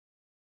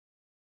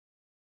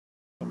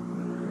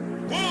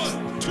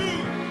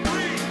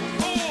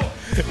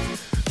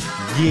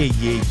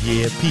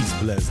Yeah. Peace,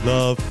 bless,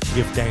 love.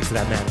 Give thanks to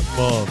that man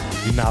above.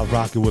 You're now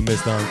rocking with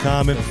Mr.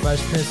 Uncommon. The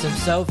Fresh Prince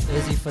himself,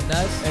 Izzy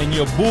Finesse. And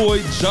your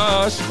boy,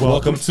 Josh.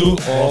 Welcome to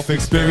Off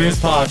Experience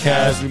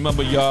Podcast.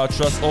 Remember, y'all,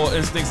 trust all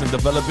instincts and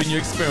developing your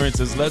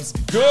experiences. Let's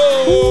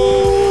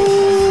go.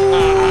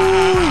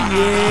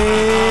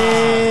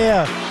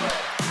 Yeah.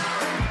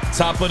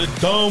 Top of the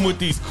dome with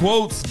these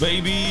quotes,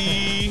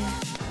 baby.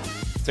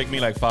 Take me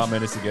like 5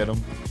 minutes to get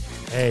them.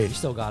 Hey. You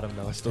still got him,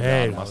 though. I still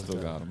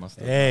got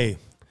them.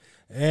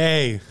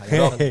 Hey.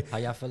 How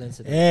y'all feeling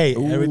today? Hey.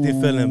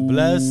 Everything feeling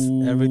blessed.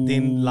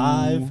 Everything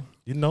live.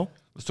 You know.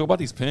 Let's talk about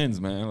these pins,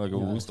 man. Like,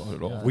 we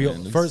started off. We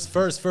man. first.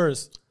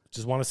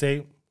 Just want to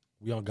say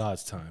we on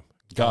God's time.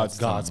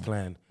 God's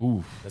plan.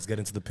 Ooh. Let's get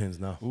into the pins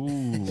now.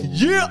 Ooh.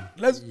 Yeah.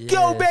 Let's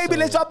go, baby.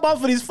 Let's drop bomb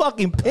for these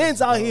fucking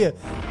pins out here.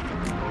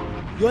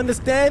 You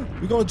understand?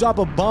 We're gonna drop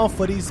a bomb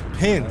for these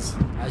pins.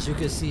 As you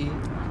can see,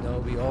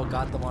 we all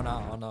got them on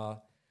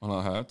our On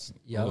our hats.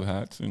 Yep. Little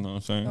hats, you know what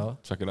I'm saying? No.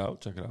 Check it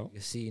out. You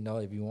can see,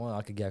 if you want,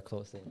 I could get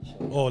closer and show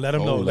you. Oh, let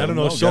them know. let them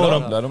know. know. Show Get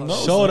them. up. Let them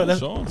know. Show them.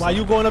 Show them. While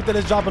you going up there,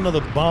 let's drop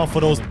another bomb for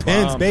those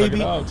pins, baby.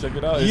 Check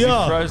it out. Is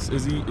Yeah. he fresh?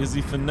 Is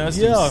he finesse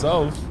Yeah.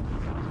 himself?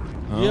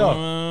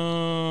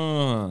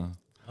 Yeah.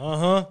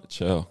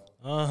 Chill.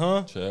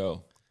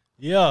 Chill.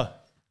 Yeah.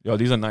 Yo,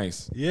 these are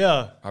nice.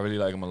 Yeah. I really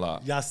like them a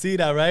lot. Y'all see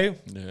that, right?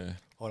 Yeah.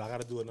 Hold on, I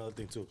gotta do another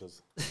thing too,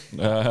 cause These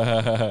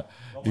are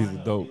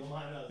dope.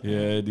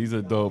 Yeah, these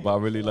are dope. I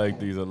really like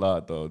these a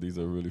lot, though. These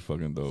are really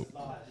fucking dope.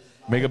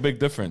 Make a big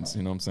difference.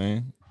 You know what I'm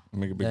saying?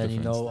 Make a big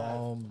difference.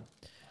 So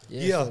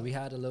we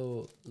had a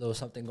little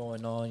something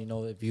going on.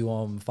 If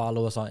you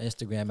follow us on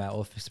Instagram at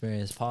Off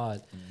Experience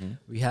Pod,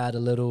 we had a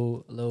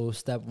little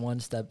step 1,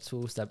 step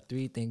 2, step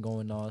 3 thing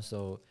going on.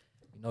 So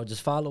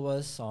just follow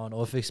us on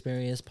Off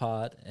Experience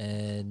Pod,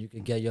 and you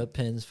can get your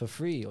pins for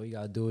free. All you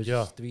gotta do is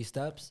just 3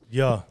 steps.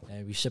 Yeah.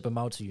 And we ship them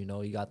out to you.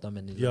 You got them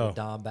in the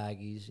Dom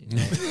baggies.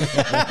 That's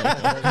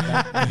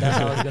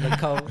how it's gonna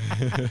come.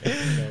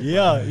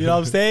 Yeah, you know what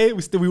I'm saying?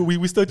 We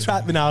still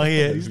trapping out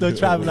here. We still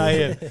trapping out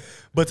here.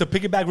 But to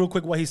piggyback real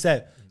quick what he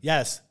said,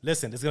 yes,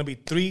 listen, it's gonna be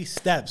 3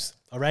 steps.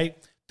 All right,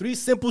 3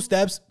 simple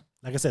steps.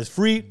 Like I said, it's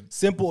free,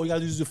 simple. All you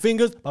gotta do is use your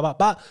fingers.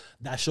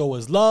 That show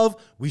us love.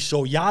 We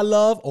show y'all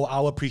love or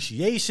our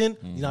appreciation.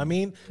 You know what I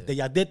mean? That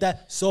y'all did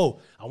that. So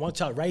I want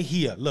y'all right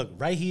here. Look,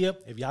 right here.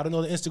 If y'all don't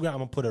know the Instagram, I'm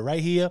gonna put it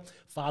right here.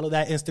 Follow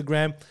that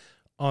Instagram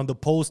on the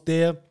post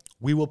there.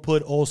 We will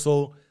put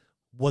also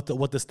what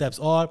the steps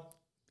are.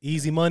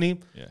 Easy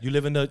money. Yeah. You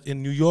live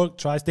in New York,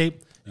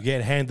 tri-state. You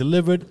get it hand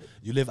delivered.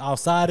 You live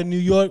outside of New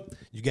York.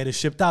 You get it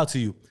shipped out to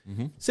you.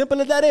 Simple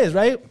as that is,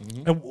 right?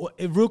 And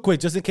real quick,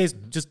 just in case,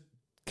 just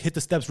hit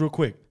the steps real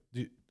quick.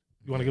 You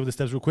want to give the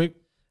steps real quick?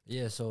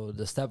 Yeah. So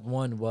the step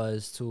 1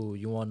 was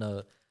you want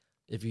to,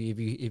 if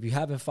you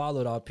haven't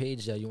followed our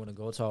page yet, you want to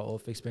go to our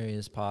Off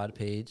Experience Pod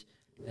page,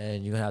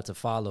 and you're gonna have to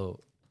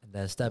follow. And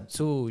then step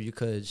 2, you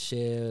could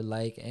share,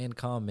 like, and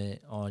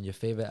comment on your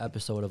favorite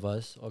episode of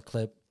us or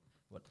clip.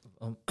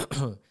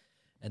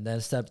 And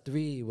then step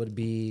 3 would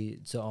be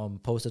to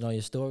post it on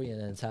your story and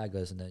then tag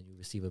us, and then you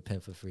receive a pin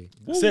for free.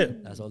 That's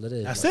it. That's all it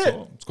is. That's it.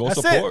 Let's go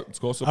support. Let's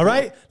go support. All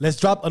right, let's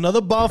drop another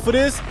bomb for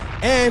this.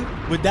 And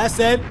with that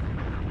said,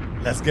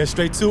 let's get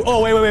straight to.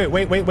 Oh,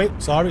 wait.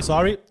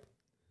 Sorry.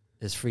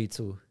 It's free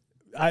too.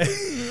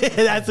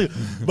 That's it.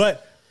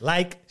 But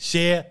like,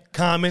 share,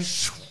 comment,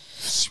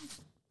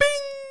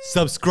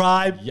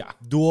 subscribe. Yeah.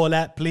 Do all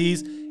that,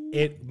 please.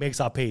 It makes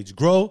our page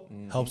grow,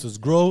 helps us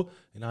grow.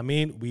 You know what I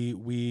mean?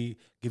 We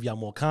give y'all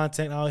more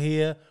content out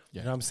here.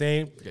 You know what I'm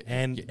saying?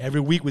 And every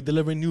week we're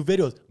delivering new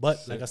videos. But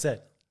like I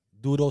said,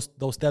 do those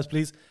steps,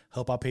 please.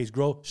 Help our page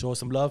grow. Show us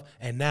some love.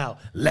 And now,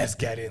 let's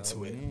get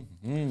into it.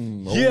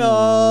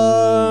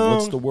 Yeah.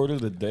 What's the word of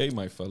the day,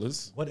 my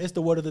fellas? What is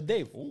the word of the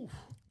day? Ooh.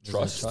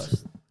 Trust.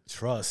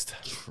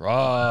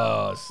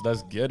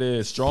 Let's get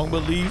it. Strong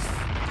belief.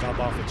 Drop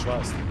off for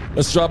trust.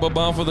 Let's drop a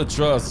bomb for the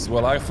trust.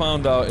 Well, I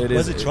found out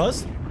Was it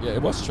trust? Yeah,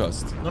 it was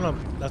trust. No.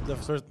 That's the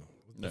first.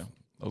 Yeah,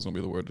 that was going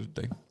to be the word of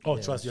the day. Oh,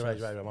 trust. You're right.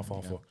 My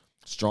phone for.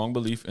 Strong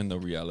belief in the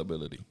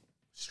reality.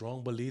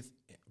 Strong belief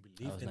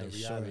in the reality.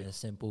 Short and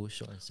simple.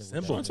 Short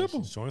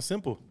and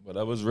simple.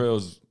 Whatever's real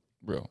is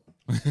real.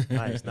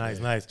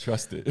 Nice.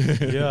 Trust it.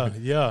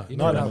 Yeah. You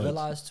know what I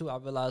realized too? I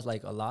realized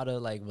like a lot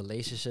of like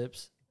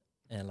relationships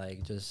and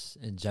like just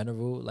in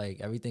general,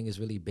 like everything is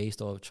really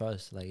based off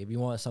trust. Like if you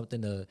want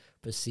something to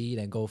proceed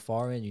and go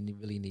far in, you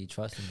really need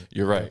trust in it.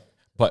 You're right.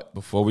 But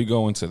before we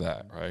go into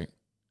that, right,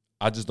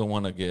 I just don't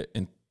want to get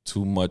in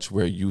too much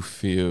where you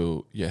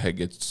feel your head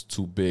gets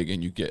too big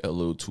and you get a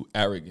little too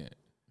arrogant.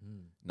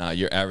 Now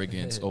your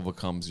arrogance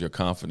overcomes your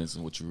confidence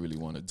in what you really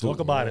want to do. Talk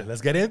about it.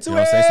 Let's get into You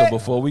know it. what I'm saying? So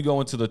before we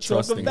go into the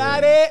trusting Talk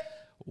about thing, it.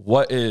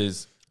 what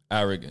is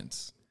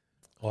arrogance?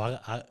 Oh,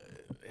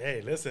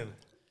 hey, listen.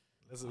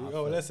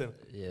 Listen.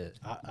 Yeah.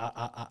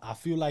 I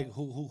feel like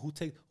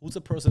who's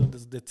a person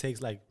that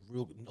takes like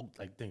real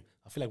thing.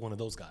 I feel like one of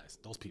those guys,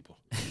 those people.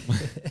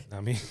 I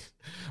mean,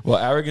 Well,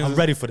 arrogance. I'm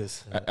ready for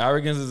this.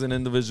 Arrogance is an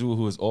individual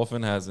who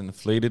often has an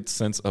inflated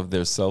sense of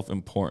their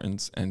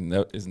self-importance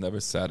and is never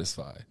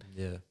satisfied.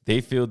 Yeah.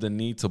 They feel the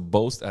need to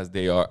boast as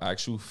they are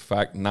actual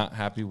fact not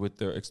happy with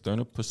their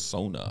external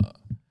persona.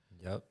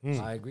 Yep.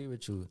 I agree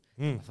with you.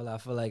 I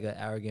feel like an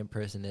arrogant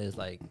person is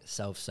like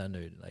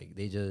self-centered. Like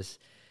they just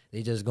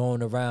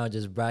going around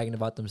just bragging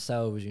about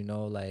themselves, you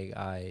know, like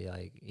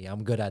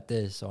I'm good at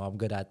this or I'm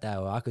good at that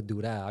or I could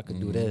do that, I could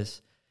do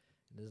this.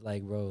 And it's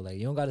like, bro, like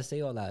you don't gotta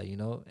say all that, you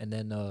know. And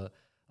then a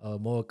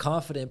more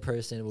confident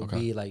person will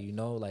be like, you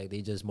know, like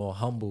they just more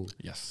humble.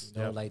 Yes.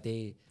 You know, like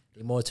they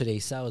more to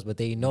themselves, but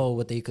they know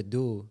what they could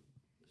do.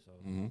 So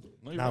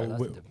No,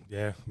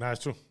 you're right.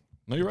 It's true.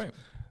 No, you're right.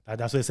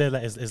 That's what it says.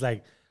 Like, it's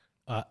like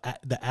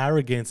the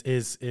arrogance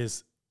is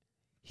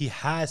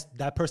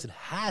that person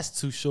has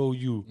to show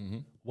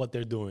you what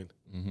they're doing,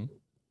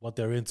 what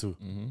they're into,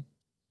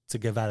 to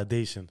get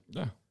validation.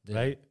 Yeah.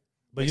 Right.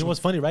 But you know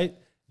what's funny, right?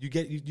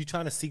 You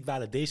trying to seek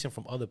validation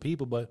from other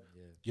people, but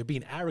you're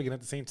being arrogant at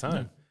the same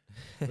time.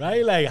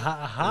 Right? Like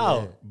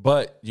how? Yeah.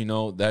 But you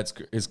know,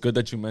 it's good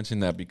that you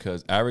mentioned that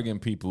because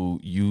arrogant people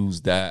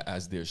use that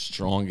as their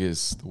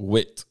strongest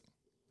wit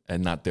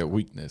and not their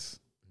weakness.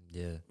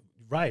 yeah.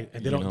 Right.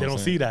 And they don't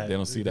see that. They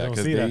don't see that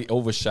because they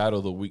overshadow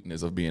the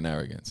weakness of being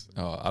arrogant.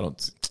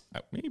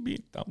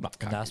 Maybe I'm not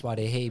cocky. And that's why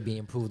they hate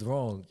being proved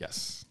wrong.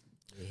 Yes.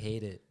 They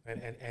hate it.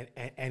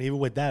 And even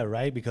with that,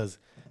 right? Because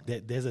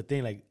there's a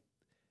thing like,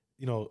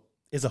 you know,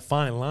 it's a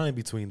fine line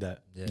between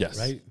that. Yeah. Yes.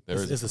 Right?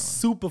 There It's a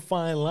super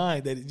fine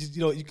line that,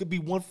 you could be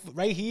one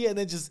right here and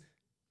then just.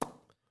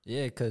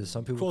 Yeah, because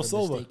some people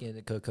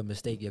could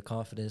mistake your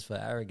confidence for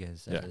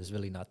arrogance. And it's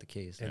really not the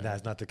case. And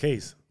that's not the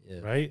case.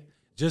 Yeah. Right?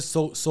 Just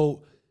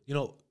so you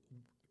know,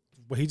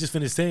 what he just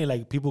finished saying,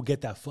 like people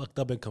get that fucked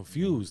up and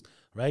confused,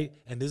 right?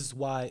 And this is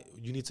why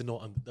you need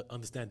to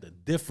understand the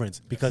difference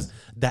because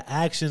the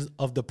actions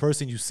of the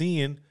person you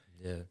seeing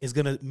is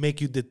gonna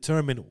make you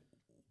determine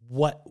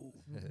what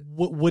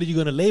are you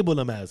gonna label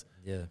them as,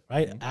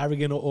 right?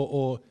 Arrogant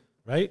or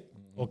right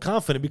or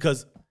confident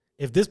because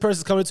if this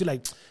person's coming to you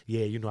like,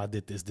 yeah, you know, I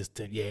did this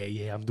thing,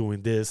 yeah, I'm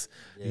doing this,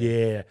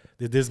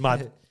 this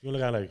my, you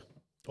look at like,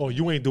 oh,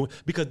 you ain't doing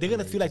because they're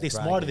gonna feel like they're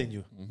smarter than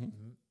you.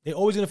 They're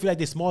always gonna feel like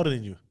they're smarter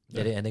than you.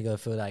 Yeah, and they're gonna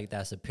feel like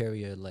that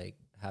superior, like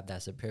have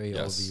that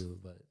superior over you.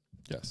 But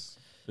yes,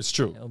 it's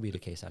true. It won't be the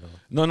case at all.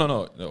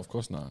 No, of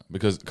course not.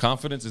 Because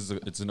confidence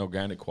it's an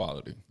organic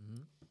quality.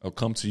 It'll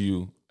come to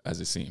you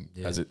as it seemed,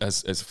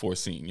 as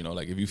foreseen. You know,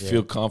 like if you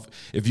feel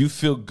if you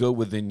feel good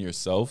within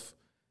yourself,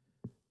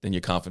 then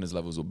your confidence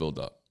levels will build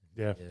up.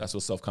 Yeah, that's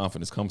where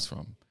self-confidence comes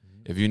from.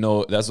 If you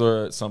know, that's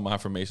where some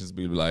affirmations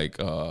be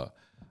like,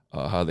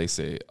 how they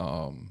say,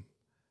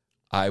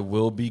 I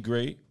will be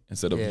great.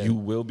 Instead of you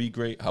will be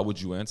great, how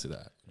would you answer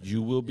that?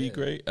 You will be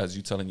great as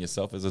you telling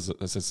yourself as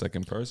a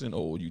second person,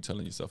 or you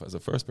telling yourself as a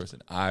first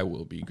person, I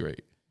will be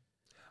great.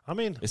 I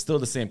mean, it's still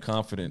the same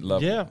confident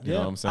level. You know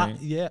what I'm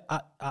saying?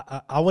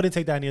 I wouldn't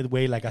take that any other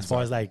way, like as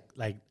far as like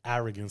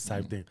arrogance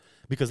type thing,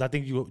 because I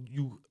think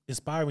you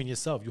inspiring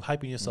yourself, you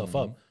hyping yourself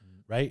up,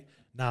 right?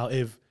 Now,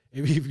 if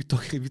you're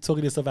talking to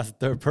yourself as a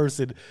third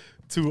person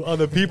to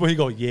other people, he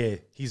go, yeah,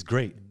 he's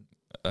great.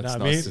 That's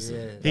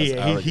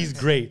narcissism. He's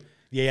great.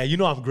 Yeah, you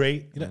know I'm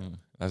great. You know?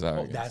 That's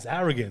arrogance. That's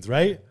arrogance,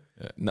 right?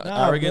 Yeah. No,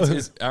 arrogance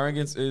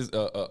is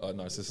a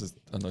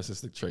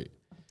narcissistic trait.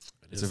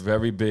 It's a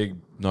very big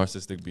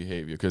narcissistic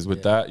behavior because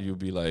with that you'll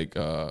be like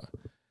I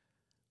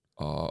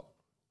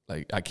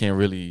can't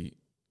really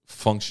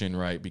function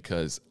right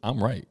because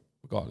I'm right.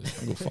 Regardless,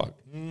 I'm gonna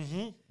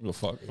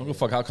fuck. I'm gonna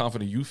fuck how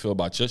confident you feel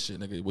about your shit,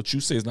 nigga. What you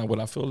say is not what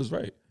I feel is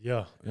right.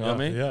 Yeah, you know what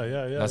I mean?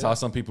 Yeah. That's how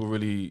some people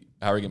really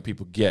arrogant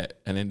people get,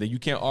 and then you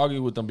can't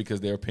argue with them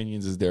because their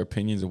opinions is their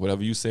opinions, and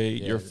whatever you say,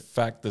 your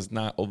fact does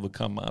not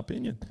overcome my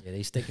opinion. Yeah,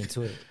 they sticking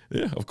to it.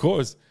 Yeah, of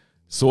course,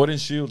 sword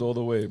and shield all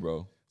the way,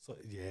 bro. So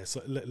this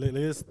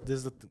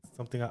is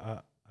something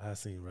I have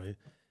seen, right?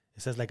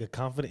 It says like a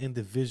confident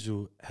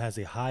individual has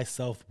a high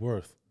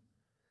self-worth,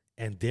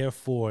 and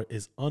therefore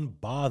is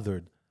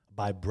unbothered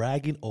by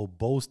bragging or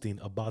boasting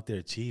about their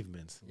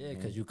achievements. Yeah,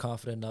 because you're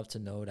confident enough to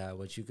know that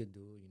what you could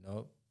do,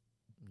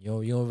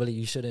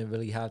 you shouldn't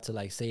really have to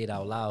like say it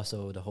out loud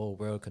so the whole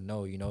world can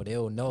know. You know,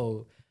 they'll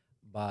know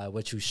by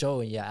what you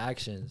show in your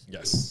actions.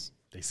 Yes,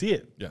 they see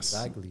it. Yes,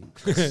 exactly.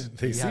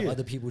 They see have it.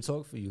 Other people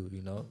talk for you.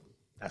 You know,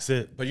 that's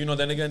it. But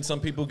then again, some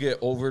people get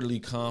overly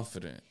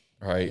confident,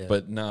 right? Yeah.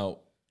 But now,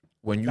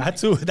 when you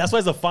that's why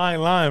it's a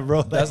fine line,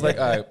 bro. That's like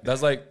all right.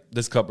 That's like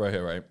this cup right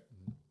here, right?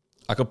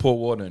 I could pour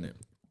water in it.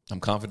 I'm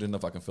confident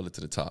enough I can fill it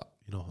to the top.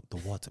 You know, the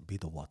water, be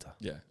the water.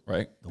 Yeah,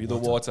 right? Be the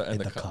water and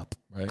the cup,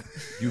 right?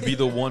 You be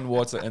the one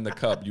water in the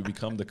cup. You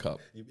become the cup.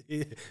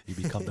 You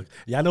become the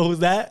Y'all know who's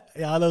that?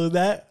 Y'all know who's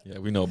that? Yeah,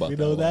 we know about that. You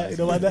know that? You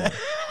know about that?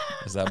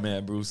 It's that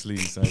man, Bruce Lee,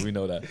 son. We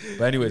know that.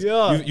 But anyways,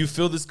 you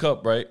fill this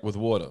cup, right, with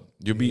water.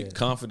 You'll be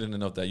confident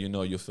enough that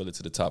you'll fill it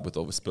to the top with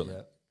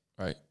overspilling,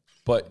 right?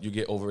 but you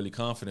get overly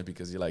confident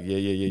because you're like,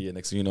 yeah.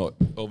 Next thing you know,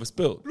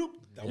 overspilled.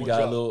 You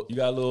got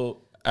a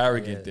little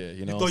arrogant there.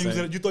 You know, you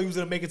thought you was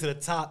gonna make it to the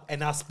top and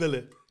not spill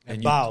it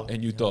and bow. bow.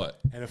 And you thought.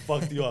 And it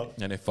fucked you up.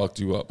 And it fucked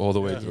you up all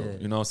the way through.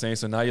 You know what I'm saying?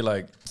 So now you're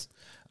like,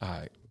 all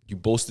right, you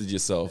boasted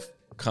yourself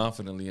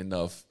confidently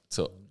enough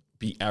to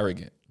be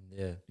arrogant.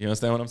 Yeah. You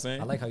understand what I'm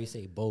saying? I like how you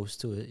say boast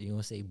too. You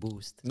don't say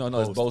boost. No,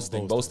 it's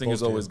boasting. Boasting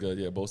is always good.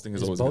 Yeah, boasting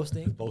is always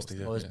boasting? good. Boasting.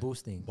 Yeah. Oh, it's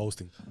boosting.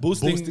 Boasting.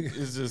 Boosting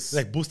is just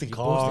like boosting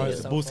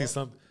cars, boosting up.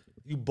 something.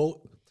 You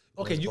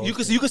Okay, you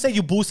could say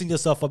you boosting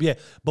yourself up, yeah.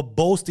 But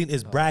boasting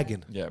is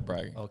bragging. yeah,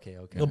 bragging. Okay.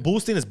 No,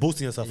 boosting is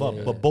boosting yourself up,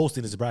 but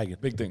boasting is bragging.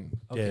 Big thing.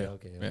 Okay.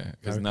 Yeah,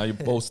 because now you're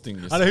boasting I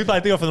yourself. know he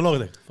probably think of for the long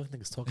like, what the fuck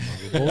niggas talking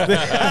about?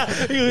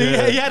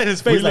 he had it in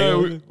his face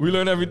We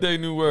learn every day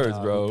new words,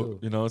 bro. we do.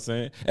 You know what I'm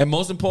saying? And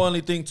most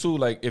importantly thing too,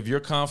 like if you're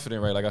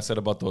confident, right? Like I said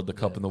about the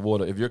cup and the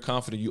water, if you're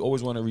confident, you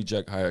always want to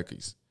reject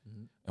hierarchies.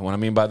 And what I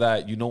mean by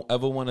that, you don't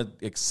ever want to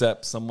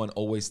accept someone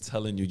always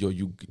telling you,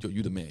 you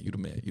the man.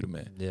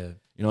 Yeah.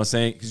 You know what I'm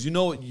saying? Because you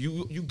know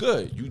you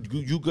good.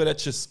 You good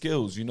at your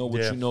skills. You know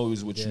what you know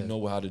is what you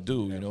know how to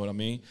do. You know what I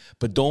mean?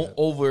 But don't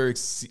over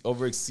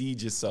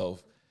exceed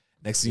yourself.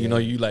 Next thing you know,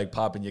 you like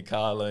popping your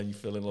collar and you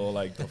feeling all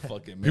like the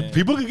fucking man.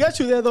 People could get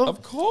you there though.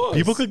 Of course.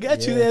 People could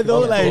get you there though.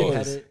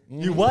 Like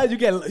you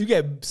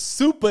get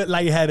super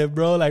lightheaded,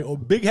 bro. Like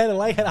big headed,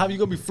 lightheaded. How you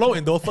gonna be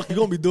floating though? Fuck you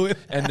gonna be doing?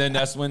 And then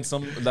that's when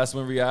reality. That's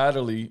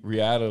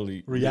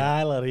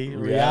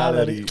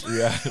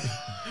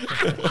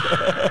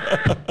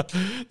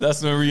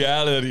when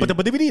reality. But the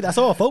DVD, that's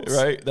all, folks.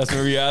 Right? That's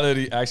when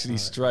reality actually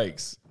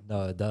strikes.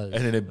 No, it does.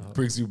 And then it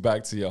brings you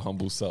back to your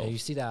humble self. And you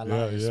see that a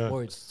lot in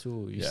sports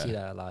too. You see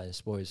that a lot in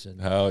sports.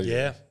 And Hell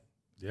yeah.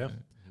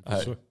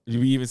 Sure. You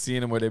be even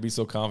seeing them where they be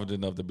so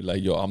confident enough to be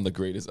like, yo, I'm the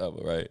greatest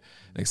ever, right?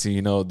 Next thing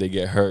you know, they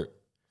get hurt.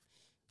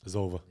 It's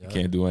over. You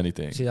can't do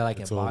anything. You see that like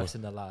in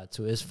boxing a lot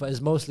too.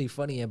 It's mostly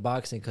funny in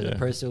boxing because the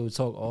person who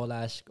talk all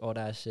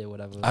that shit,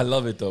 whatever. I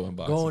love it though in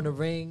boxing. Go in the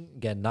ring,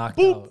 get knocked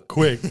out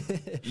quick,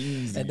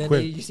 easy, and then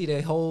you see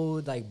their whole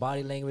like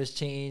body language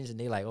change, and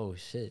they like, oh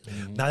shit.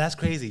 Now that's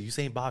crazy. You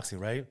saying boxing,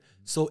 right?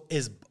 So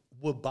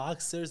would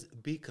boxers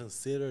be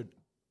considered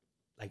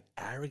like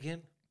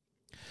arrogant?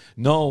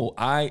 No,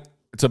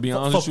 to be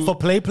honest with you, for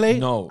play.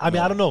 No, I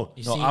mean I don't know.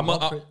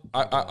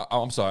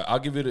 I'm sorry. I'll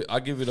give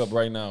it up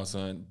right now,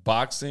 son.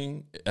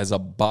 Boxing as a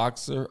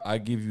boxer, I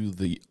give you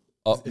the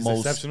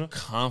utmost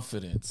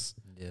confidence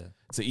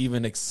to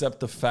even accept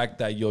the fact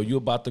that you're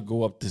about to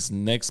go up this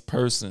next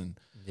person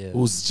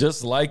who's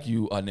just like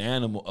you, an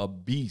animal, a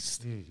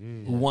beast,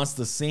 who wants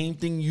the same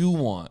thing you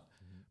want,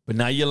 but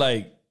now you're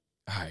like,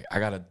 all right, I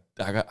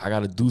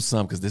gotta do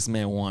something because this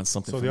man wants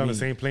something. So from they're on me. the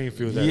same playing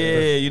field.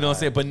 You know what I'm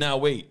saying? But now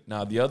wait.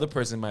 Now the other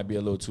person might be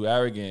a little too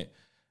arrogant,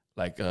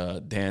 like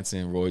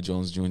dancing Roy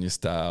Jones Jr.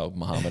 style,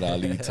 Muhammad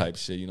Ali type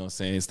shit. You know what I'm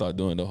saying? Start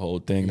doing the whole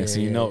thing. Next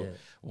thing you know,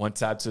 one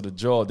tap to the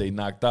jaw, they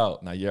knocked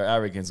out. Now your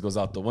arrogance goes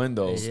out the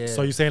window.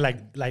 So you're saying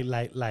like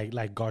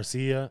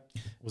Garcia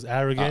was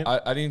arrogant?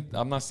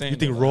 I'm not saying. You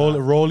think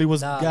Rolly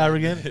was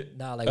arrogant?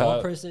 Nah, like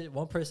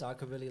one person I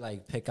could really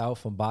like pick out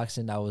from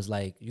boxing that was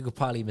like you could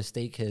probably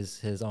mistake his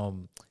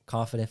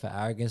confidence for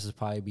arrogance would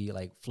probably be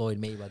like Floyd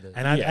Mayweather.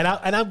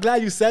 And I'm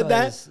glad you said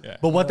that.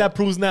 But what that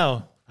proves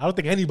now, I don't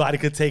think anybody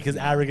could take his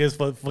arrogance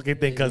for fucking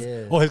thing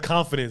or his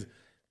confidence.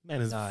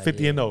 Man, it's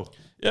 50-0.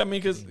 Yeah, I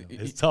mean, because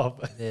it's tough.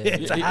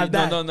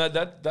 No,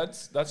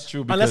 that's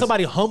true. Unless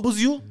somebody humbles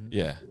you.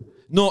 Yeah.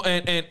 No,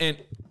 and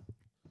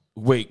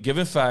wait,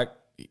 given fact,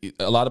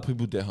 a lot of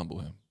people did humble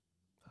him.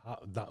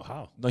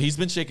 How? No, he's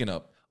been shaken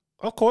up.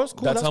 Of course,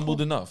 cool. That's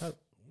humbled enough.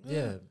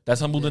 Yeah,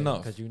 that's humbled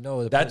enough. Because you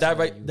know that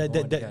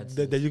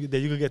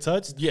you could get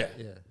touched. Yeah,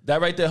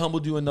 that right there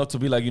humbled you enough to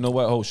be like, you know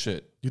what? Oh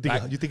shit. You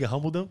think it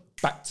humbled them?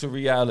 Back to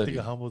reality. You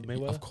think it humbled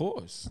Mayweather? Of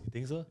course. You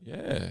think so?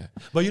 Yeah.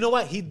 But you know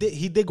what? He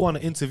did go on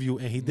an interview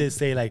and he did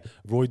say like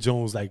Roy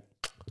Jones like,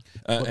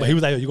 but he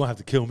was like, yo, you're gonna have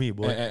to kill me,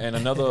 boy. And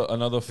another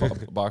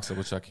boxer,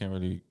 which I can't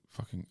really.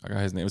 I got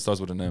his name. It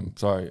starts with an M.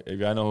 Sorry.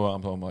 If I know who I'm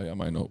talking about, I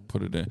might know.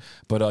 Put it in.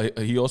 But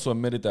he also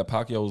admitted that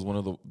Pacquiao was one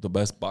of the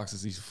best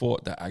boxers he's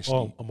fought that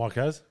actually. Oh,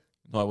 Marquez?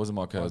 No, it wasn't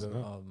Marquez.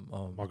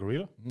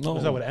 Margarita? No.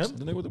 Was that with M?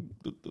 The name with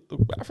the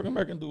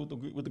African-American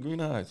dude with the green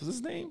eyes. What's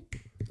his name?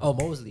 Oh,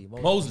 Mosley.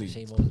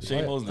 Shane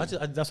Mosley. That's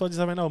what I just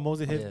said right now.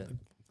 Mosley hit.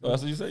 Oh,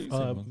 that's what you say?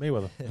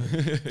 Mayweather.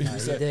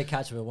 He did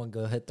catch him in one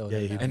good hit, though.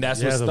 And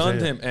that's what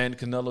stunned him. And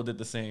Canelo did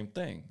the same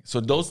thing.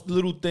 So those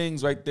little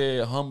things right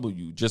there humble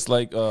you. Just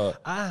like... damn,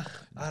 I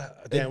know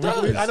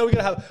we're going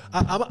to have...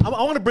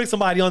 I want to bring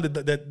somebody on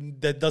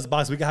that does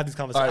boxing. We can have these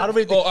conversations. Right. I don't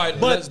really think...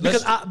 But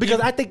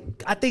because I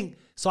think...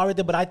 Sorry,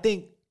 but I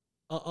think...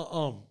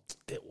 oh,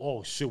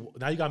 shit.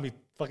 Now you got me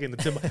fucking the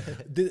timber.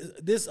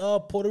 This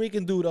Puerto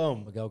Rican dude...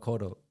 Miguel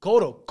Cotto.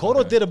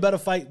 Cotto did a better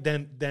fight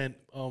than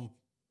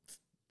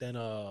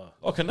Canelo.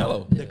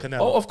 Canelo.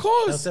 Oh, of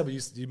course.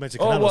 You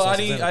mentioned Canelo. Oh well, I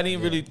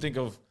didn't really think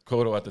of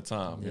Cotto at the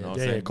time. You know what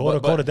I'm saying?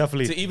 Cotto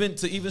definitely.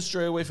 To even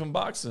stray away from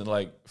boxing,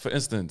 like for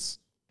instance,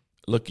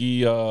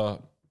 looky,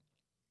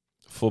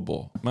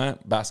 football, man,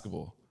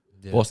 basketball.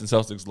 Yeah. Boston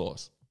Celtics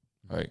lost,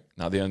 right?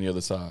 Now they're on the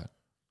other side.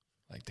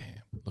 Like, damn,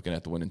 looking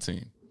at the winning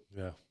team.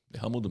 Yeah. They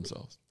humbled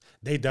themselves.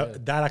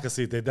 That I can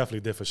see. They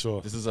definitely did for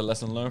sure. This is a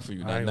lesson learned for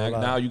you. I ain't Now, gonna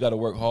lie. now you got to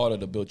work harder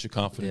to build your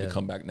confidence Yeah. to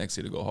come back next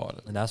year to go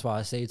harder. And that's why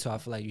I say too, I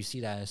feel like you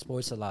see that in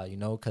sports a lot, you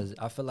know, because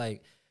I feel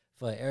like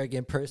for an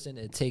arrogant person,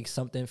 it takes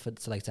something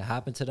to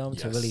happen to them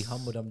to really Yes.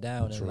 humble them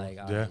down True. and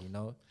like, Yeah. you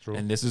know. True.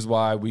 And this is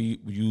why we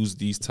use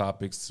these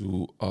topics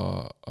to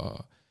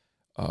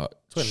show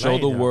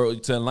enlighten the you.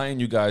 world, to enlighten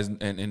you guys,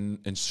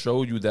 and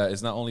show you that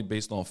it's not only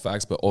based on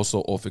facts but also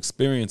off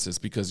experiences,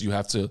 because you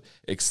have to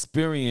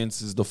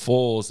experiences the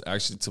falls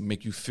actually to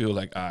make you feel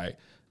like, all right,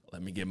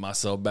 let me get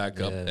myself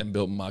back up Yeah. and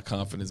build my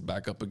confidence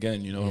back up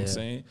again. You know what I'm Yeah.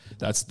 saying?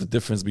 That's the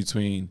difference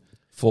between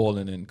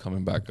falling and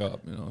coming back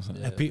up. You know what I'm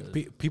saying?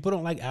 And people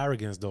don't like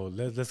arrogance though.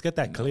 Let's get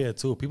that clear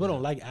too. People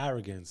don't like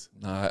arrogance.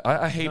 Nah,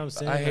 I hate what I'm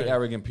saying? I hate Like-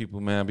 arrogant people,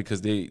 man, because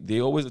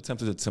they always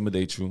attempt to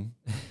intimidate you,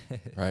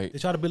 right? They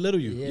try to belittle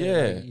you.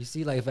 Yeah. Like, you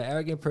see, like if an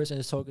arrogant person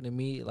is talking to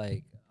me,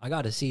 like I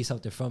gotta see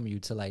something from you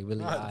to like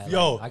really,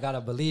 yo. I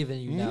gotta believe in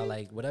you now.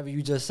 Like whatever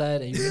you just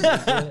said, and you really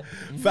did it,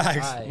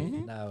 Facts. all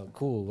right, now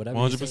cool. Whatever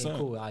you saying, 100%.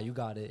 cool. You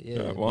got it. Yeah,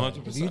 Yeah, but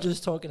 100%. If you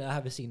just talking, and I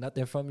haven't seen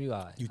nothing from you.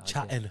 You okay.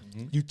 chatting.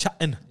 You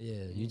chatting.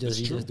 Yeah, you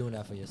just doing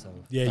that for yourself.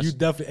 Yeah, you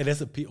definitely. And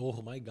that's a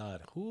oh my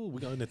God. Ooh, we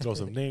gonna throw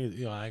some names.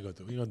 You know, I ain't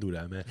gonna. We gonna do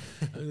that, man.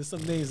 There's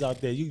some names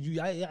out there. You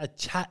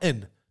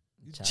chatting.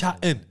 You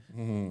chatting.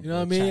 You know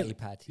what I mean? Chatty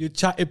patty. You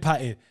chatting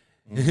patting.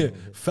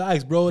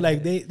 Facts, bro.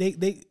 Like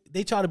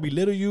they try to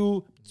belittle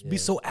you, be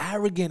so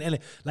arrogant, and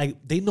like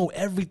they know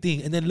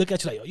everything, and then look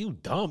at you like, oh, you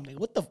dumb. Like,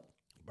 what the,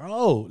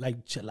 bro?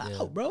 Like, chill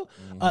out, bro.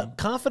 A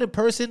confident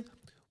person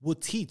will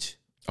teach.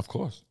 Of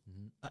course.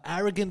 An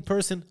arrogant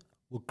person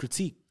will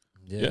critique.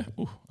 Yeah.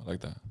 Ooh, I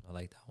like that. I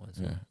like that one.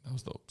 So. Yeah, that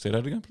was dope. Say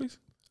that again, please.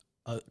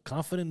 A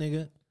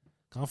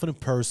confident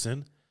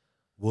person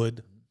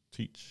would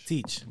Teach.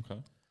 teach.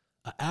 Okay.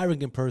 An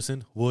arrogant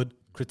person would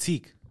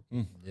critique.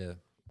 Yeah.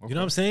 You know what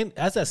I'm saying?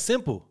 That's that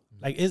simple.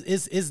 Like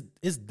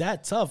it's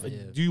that tough.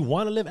 Do you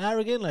want to live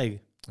arrogant?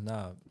 Like,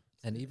 Nah,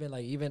 and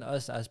even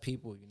us as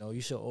people, you know,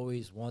 you should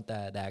always want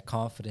that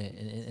confidence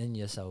in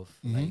yourself,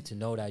 like to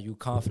know that you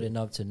confident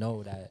enough to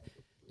know that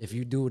if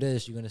you do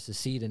this, you're gonna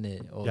succeed in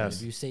it, or Yes.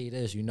 if you say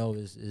this, you know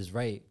is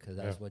right because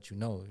that's what you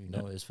know. You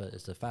know, it's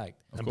a fact.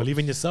 and believe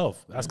in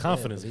yourself. That's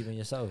confidence. Yeah, believe in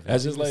yourself.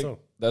 That's just Believe like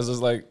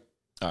yourself.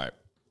 all right.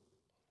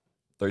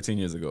 13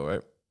 years ago,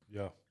 right?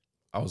 Yeah.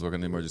 I was working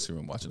in the emergency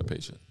room watching a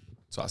patient.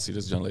 So I see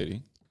this young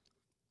lady,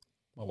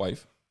 my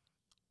wife.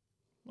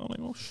 I'm like,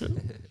 oh shit.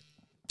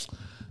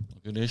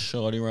 Look at this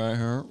shorty right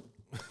here.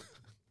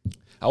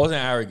 I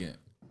wasn't arrogant,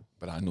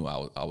 but I knew I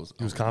was.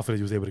 You was confident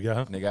you was able to get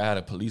her. Nigga, I had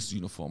a police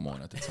uniform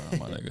on at the time,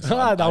 my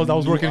nigga. That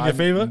was knew working in your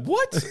favor?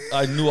 What?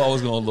 I knew I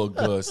was gonna look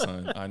good,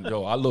 son.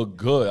 I look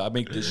good. I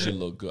make this shit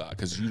look good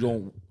because you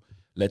don't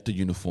let the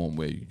uniform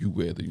wear you. You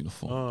wear the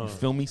uniform. You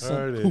feel me, son?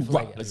 heard it.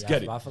 Hoorah, let's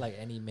get it. I feel like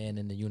any man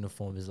in the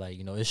uniform is like,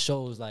 you know, it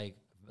shows like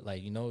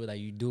you know, like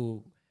you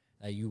do.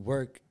 Like you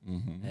work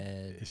and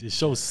It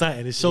shows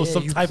something. It shows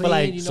some you type clean, of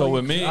like. you know, So you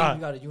with me, clean, you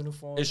got a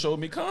uniform. It showed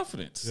me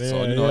confidence. Yeah,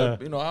 So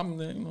yeah.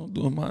 I'm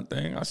doing my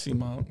thing. I see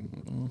my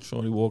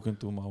shorty walking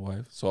through my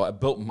wife. So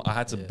I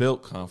had to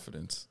build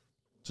confidence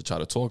to try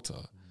to talk to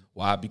her.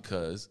 Why?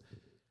 Because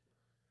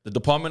the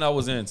department I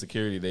was in,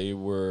 security, they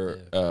were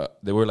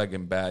like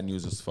in bad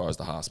news as far as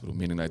the hospital,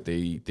 meaning like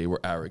they were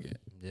arrogant.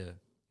 Yeah.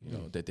 You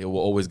know, that they will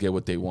always get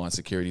what they want.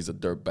 Security's are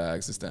dirt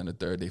bags, this, that, and the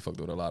third. They fucked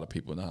with a lot of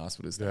people in the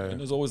hospital.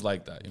 And it's always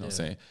like that, you know what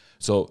I'm saying?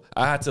 So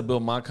I had to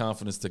build my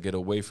confidence to get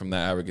away from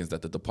that arrogance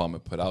that the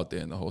department put out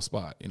there in the whole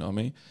spot. You know what I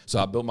mean? So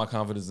I built my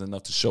confidence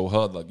enough to show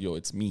her, like, yo,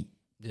 it's me,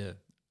 Yeah.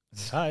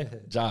 Hi,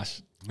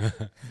 Josh.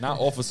 Not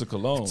Officer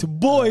Cologne. it's a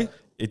boy.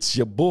 It's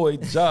your boy,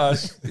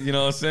 Josh. You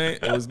know what I'm saying?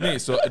 It was me.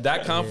 So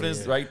that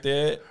confidence right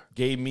there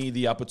gave me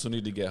the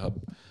opportunity to get her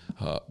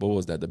what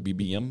was that? The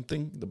BBM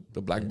thing?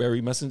 The BlackBerry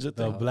Messenger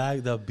thing?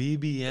 The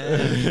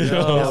BBM.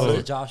 That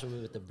was Joshua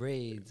with the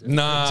braids.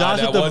 Nah, Josh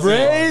that with the wasn't-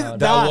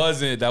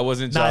 braids? That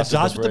wasn't Nah,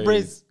 Josh with the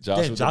braids.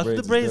 Josh with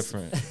the braids. is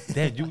different.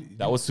 Damn, you.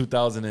 That was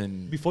 2000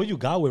 and Before you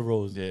got with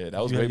Rose. yeah,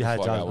 that was you way had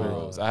before I Josh got with with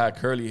Rose. I had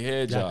curly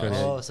hair, Josh. curly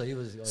hair. Oh, so he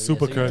was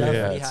Super so curly, you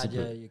definitely yeah, had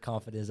super. your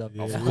confidence up.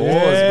 Yeah. Of Of course. course,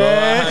 bro.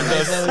 I had Like,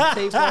 this- no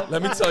tape up.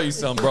 Let me tell you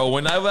something, bro.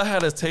 Whenever I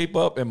had a tape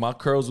up and my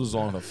curls was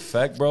on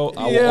effect, bro,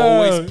 I would Yeah.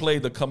 always play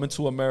the Coming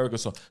to America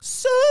song.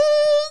 So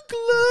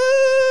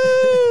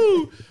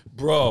glue,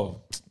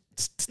 bro.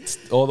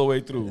 All the way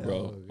through,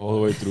 bro. All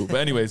the way through. But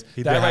anyways,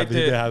 He that did right have- he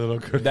did there, have a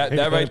little curly that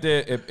hair. right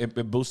there,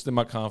 it boosted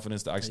my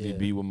confidence to actually Yeah.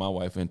 be with my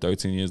wife. And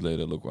 13 years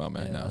later, look where I'm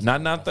at Yeah, now. that's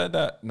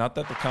Not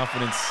that the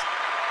confidence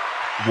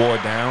wore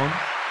down,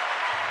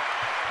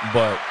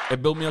 but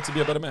it built me up to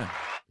be a better man.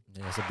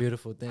 Yeah, it's a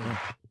beautiful thing.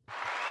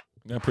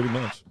 Yeah, pretty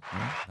much.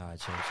 All right,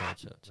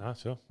 chill. Nah,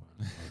 sure.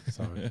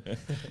 Sorry.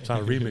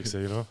 Trying to remix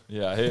it, you know?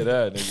 Yeah, I hear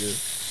that,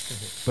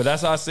 nigga. But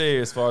that's how I say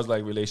as far as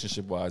like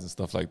relationship wise and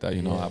stuff like that.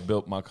 You know, I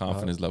built my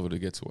confidence level to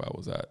get to where I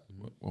was at,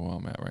 where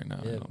I'm at right now.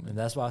 Yeah, You know what I mean? and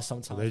that's why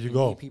sometimes there you we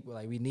go. need people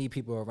we need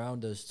people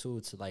around us too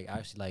to like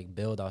actually like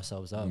build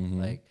ourselves up. Mm-hmm.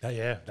 Like,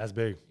 Yeah, that's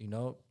big. you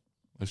know,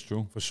 It's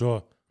true. For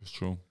sure. It's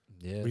true.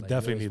 Yeah, We like,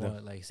 definitely you need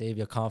always want, like, say if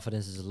your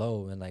confidence is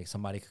low and like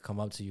somebody could come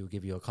up to you,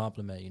 give you a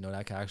compliment,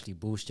 that could actually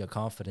boost your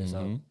confidence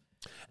up.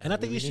 And I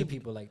think we you need should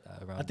people like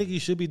that around. I think you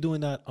should be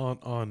doing that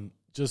on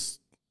just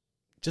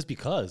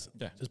because.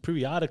 Yeah. Just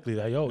periodically.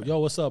 Like, yo,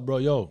 what's up, bro?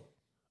 Yo.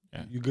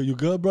 Yeah. You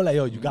good, bro? Like,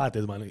 yo, you got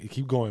this, man.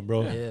 Keep going,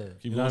 bro. Yeah.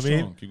 Keep You know going what I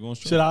strong. mean? Keep going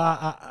strong. Should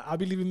I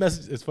be leaving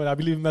messages? It's funny. I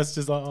be leaving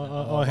messages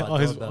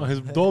on his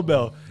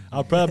doorbell.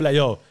 I'll probably be like,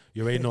 yo,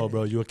 you already know,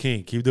 bro. You're a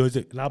king. Keep doing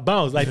it. And I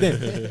bounce like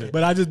that.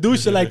 But I just do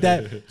shit like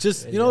that.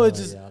 Just, it's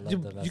just, you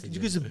can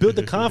just build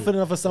the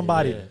confidence for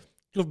somebody. Yeah.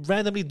 You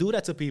randomly do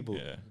that to people.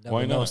 Yeah. Never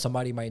Why know, not?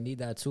 somebody might need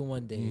that too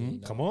one day.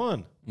 Come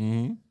on.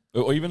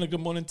 Or even a good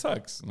morning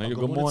text. Like, A good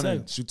good morning morning.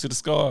 text. Shoot to the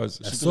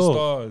stars. Shoot to the all.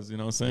 stars. You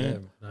know what I'm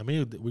saying? I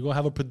mean, we're going to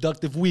have a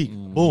productive week.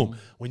 Boom.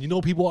 When you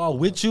know people are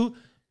with you,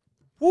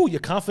 woo, your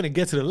confidence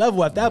gets to the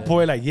level at that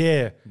point. Like,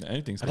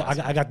 Anything's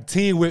I got the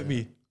team with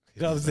me.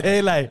 You know what I'm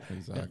saying? Like,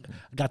 Exactly.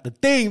 I got the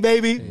thing,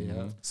 baby.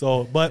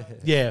 So, but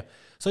yeah.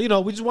 So,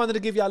 we just wanted to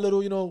give y'all a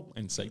little,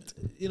 Insight.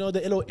 the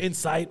little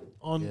insight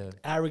on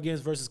arrogance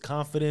versus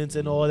confidence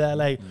and all that.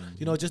 Like,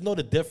 just know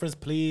the difference,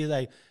 please.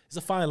 Like, it's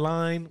a fine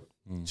line.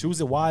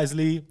 Choose it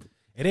wisely.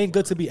 It ain't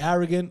good to be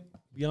arrogant,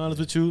 be honest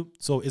with you.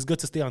 So it's good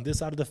to stay on this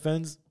side of the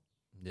fence.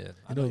 Yeah,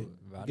 I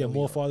get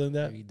more farther than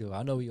that. We do.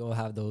 I know we all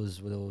have those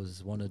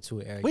one or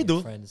two arrogant We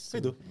do. friends. We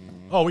too. do.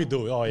 Oh, we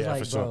do. Oh, It's yeah,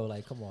 like, for bro, sure.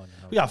 like, come on.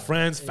 Now. We got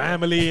friends,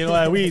 family,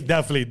 we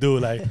definitely do.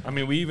 Like, I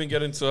mean, we even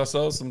get into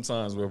ourselves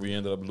sometimes where we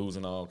ended up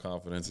losing our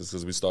confidence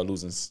because we start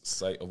losing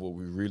sight of what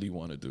we really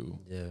want to do.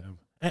 Yeah. You know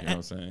what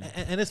I'm saying?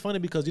 And it's funny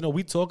because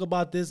we talk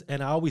about this,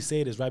 and I always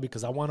say this, right?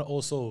 Because I want to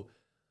also,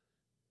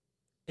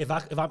 if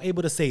I'm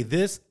able to say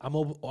this, I'm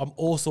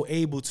also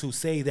able to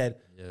say that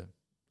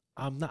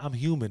I'm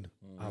human.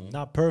 I'm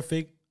not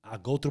perfect. I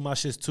go through my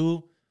shits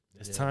too.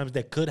 There's times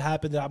that could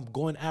happen that I'm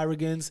going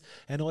arrogance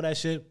and all that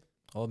shit.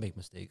 All make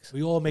mistakes.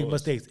 We all make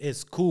mistakes.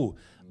 It's cool.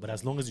 But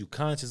as long as you're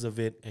conscious of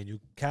it and you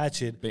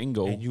catch it,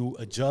 Bingo. and you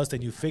adjust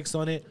and you fix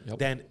on it,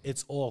 then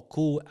it's all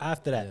cool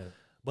after that. Yeah.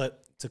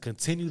 But to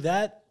continue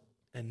that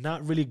and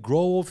not really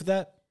grow over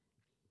that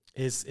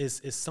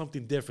is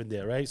something different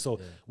there, right?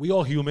 So we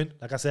all human,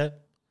 like I said.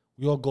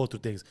 We all go through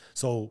things.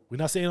 So we're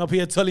not sitting up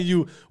here telling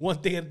you one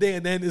thing and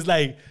then it's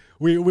like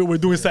we're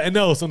doing something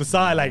else on the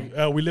side. Like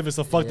we living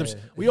some fucked up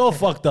shit. We all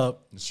fucked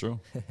up. It's true.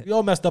 We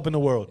all messed up in the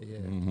world. Yeah.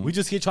 We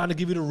just here trying to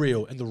give you the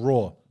real and the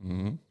raw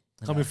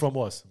coming from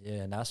us.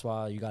 Yeah, and that's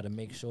why you got to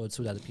make sure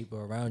too that the people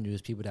around you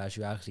is people that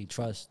you actually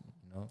trust,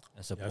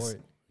 and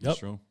support. It's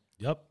true.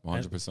 Yep.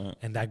 100%.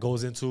 And that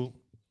goes into,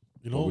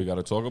 What we got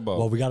to talk about.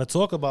 what we got to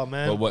talk about,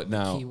 man. But what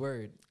now? Key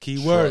word.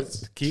 Key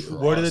words.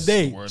 Word of the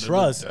day. Word of the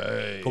Trust.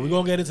 day. Because we're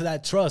going to get into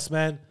that trust,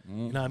 man. You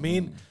know what I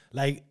mean?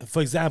 Like,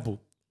 for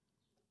example,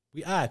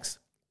 we ask,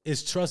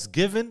 is trust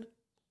given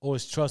or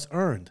is trust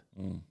earned?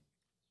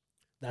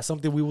 That's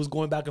something we was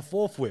going back and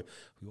forth with.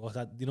 We all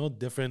got,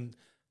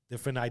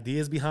 different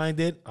ideas behind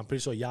it. I'm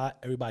pretty sure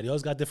everybody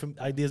else got different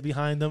ideas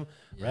behind them,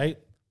 right?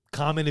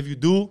 Comment if you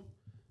do.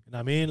 You know what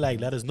I mean? Like,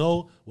 let us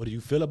know. What do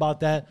you feel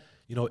about that?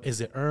 Is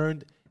it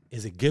earned?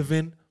 Is it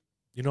given?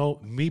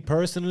 Me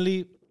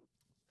personally,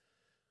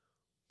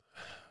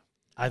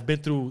 I've been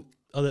through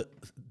other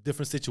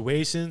different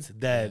situations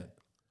that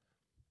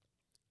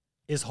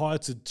it's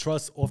hard to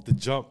trust off the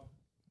jump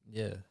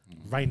Yeah.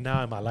 right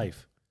now in my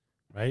life,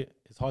 right?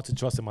 It's hard to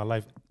trust in my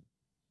life,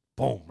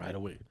 boom, right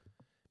away.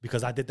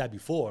 Because I did that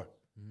before,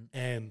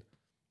 and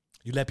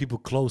you let people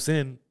close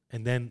in,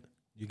 and then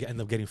you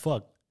end up getting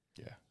fucked.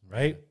 Yeah.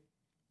 Right?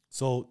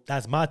 So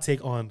that's my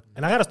take on,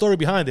 and I got a story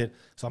behind it,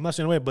 so I'm not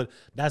sharing away, but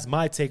that's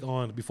my take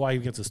on, before I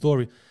even get to the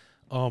story,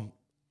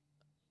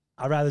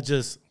 I'd rather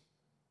just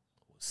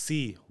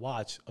see,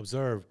 watch,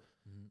 observe,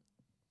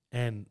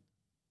 and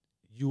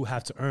you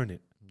have to earn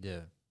it.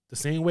 Yeah. The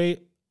same way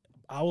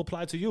I will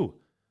apply to you.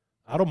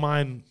 I don't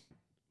mind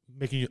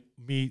making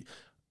me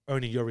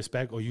earning your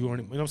respect or you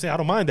earning, you know what I'm saying? I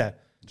don't mind that.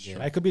 Yeah.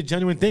 Right? It could be a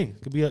genuine thing.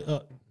 It could be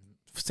a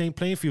same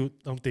playing field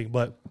thing,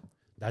 but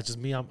that's just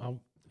me. I'm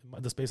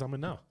the space I'm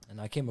in now.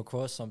 And I came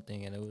across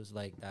something, and it was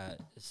like that.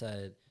 It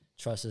said,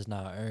 trust is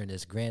not earned,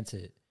 it's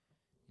granted.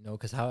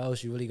 Because how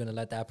else you really going to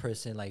let that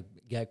person, like,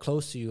 get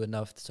close to you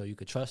enough so you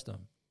could trust them?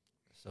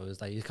 So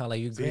it's like, it's kind of like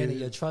you granted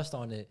your trust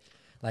on it.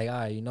 Like, all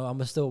right, I'm going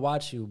to still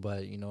watch you, but,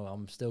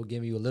 I'm still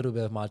giving you a little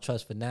bit of my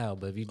trust for now.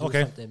 But if you do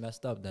something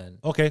messed up, then...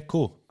 Okay,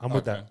 cool. I'm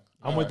with that.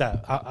 I'm with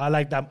that. I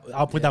like that.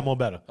 I'll put that more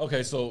better.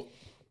 Okay, so,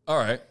 all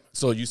right.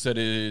 So you said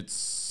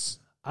it's...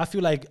 I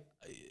feel like,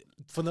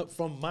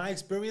 from my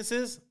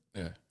experiences,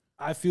 Yeah.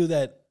 I feel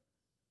that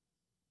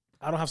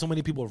I don't have so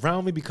many people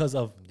around me because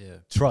of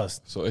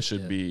trust. So it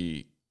should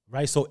be...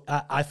 Right? So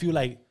I feel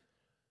like,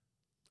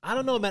 I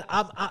don't know, man.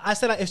 I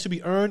said it should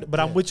be earned, but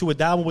I'm with you with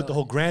that one, with the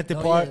whole granted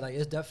part. Yeah, like,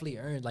 it's definitely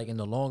earned, like, in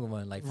the long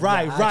run. Like,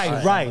 Right.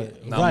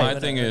 Now, my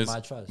thing is, my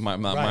trust.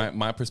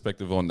 my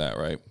perspective on that,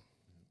 right?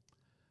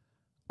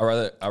 I'd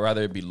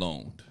rather it be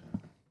loaned.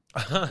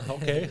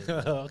 Okay.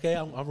 Okay,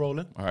 I'm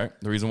rolling. All right.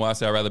 The reason why I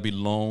say I'd rather be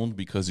loaned,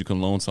 because you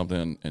can loan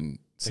something and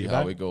see it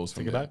how back? it goes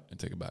from Take it there back? and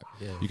take it back.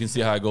 Yeah. You can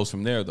see how it goes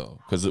from there, though,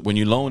 because when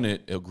you loan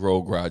it, it'll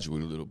grow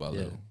gradually, little by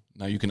little.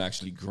 Now you can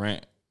actually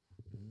grant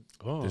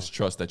this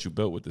trust that you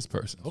built with this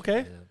person. Okay.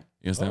 Yeah.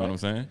 You understand what I'm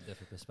saying?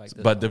 Different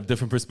perspective. But the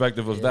different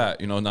perspective of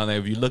that, you know, now that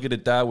if you look at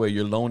it that way,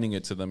 you're loaning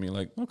it to them. You're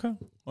like, okay,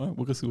 all right,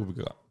 we're gonna see what we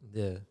got.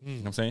 Yeah. You know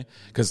what I'm saying?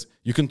 Because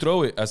you can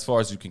throw it as far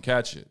as you can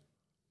catch it.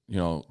 You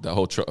know, the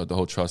whole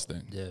trust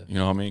thing. Yeah. You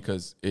know what I mean?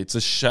 Because it's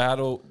a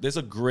shadow. There's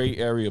a gray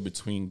area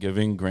between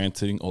giving,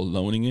 granting, or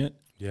loaning it.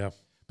 Yeah.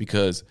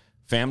 Because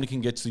family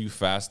can get to you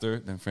faster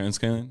than friends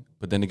can.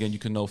 But then again, you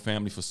can know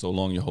family for so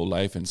long your whole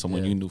life, and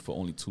someone you knew for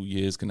only 2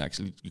 years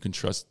you can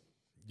trust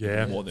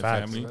more than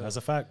family. That's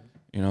a fact.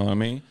 You know what I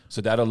mean?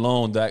 So that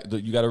alone,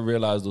 you got to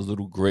realize those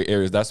little gray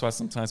areas. That's why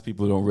sometimes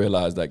people don't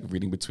realize, like,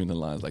 reading between the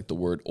lines, like the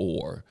word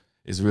 "or"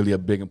 is really a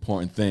big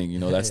important thing. You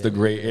know, that's the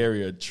gray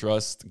area: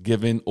 trust,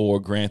 given, or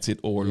granted,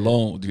 or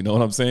loaned. You know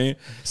what I'm saying?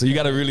 So you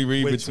got to really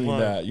read between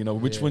that. You know,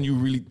 which one you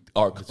really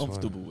are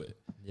comfortable with.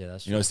 Yeah,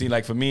 that's true. You know, see,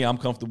 like for me, I'm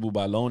comfortable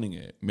by loaning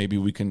it. Maybe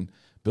we can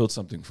build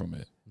something from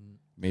it.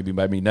 Maybe it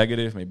might be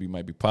negative, maybe it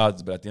might be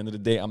positive, but at the end of the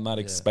day, I'm not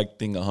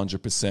expecting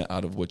 100%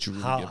 out of what you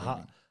really give me.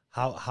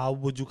 How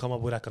would you come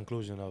up with that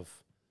conclusion of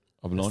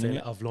loaning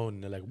it? Of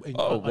loaning, like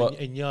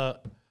in your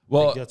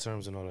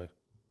terms and all that?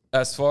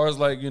 As far as,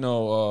 like, you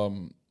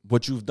know,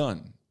 what you've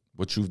done,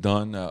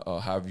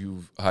 have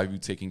you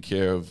taken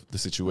care of the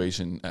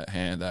situation at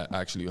hand that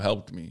actually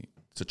helped me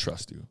to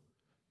trust you?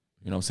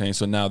 You know what I'm saying?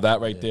 So now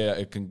that right there,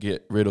 it can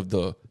get rid of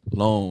the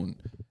loan.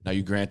 Now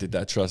you granted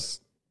that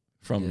trust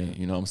from me.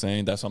 You know what I'm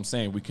saying? That's what I'm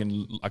saying.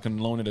 I can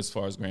loan it as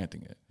far as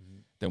granting it.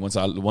 Then once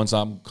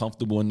I'm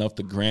comfortable enough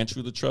to grant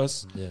you the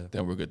trust,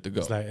 then we're good to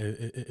go.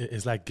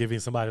 It's like giving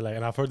somebody, like,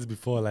 and I've heard this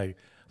before. Like,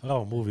 I forgot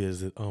what movie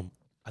is it?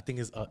 I think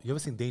it's. You ever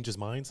seen Dangerous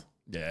Minds?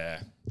 Yeah.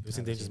 You ever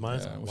seen Dangerous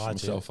Minds? Yeah, Watch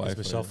Michelle it. Pfeiffer, It's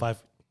Michelle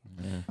Pfeiffer.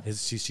 Yeah.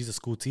 She's a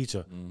school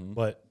teacher,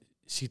 but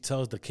she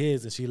tells the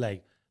kids, and she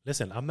like,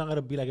 listen, I'm not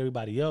gonna be like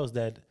everybody else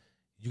that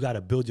you got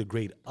to build your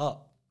grade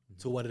up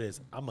to what it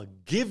is. I'm gonna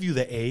give you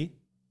the A.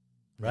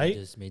 Right?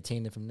 Just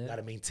maintain it from there. Got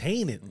to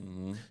maintain it.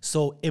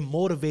 So it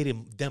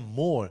motivated them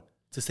more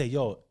to say,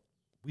 yo,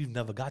 we've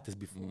never got this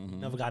before. We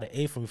never got an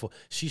A from before.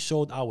 She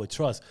showed our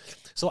trust.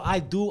 So I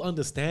do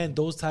understand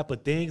those type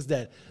of things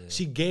that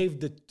she gave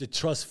the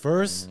trust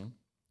first,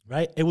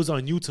 right? It was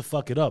on you to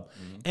fuck it up.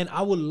 And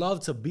I would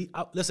love to be,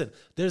 listen,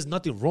 there's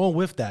nothing wrong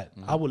with that.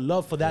 I would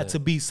love for that to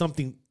be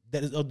something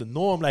that is of the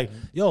norm. Like,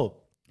 yo,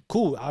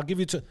 cool, I'll give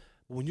you trust.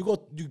 But when you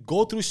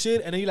go through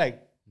shit and then you're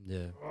like,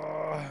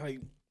 like,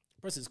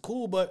 person's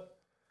cool, but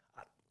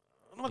I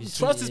don't have to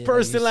trust this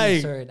person.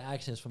 Like, certain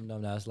actions from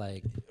them that's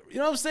like, you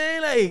know what I'm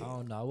saying? Like, I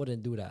don't know, I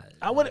wouldn't do that.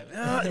 I wouldn't.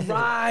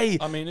 Right.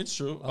 I mean, it's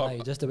true.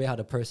 Like, just the way how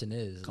the person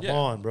is. Come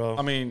on, bro.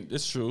 I mean,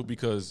 it's true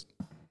because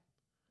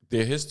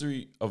the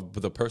history of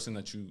the person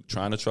that you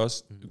trying to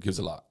trust gives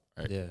a lot,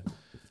 right? Yeah.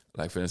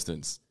 Like, for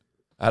instance,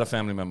 I had a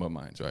family member of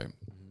mine, right?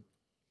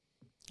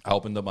 I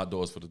opened up my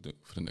doors for the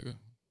nigga.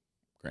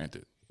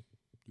 Granted,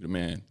 you the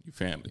man, you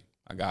family.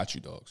 I got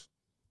you, dogs.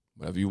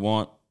 Whatever you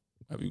want.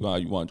 You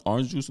want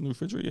orange juice in the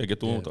refrigerator? Yeah,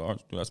 get the one with the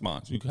orange. That's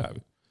mine. So you can have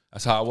it.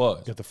 That's how it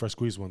was. Get the fresh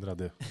squeeze one that I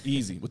did.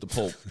 Easy with the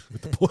pulp.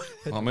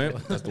 Oh man,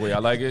 that's the way I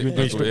like it.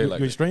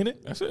 You strain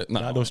it? That's it.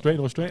 Nah, don't strain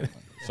it.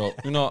 So,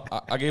 you know,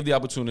 I gave the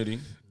opportunity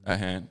at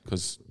hand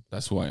because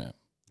that's who I am.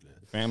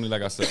 Family,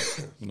 like I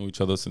said, we know each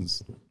other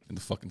since in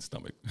the fucking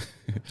stomach.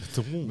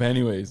 But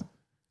anyways,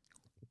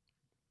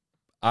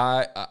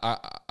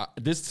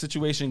 this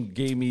situation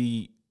gave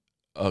me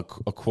a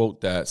quote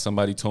that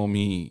somebody told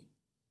me.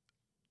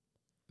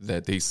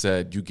 That they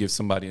said, you give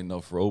somebody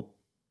enough rope,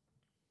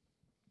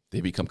 they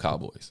become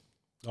cowboys.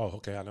 Oh,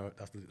 okay, I know.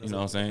 You know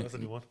what I'm saying? That's a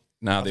new one.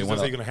 Now they want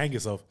to. You're gonna hang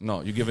yourself.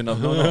 No, you give enough.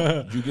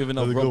 No. You give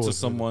enough rope to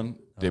someone,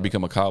 they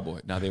become a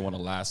cowboy. Now they want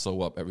to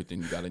lasso up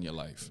everything you got in your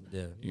life.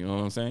 Yeah. You know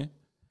what I'm saying?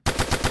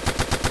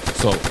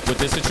 So with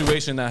this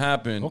situation that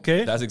happened,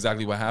 that's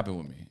exactly what happened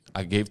with me.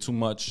 I gave too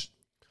much.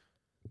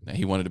 And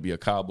he wanted to be a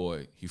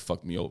cowboy. He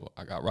fucked me over.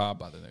 I got robbed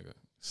by the nigga.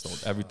 Stole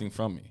everything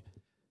from me.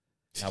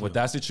 Now, with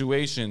that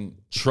situation,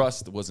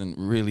 trust wasn't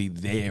really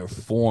there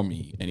for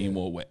me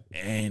anymore with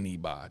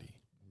anybody.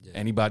 Yeah.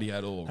 Anybody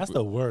at all. That's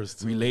the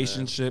worst.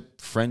 Relationship,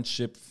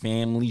 friendship,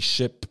 family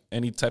ship,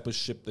 any type of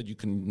ship that you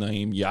can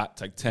name, yacht,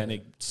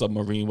 Titanic,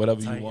 submarine,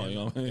 whatever you want. You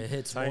know what I mean? It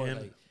hits more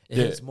like,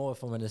 hits more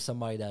from when it's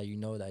somebody that you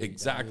know that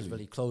exactly you're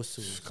really close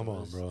to. Come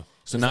on, bro.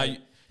 So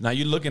now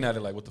you're looking at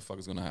it like, what the fuck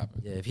is gonna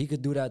happen? Yeah, if he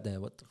could do that,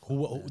 then what the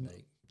who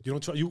you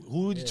don't trust?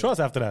 Who would you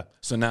trust after that?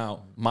 So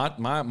now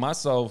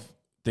myself.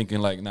 Thinking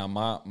like now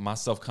my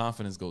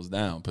self-confidence goes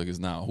down because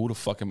now who the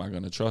fuck am I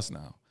going to trust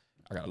now?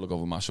 I got to look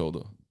over my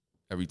shoulder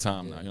every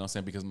time now. You know what I'm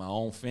saying? Because my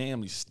own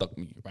family stuck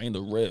me right in the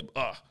rib.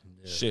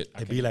 Shit.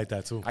 It be like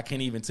that too. I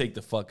can't even take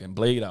the fucking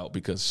blade out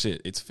because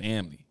shit, it's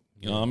family.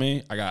 You know what I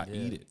mean? I got to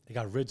eat it. They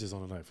got ridges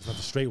on the knife. It's not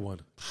the straight one.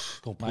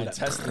 My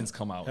intestines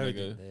come out,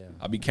 nigga.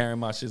 I be carrying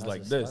my shit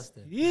like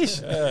disgusting.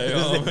 this. Yeah, you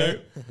know what I mean?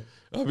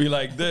 I'll be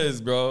like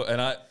this, bro.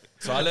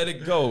 So I let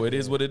it go. It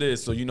is what it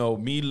is. So, you know,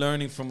 me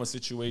learning from a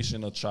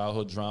situation, a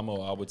childhood drama,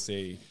 or I would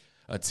say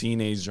a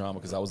teenage drama,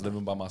 because I was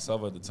living by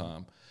myself at the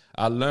time.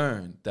 I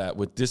learned that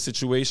with this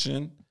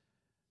situation,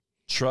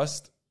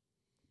 trust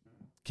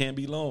can't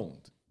be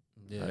loaned.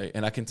 Yeah. Right?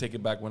 And I can take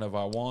it back whenever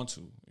I want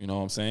to. You know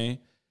what I'm saying?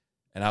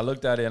 And I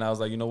looked at it and I was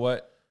like, you know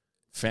what?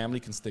 Family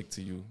can stick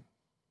to you,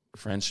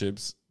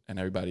 friendships, and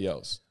everybody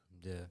else.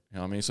 Yeah. You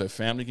know what I mean? So if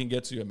family can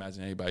get to you,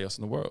 imagine anybody else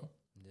in the world.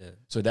 Yeah.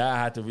 So that I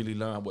had to really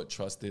learn what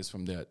trust is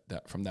from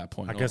that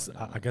point. I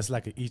guess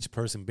like an each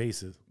person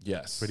basis.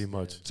 Yes. Pretty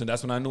much. So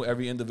that's when I knew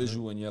every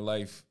individual in your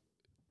life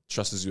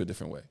trusts you a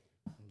different way.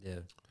 Yeah.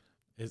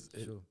 It's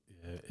True.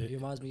 yeah, It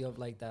reminds me of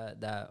like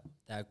that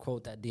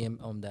quote that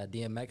that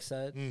DMX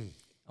said. And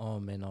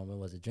it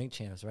was a Drink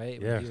Champs,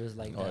 right? Yeah. When he was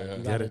like, yeah.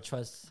 you gotta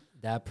trust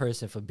that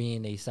person for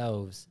being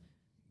themselves.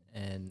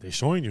 And they're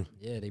showing you.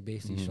 yeah, they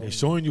basically They're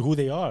showing you who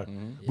they are.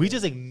 We Yeah.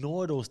 just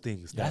ignore those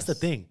things. That's the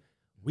thing.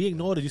 We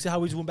ignore it. You see how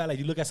we just went back? Like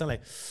you look at something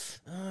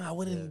like, I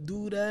wouldn't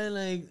do that.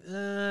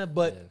 Like,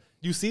 but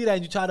you see that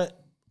and you try to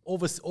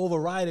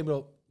override it,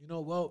 bro. You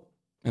know, well,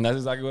 And that's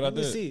exactly what I let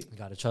me did. see. You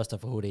gotta trust them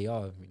for who they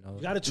are. You know,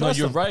 You gotta No, trust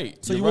you're them.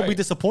 right. So You're you won't be right.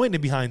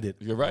 disappointed behind it.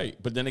 You're right.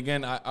 But then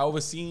again, I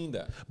overseen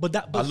that. But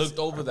I looked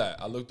over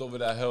that. I looked over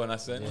that hill and I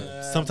said,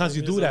 Sometimes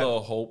you there's do that. a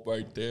little hope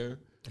right there.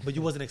 But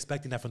you wasn't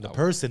expecting that from the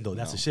person, though.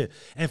 That's the shit.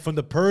 And from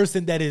the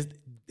person that is,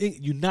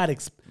 you're not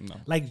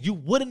like you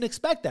wouldn't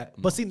expect that.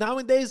 But see,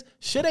 nowadays,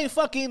 shit ain't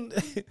fucking.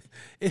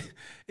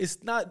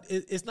 It's not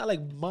like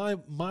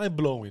mind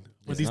blowing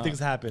when these things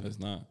happen. It's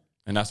not.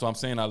 And that's what I'm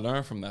saying. I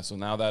learned from that. So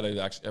now that it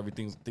actually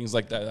things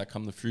like that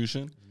come to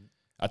fruition,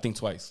 I think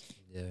twice.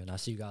 yeah. And I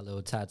see you got a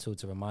little tattoo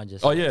to remind you.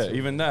 Oh yeah,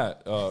 even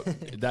that.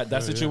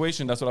 That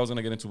situation. That's what I was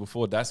gonna get into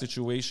before. That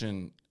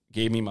situation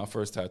gave me my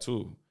first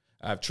tattoo.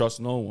 I have trust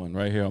no one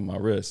right here on my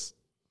wrist,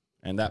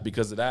 and that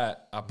because of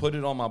that, I put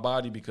it on my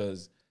body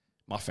because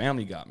my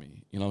family got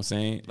me. You know what I'm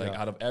saying? Like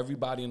out of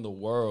everybody in the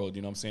world,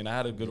 you know what I'm saying? I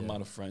had a good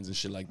amount of friends and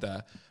shit like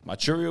that. My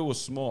Cheerio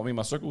was small. I mean,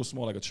 my circle was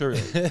small like a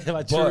Cheerio.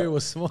 My cherry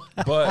was small.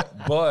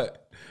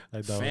 but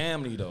Like that.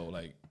 family though,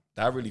 like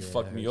that really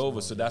fucked me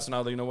over. So that's when I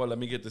was like, you know what? Let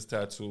me get this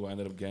tattoo. I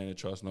ended up getting to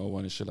trust no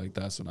one and shit like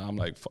that. So now I'm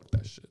like, fuck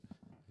that shit.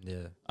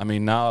 Yeah. I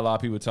mean, now a lot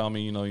of people tell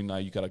me,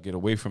 you gotta get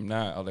away from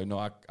that. I'm like,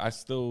 no, I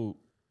still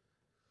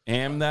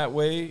am that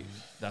way.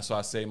 That's why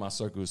I say my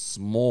circle is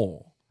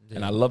small.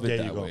 And I love it There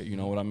you that go. way. You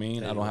know what I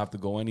mean? I don't have to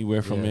go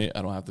anywhere from it.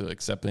 I don't have to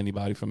accept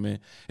anybody from it.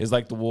 It's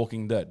like The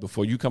Walking Dead.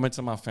 Before you come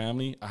into my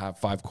family, I have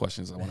 5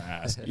 questions I want to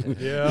ask you. You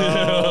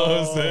know what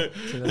I'm saying?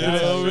 You know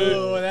what I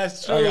mean?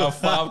 That's true. I got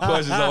 5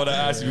 questions I want to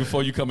ask you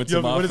before you come into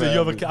my What is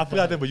family. it? I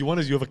forgot that, but you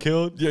ever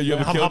killed? Yeah, you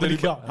ever how killed many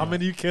anybody? How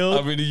many you killed?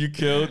 How many you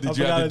killed? Did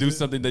you have to do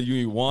something that you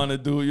didn't want to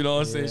do? You know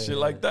what I'm saying? Yeah. Shit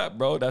like that,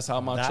 bro. That's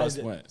how my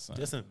trust went. Son.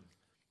 Listen,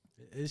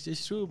 it's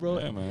just true, bro.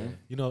 Yeah, man.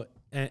 You know,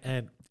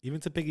 and even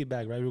to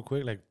piggyback, right, real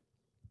quick, like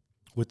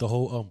with the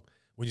whole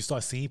when you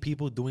start seeing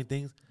people doing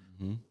things,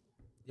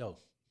 yo,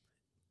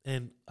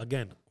 and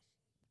again,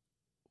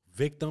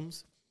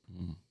 victims,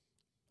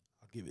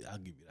 I'll give you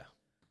that.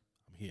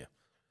 I'm here.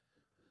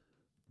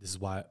 This is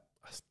why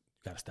you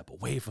gotta step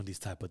away from these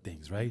type of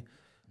things, right?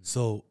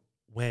 So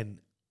when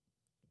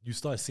you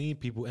start seeing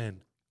people and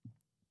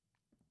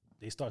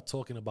they start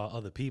talking about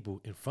other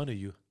people in front of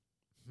you,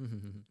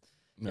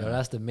 Yo,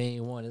 that's the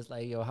main one. It's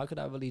like, yo, how could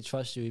I really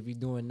trust you if you're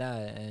doing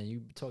that and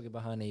you talking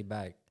behind their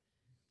back?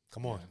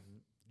 come on,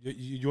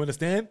 you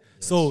understand?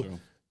 So True.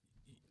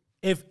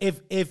 if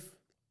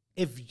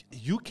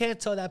you can't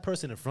tell that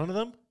person in front of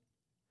them,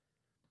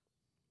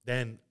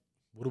 then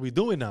what are we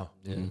doing now?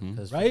 Yeah,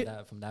 because Right?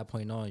 from that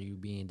point on, you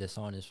being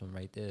dishonest from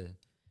right there.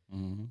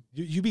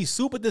 You be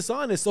super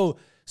dishonest.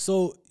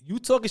 So you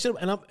talking shit,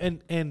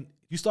 and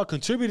you start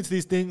contributing to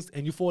these things,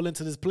 and you fall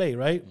into this play,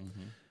 right?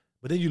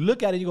 But then you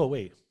look at it, and you go,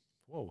 wait,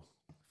 whoa,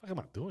 what the fuck am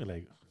I doing?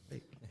 Like,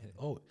 wait,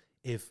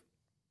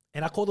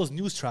 and I call those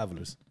news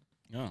travelers.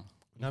 Yeah.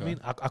 You know what I mean?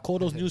 I call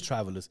those news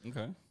travelers. Okay.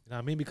 You know what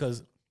I mean?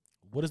 Because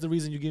what is the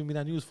reason you're giving me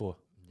that news for?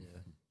 Yeah.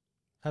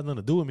 Has nothing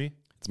to do with me.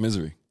 It's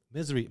misery.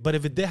 Misery. But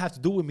if it did have to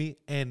do with me,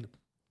 and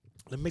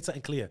let me make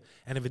something clear,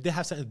 and if it did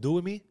have something to do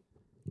with me,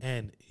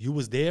 and you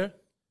was there,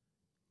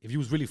 if you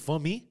was really for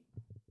me,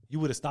 you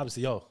would have stopped and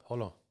said, yo,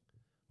 hold on.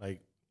 Like,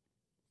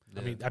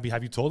 I mean,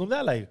 have you told him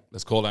that? Like,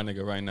 Let's call that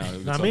nigga right now. you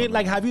know what I mean?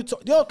 Like, have you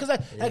told, because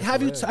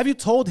have you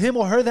told him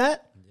or her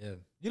that? Yeah.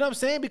 You know what I'm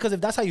saying? Because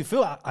if that's how you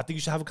feel, I think you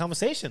should have a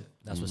conversation.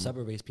 That's what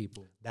separates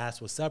people.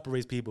 That's what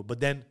separates people. But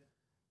then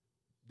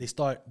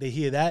they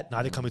hear that,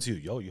 now they're coming to you.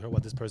 Yo, you heard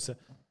what this person?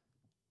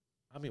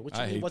 I mean, what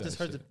you I mean? hate What that this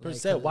person shit. Like,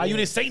 said? Why you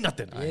didn't say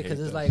nothing? Yeah, hate because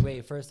it's that. like,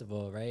 wait, first of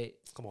all, right?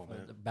 Come on,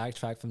 man.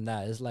 Backtrack from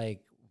that. It's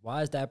like,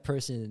 why is that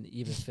person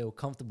even feel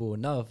comfortable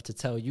enough to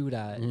tell you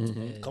that?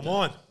 And- Come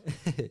on.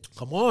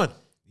 Come on.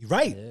 You're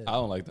right. Yeah. I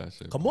don't like that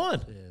shit. Come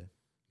on.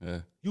 Yeah. Yeah.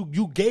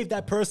 You gave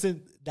that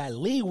person that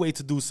leeway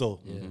to do so.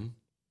 Yeah.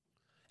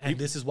 And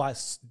this is why,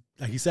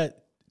 like he said,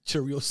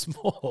 Cheerio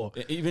small.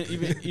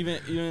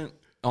 Even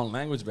on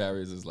language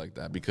barriers is like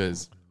that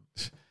because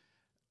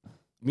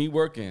me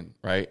working,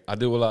 right? I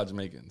deal with a lot of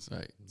Jamaicans,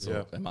 right?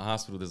 So in my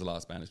hospital, there's a lot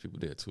of Spanish people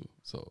there too.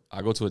 So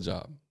I go to a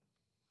job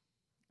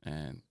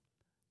and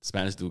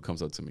Spanish dude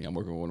comes up to me. I'm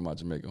working with one of my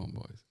Jamaican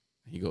homeboys.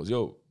 He goes,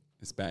 yo,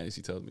 in Spanish,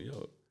 he tells me,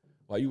 yo,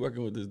 why you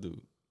working with this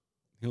dude?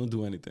 He don't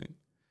do anything.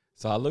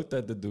 So I looked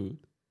at the dude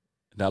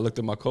Then I looked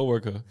at my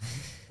coworker.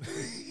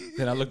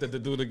 Then I looked at the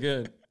dude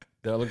again.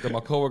 Then I looked at my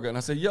coworker and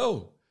I said,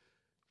 yo,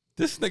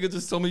 this nigga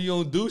just told me you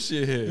don't do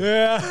shit here.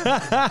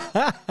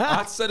 Yeah.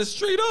 I said it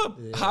straight up.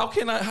 Yeah. How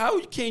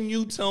can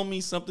you tell me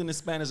something in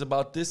Spanish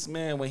about this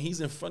man when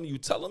he's in front of you?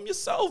 Tell him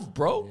yourself,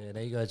 bro. Yeah,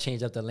 then you gotta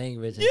change up the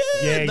language.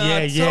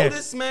 Yeah. Tell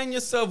this man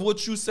yourself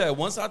what you said.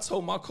 Once I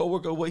told my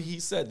coworker what he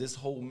said, this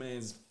whole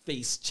man's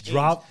face changed.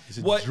 Drop.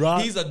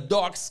 He's a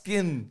dark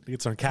skin. He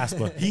turned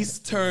Casper. He's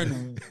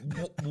turned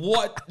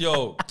what?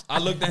 Yo, I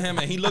looked at him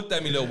and he looked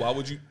at me, though. Why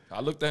would you? I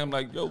looked at him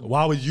like, yo.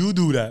 Why would you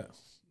do that?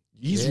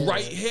 He's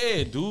right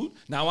here, dude.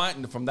 Now,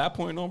 from that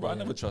point on, bro, I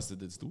never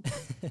trusted this dude.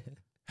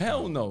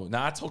 Hell no.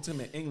 Now, I talk to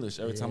him in English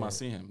every time I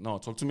see him. No,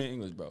 talk to me in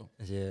English, bro.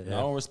 Yeah.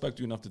 I don't respect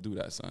you enough to do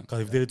that, son. Because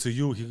if he did it to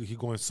you, he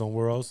going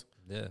somewhere else.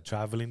 Yeah.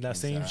 Traveling that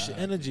same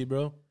energy,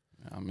 bro.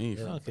 I mean,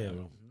 okay,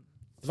 bro.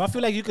 If I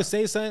feel like you could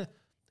say something,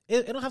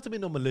 it don't have to be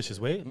no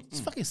malicious way.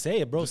 Just fucking say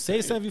it, bro.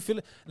 Say something if you feel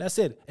it. That's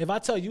it. If I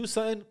tell you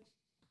something,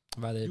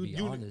 I'd rather be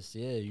honest.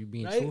 Yeah, you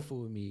being truthful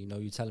with me. You know,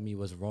 you telling me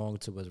what's wrong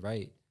to what's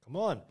right. Come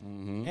on.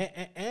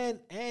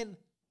 And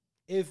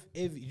if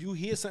you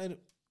hear something,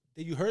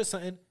 that you heard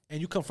something,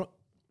 and you come from,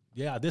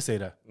 I did say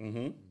that.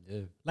 Yeah.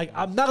 Like,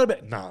 I'm not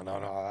gonna be,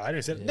 no, I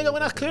didn't say that. Nigga,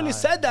 when I clearly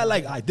said that,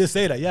 like, I did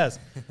say that, yes.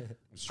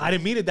 I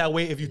didn't mean it that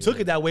way if you took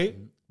it that way,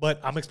 but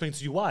I'm explaining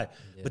to you why.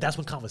 Yeah. But that's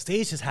when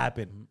conversations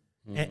happen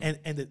and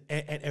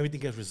everything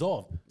gets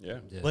resolved. Yeah.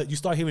 But you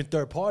start hearing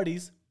third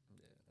parties,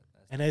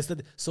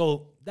 and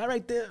so that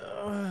right there,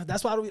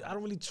 that's why I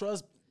don't really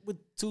trust with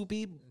two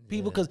people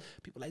because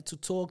people like to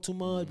talk too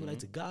much, people like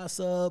to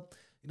gossip.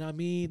 You know what I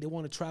mean? They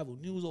want to travel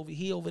news over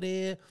here, over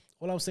there.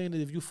 All I'm saying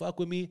is if you fuck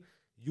with me,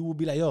 you will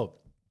be like, yo,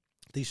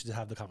 I think you should just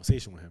have the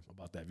conversation with him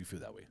about that if you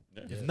feel that way.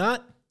 Yeah. If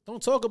not,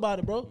 don't talk about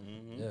it, bro.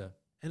 Yeah.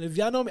 And if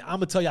y'all know me, I'm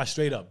going to tell y'all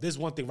straight up. This is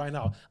one thing right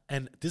now.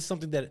 And this is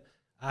something that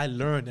I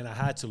learned and I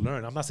had to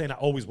learn. I'm not saying I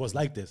always was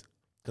like this.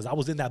 Because I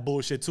was in that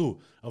bullshit too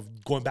of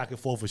going back and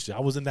forth with shit. I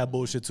was in that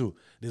bullshit too.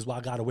 This is why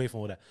I got away from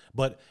all that.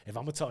 But if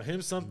I'm going to tell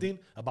him something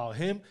about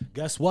him,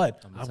 guess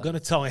what? I'm going to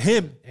tell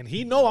him. And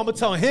he know I'm going to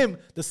tell him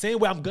the same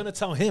way I'm going to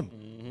tell him.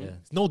 Yeah.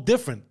 It's no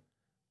different.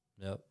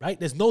 Yep. Right?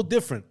 There's no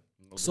different.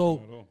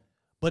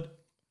 But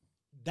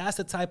that's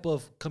the type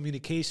of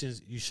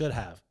communications you should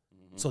have.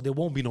 So there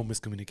won't be no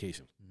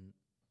miscommunication.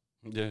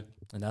 Yeah.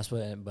 And that's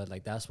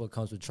what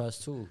comes with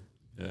trust too.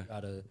 Yeah.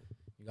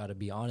 You gotta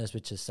be honest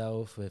with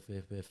yourself, with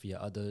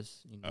your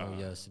others, you know,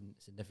 your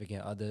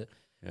significant other.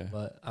 Yeah.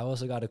 But I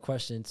also got a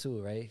question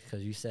too, right?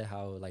 Because you said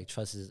how like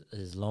trust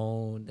is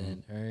loaned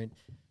and earned.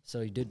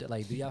 So do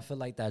y'all feel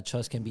like that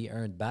trust can be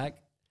earned back,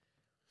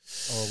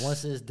 or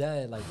once it's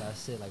dead, like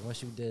that's it? Like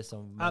once you did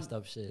some messed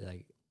up shit,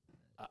 like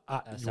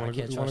I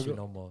can't trust you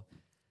no more.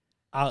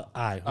 All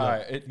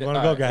right. You want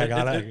to go,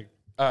 guy?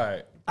 All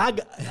right. I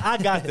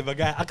got them.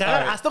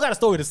 I still got a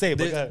story to say.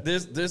 But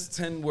there's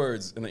 10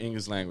 words in the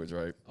English language,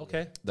 right?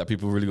 Okay. That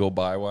people really go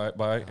by,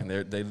 and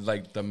they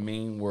like the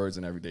main words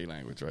in everyday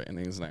language, right? In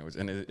the English language,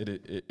 and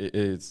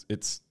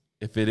it's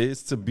if it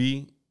is to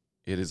be,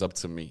 it is up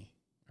to me,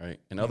 right?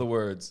 In other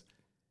words,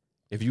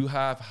 if you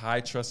have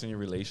high trust in your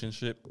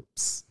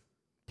relationships,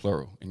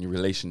 plural, in your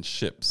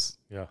relationships,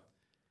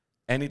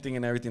 anything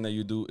and everything that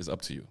you do is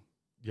up to you.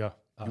 Yeah.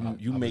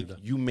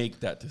 You make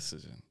that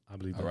decision. I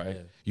believe that. All right.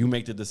 Yeah. You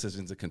make the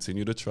decision to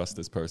continue to trust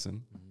this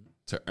person,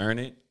 to earn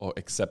it or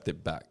accept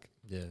it back.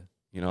 Yeah.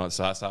 You know,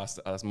 so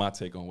that's my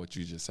take on what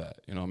you just said.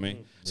 You know what I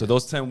mean? So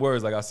those 10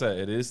 words, like I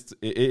said,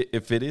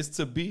 if it is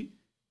to be,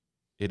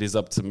 it is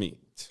up to me.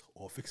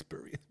 Off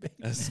experience, baby.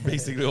 That's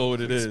basically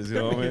what it is. You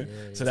know what I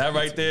mean? So that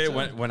right there,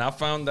 when I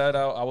found that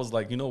out, I was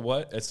like, you know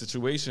what? At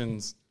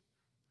situations,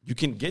 you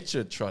can get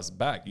your trust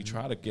back. You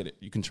try to get it.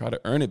 You can try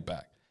to earn it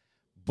back.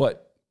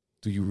 But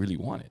do you really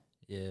want it?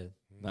 Yeah.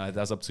 Nah,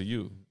 that's up to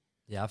you.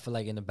 Yeah, I feel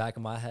like in the back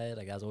of my head,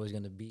 like that's always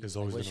gonna be. It's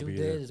always what gonna you be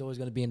did there. is always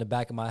gonna be in the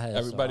back of my head.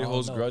 Everybody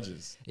holds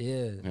grudges. Yeah,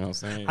 you know what I'm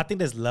saying. I think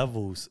there's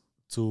levels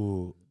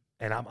to,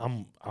 and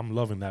I'm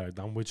loving that.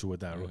 I'm with you with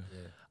that.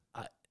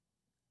 Yeah.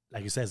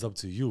 Like you said, it's up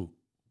to you,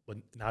 but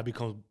now it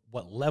becomes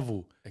what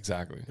level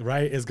Exactly.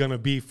 right is gonna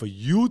be for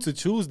you to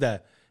choose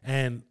that,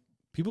 and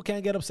people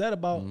can't get upset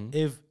about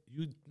if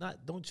you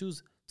don't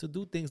choose to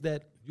do things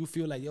that you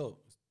feel like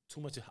it's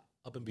too much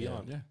up and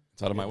beyond. Yeah.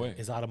 It's out of my way.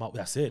 It's out of my.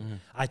 That's it.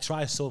 I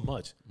try so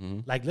much.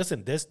 Like,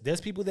 listen, there's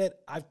people that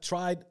I've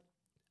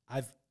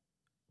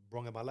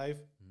brought in my life,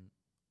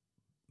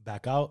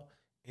 back out,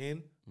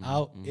 in,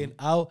 out, in,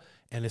 out,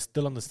 and it's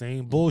still on the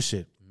same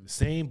bullshit.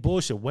 Same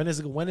bullshit. When is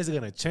it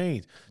gonna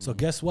change? So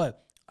guess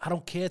what? I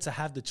don't care to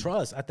have the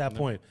trust at that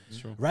point,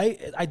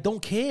 right? I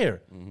don't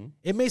care.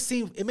 It may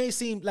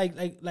seem like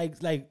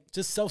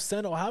just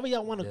self-centered or however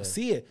y'all want to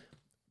see it.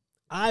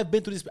 I've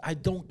been through this. I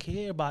don't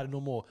care about it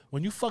no more.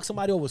 When you fuck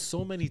somebody over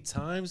so many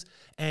times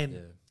and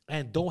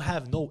don't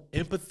have no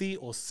empathy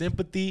or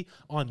sympathy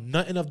on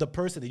nothing of the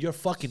person that you're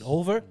fucking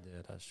over,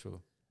 yeah, that's true.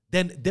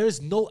 then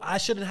I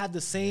shouldn't have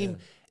the same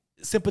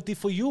sympathy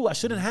for you. I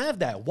shouldn't have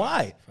that.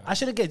 Why? I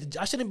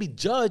shouldn't be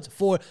judged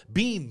for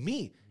being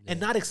me and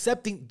not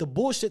accepting the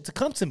bullshit to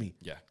come to me.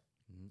 Yeah.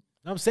 You know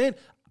what I'm saying?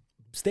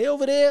 stay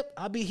over there.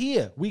 I'll be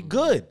here. We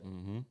good,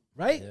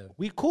 right? Yeah.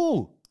 We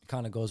cool.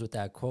 Kind of goes with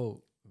that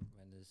quote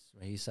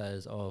when he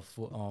says, "Oh,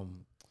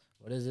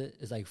 what is it?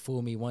 It's like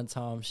fool me one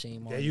time,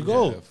 shame on There me." you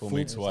go. Yeah, fool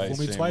me twice,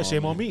 Fool me twice,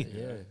 shame on me.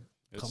 Yeah.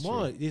 It's Come true.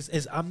 on.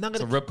 I'm not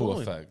It's gonna a ripple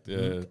keep going. effect.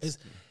 Yeah.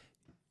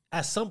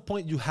 At some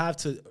point, you have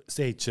to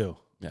say chill.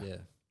 Yeah. Yeah.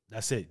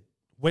 That's it.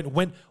 How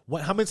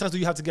many times do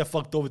you have to get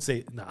fucked over to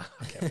say, nah,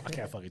 I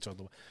can't fucking trust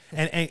no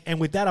one. And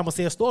with that, I'm gonna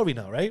say a story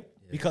now, right?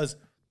 Yeah. Because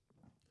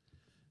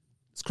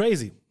it's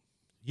crazy.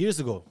 Years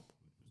ago,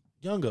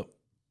 younger,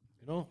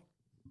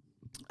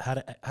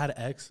 had an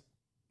ex,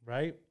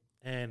 right?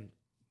 And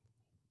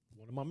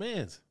one of my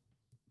mans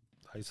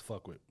I used to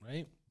fuck with,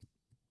 right?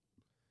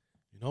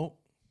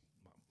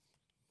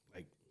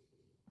 Like,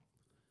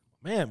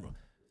 man, bro.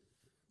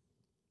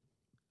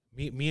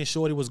 Me and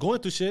Shorty was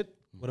going through shit,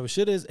 whatever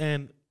shit is,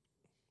 and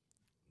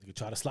you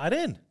try to slide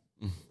in,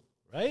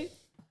 right?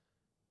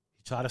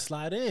 You try to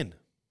slide in,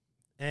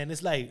 and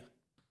it's like,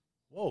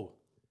 whoa,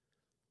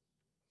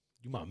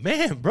 you my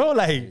man, bro.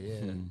 Like,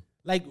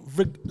 like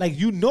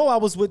I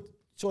was with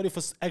Shorty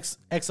for X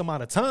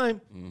amount of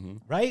time,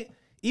 right?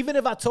 Even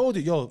if I told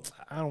you, yo,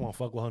 I don't want to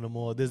fuck with her no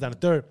more, this, that, and the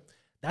third,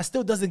 that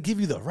still doesn't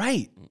give you the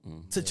right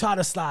to try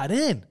to slide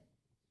in,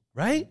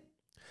 right?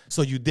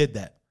 So you did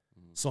that.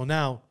 So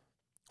now,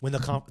 when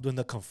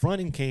the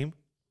confronting came,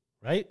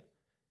 right?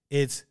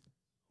 It's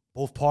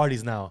both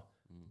parties now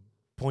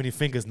pointing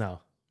fingers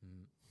now,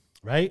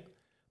 right?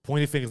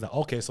 Pointing fingers now.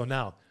 Okay, so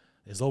now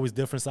there's always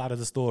different side of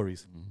the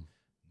stories.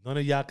 None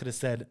of y'all could have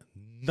said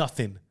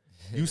nothing.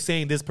 You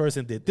saying this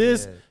person did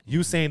this.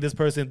 You saying this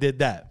person did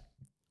that.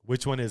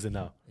 Which one is it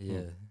now? Yeah.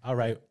 All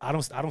right. I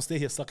don't stay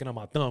here sucking on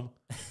my thumb,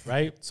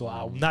 right? So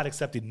I'm not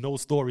accepting no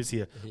stories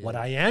here. Yeah. What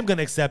I am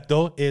gonna accept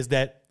though is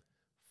that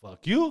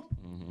fuck you.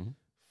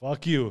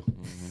 Fuck you.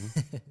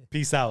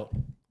 Peace out.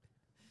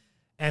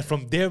 And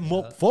from there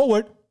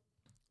forward,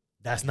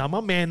 that's not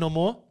my man no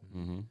more.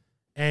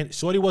 And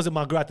Shorty wasn't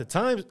my girl at the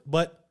time,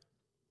 but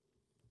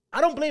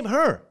I don't blame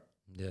her.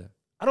 Yeah.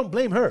 I don't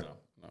blame her.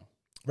 No.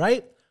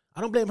 Right?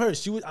 I don't blame her.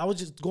 I was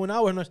just going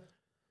out with her.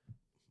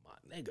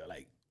 My nigga,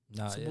 like,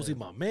 supposed to be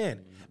my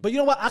man. But you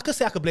know what? I could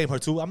say I could blame her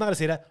too. I'm not gonna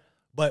say that.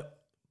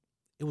 But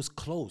it was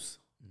close.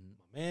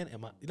 My man and you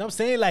know what I'm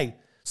saying? Like,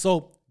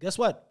 so guess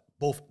what?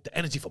 Both, the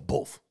energy for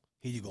both.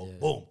 Here you go. Yeah.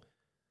 Boom.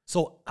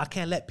 So I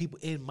can't let people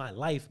in my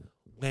life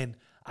when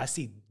I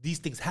see these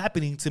things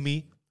happening to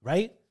me,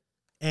 right?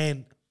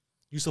 And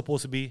you're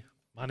supposed to be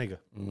my nigga.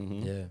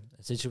 Yeah.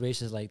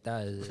 Situations like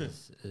that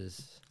is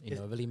it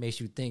really makes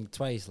you think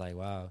twice. Like,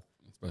 wow.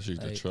 Especially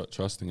like,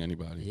 trusting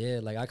anybody. Yeah,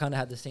 like I kind of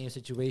had the same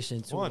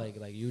situation too,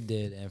 like you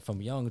did, and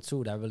from young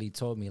too. That really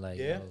taught me, like,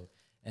 yo.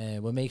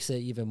 And what makes it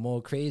even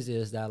more crazy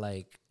is that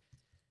like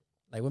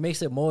what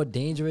makes it more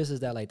dangerous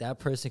is that like that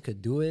person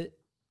could do it,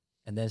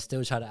 and then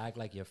still try to act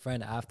like your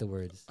friend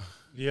afterwards.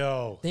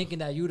 Yo, thinking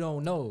that you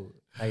don't know.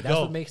 Like that's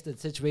what makes the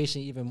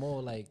situation even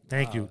more like.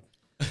 Thank you.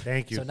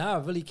 So now I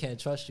really can't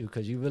trust you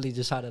because you really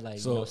just try to like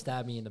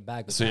stab me in the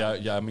back. So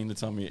yeah. I mean to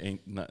tell me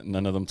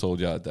none of them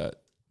told y'all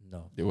that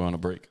they were on a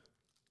break.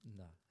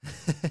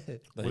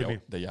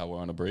 That y'all were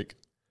on a break.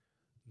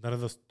 None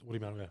of those. What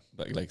do you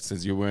mean? Like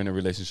since you were in a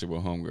relationship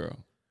with homegirl,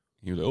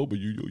 he was like, oh, but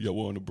y'all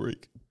were on a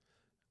break.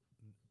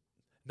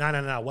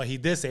 Nah. What he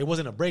did say, it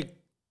wasn't a break.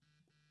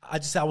 I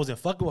just said I wasn't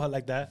fucking with her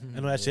like that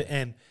and all that shit.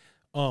 And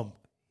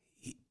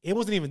it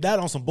wasn't even that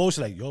on some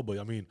bullshit. Like, yo, but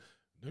I mean,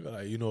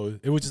 like,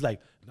 it was just like,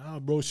 nah,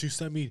 bro. She was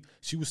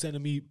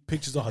sending me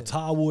pictures of her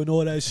towel and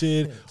all that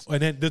shit.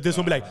 And then this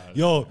one be like,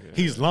 yo,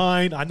 he's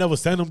lying. I never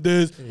sent him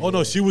this. Oh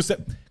no, she was.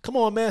 Come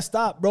on, man,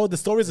 stop, bro. The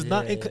stories is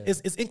not.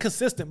 It's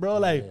inconsistent, bro.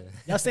 Like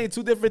y'all saying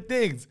two different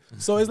things.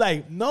 So it's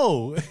like,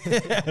 no,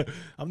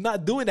 I'm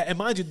not doing that. And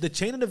mind you, the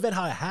chain of event,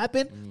 how it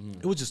happened,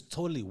 it was just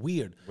totally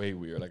weird. Way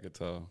weird, I could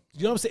tell.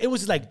 You know what I'm saying? It was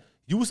just like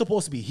you were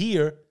supposed to be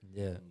here.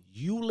 Yeah.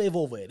 You live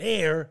over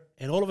there,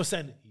 and all of a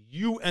sudden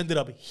you ended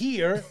up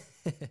here.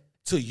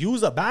 To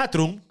use a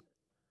bathroom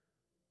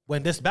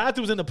when this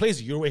bathroom's in the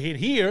place you were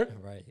here,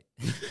 right?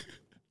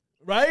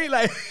 Right?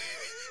 Like,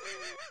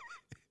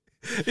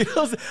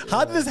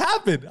 how did this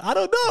happen? I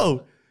don't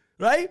know,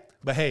 right?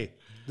 But hey,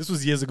 this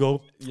was years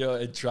ago. Yo,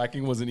 and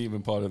tracking wasn't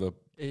even part of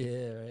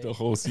the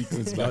whole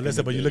sequence. Yo,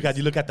 listen, but you look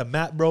at the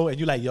map, bro, and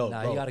you're like, yo,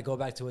 nah, bro. You got to go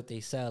back to what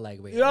they said.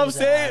 Like, wait, you know what I'm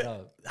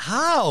saying?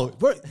 How?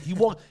 Bro,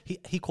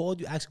 he called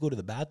you, actually go to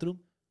the bathroom.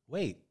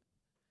 Wait,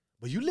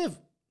 but you live,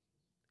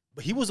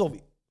 but he was over.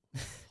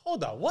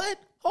 Hold on, what?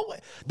 Oh, wait.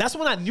 That's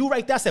when I knew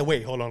right there. I said,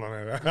 wait, hold on.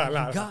 You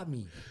got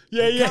me.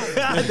 Yeah.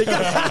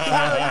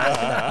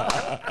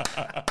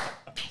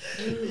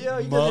 Yo,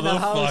 you know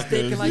how I was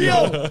thinking like,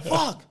 yo,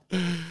 fuck.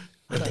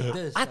 Like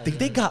this, I think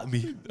they got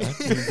me. I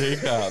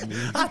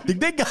think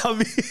they got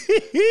me.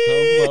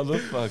 Some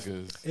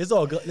motherfuckers. It's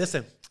all good.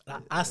 Listen,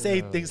 I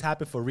say things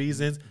happen for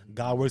reasons.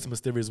 God works in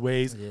mysterious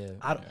ways. Yeah.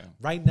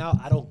 Right now,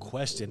 I don't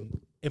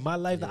question. In my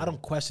life, I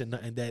don't question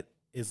nothing that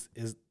is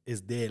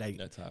there. Like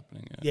that's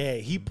happening. Yeah,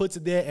 he puts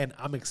it there, and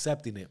I'm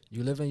accepting it.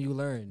 You live and you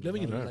learn. You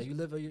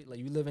live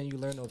and you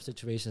learn of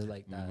situations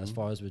like that. As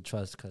far as with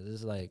trust, because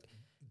it's like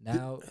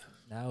now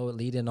now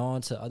leading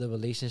on to other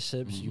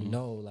relationships, you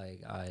know,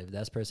 like if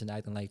that person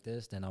acting like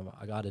this, then I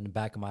got it in the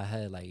back of my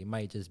head, like it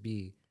might just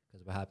be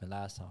because what happened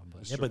last time.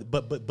 But yeah,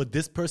 but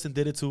this person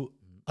did it to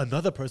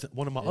another person,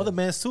 one of my other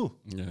mans too.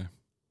 Yeah.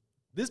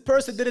 This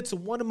person did it to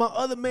one of my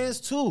other mans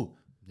too.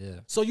 Yeah.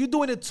 So you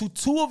doing it to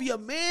two of your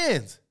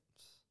mans.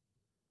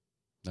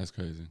 That's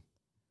crazy.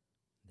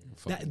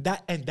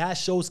 That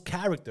shows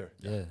character.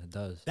 Yeah, it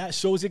does. That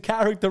shows your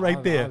character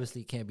right there.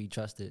 Obviously can't be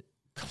trusted.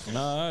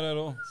 Not at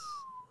all.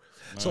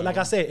 So like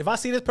I said, if I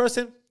see this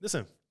person,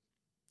 listen,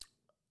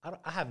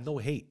 I have no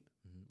hate.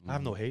 I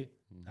have no hate.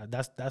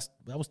 That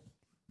was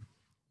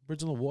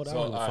original water.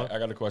 So I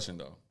got a question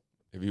though.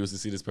 If you was to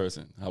see this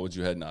person, how would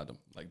you head nod them?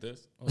 Like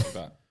this? Oh my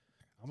God.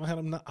 I'm gonna have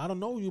him. I don't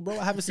know you, bro.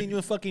 I haven't seen you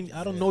in fucking.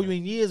 I don't know you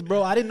in years,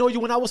 bro. I didn't know you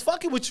when I was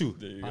fucking with you.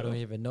 I don't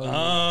even know you.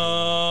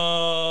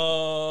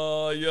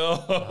 Oh,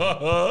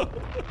 yo.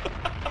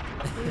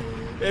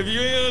 If you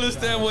ain't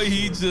understand what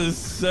he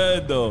just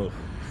said, though,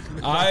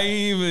 I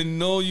ain't even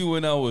know you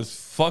when I was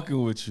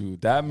fucking with you.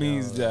 That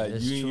means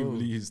that you ain't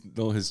really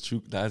know his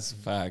truth. That's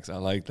facts. I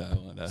like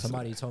that one.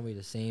 Somebody told me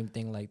the same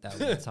thing like that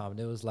one time.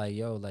 It was like,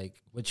 yo,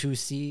 like what you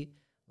see.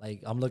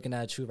 Like, I'm looking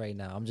at you right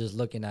now. I'm just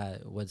looking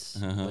at what's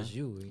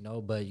you, you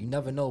know? But you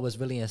never know what's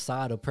really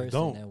inside a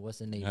person and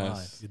what's in their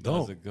mind. You don't.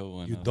 That's a good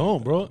one. You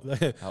don't, bro.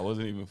 I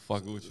wasn't even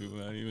fucking with you,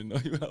 man. I didn't even know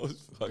you when I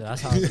was fucking.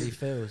 That's how it really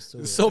feels,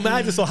 too. So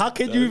imagine. So how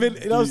can you even,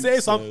 you know what I'm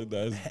saying? So I'm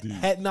that's deep.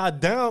 head not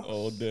down.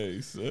 All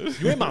day, son.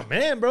 You ain't my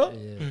man, bro.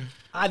 Yeah.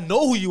 I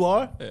know who you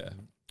are. Yeah.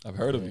 I've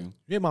heard of you.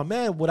 You ain't my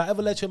man. Would I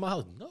ever let you in my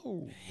house?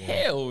 No.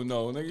 Hell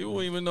no, nigga. You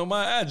won't even know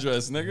my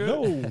address, nigga.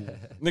 No.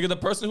 Nigga, the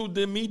person who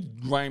did me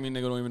grimy,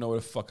 nigga, don't even know where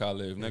the fuck I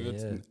live,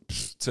 nigga.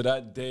 To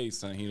that day,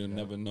 son, he'll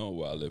never know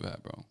where I live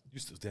at, bro.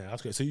 Damn,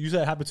 that's great. So you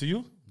said it happened to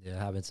you? Yeah, it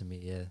happened to me,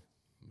 yeah.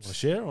 Want to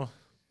share? Or?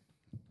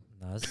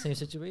 No, it's the same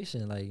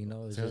situation. Like, you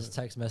know, it's just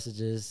text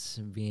messages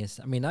being,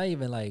 I mean, not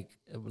even like,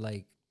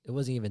 it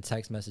wasn't even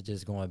text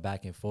messages going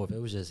back and forth. It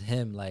was just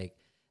him, like,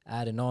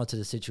 adding on to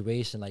the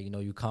situation, like, you know,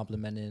 you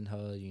complimenting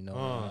her, you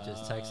know, you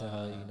just texting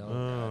her, you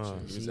know.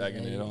 He's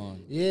egging it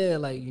on. Yeah,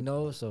 like, you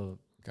know, so.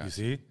 You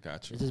see?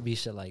 Gotcha. It just be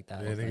shit like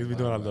that. Yeah, niggas be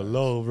doing on the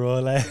low, bro.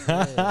 Like,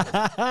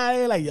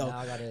 like yo. Now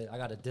I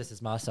gotta distance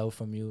myself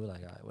from you.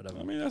 Like, all right, whatever.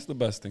 I mean, that's the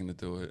best thing to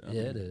do it.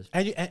 Yeah, it is.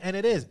 And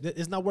it is.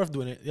 It's not worth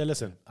doing it. Yeah,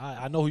 listen,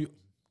 I know who you.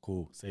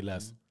 Cool. Say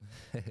less.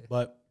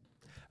 But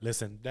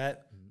listen,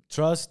 that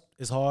trust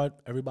is hard.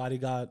 Everybody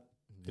got,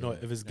 you know,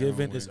 if it's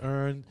given, it's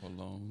earned. Or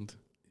loaned.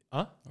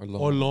 Huh?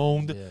 Or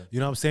loaned. Yeah. You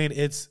know what I'm saying?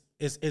 It's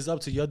up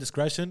to your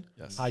discretion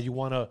how you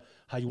wanna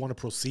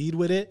proceed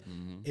with it.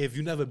 If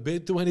you never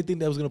been through anything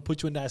that was gonna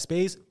put you in that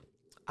space,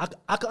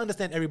 I can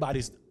understand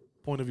everybody's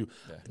point of view.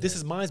 This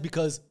is mine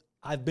because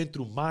I've been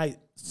through my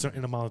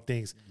certain amount of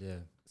things. Yeah.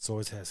 So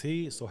has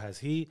he.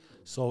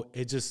 So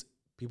it just,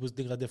 people's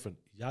things are different.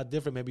 Y'all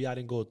different. Maybe y'all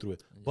didn't go through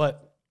it,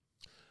 but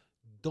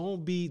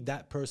don't be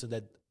that person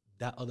that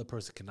other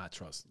person cannot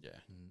trust. Yeah.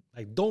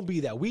 Like, don't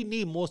be that. We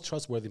need more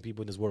trustworthy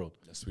people in this world.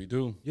 Yes, we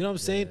do. You know what I'm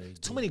saying?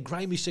 Too many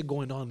grimy shit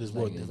going on in this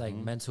world. It's like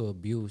mental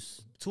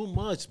abuse. Too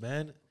much,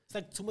 man. It's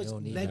like too much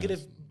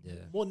negative,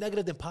 more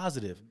negative than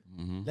positive.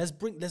 Let's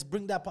bring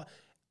that.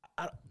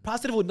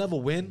 Positive will never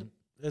win.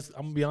 I'm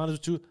gonna be honest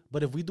with you.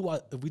 But if we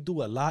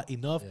do a lot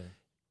enough,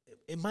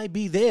 it might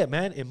be there,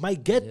 man. It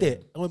might get there,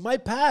 or it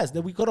might pass.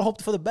 That we gotta hope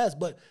for the best.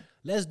 But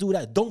let's do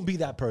that. Don't be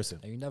that person.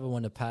 And you never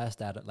want to pass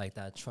that, like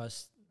that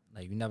trust.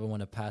 Like, you never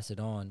want to pass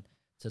it on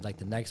to like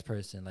the next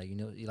person. Like, you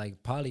know,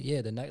 like probably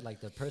like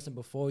the person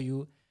before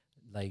you,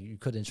 like you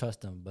couldn't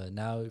trust them, but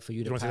now for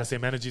you to don't take that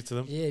same energy to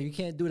them. Yeah, you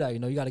can't do that. You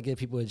know, you got to give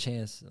people a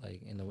chance,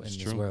 like in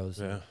this world.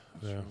 So.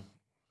 Yeah.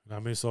 I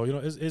mean, so you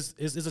know, it's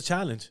a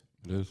challenge.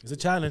 It is. It's a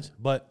challenge,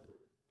 but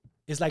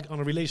it's like on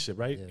a relationship,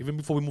 right? Yeah. Even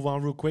before we move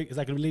on real quick, it's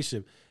like a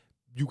relationship.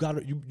 You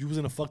was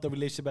in a fucked up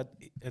relationship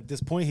at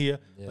this point here,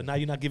 but now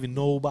you're not giving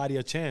nobody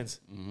a chance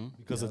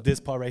because of this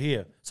part right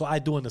here. So I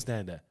do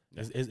understand that.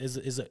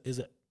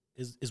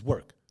 It's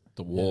work.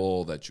 The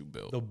wall that you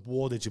build. The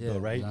wall that you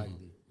build, right? Exactly.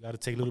 You got to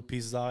take little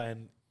pieces out,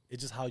 and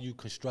it's just how you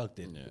construct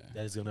it.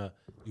 That is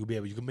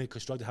you can make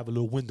construct it, have a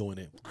little window in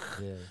it.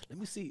 Yeah. Let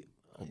me see.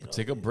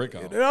 Take a brick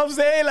out. You know what I'm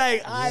saying?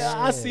 Like,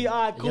 I see,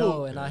 all right, cool.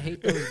 Yo, and I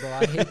hate those, bro.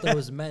 I hate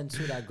those men,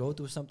 too, that go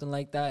through something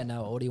like that, and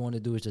now all they want to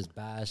do is just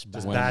bash.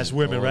 Bash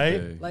women, right?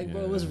 Day. Like,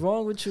 bro, what's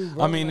wrong with you,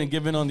 bro? I mean, like, and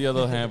given on the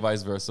other hand,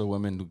 vice versa,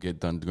 women who get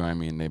done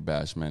grimy and they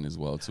bash men as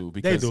well, too.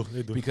 Because,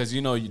 They do. Because,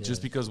 you know,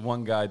 just because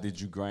one guy did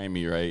you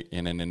grimy, right?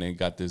 And then they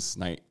got this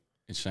knight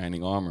in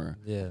shining armor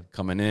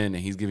coming in, and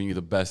he's giving you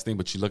the best thing,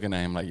 but you're looking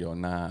at him like, yo,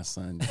 nah,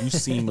 son, you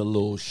seem a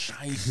little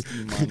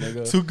shiesty, my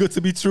nigga. Too good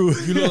to be true.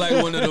 You look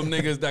like one of them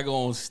niggas that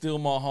gonna steal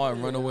my heart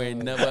and run away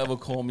and never ever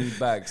call me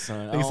back,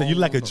 son. He said, you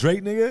like a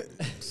Drake nigga?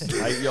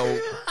 Like, yo,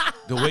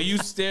 the way you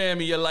stare at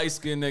me, you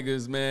light-skinned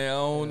niggas, man, I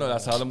don't know.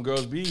 That's how them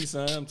girls be,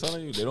 son. I'm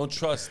telling you. They don't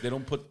trust. They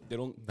don't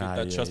get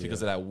that trust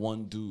because of that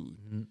one dude.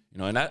 You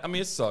know, and I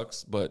mean, it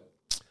sucks, but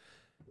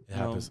it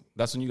happens.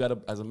 That's when you gotta,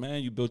 as a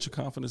man, you build your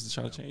confidence to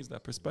try to change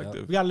that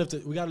perspective. We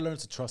gotta learn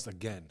to trust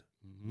again.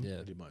 Yeah.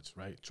 Pretty much,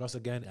 right? Trust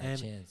again That and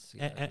chance.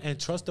 and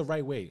trust the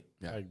right way.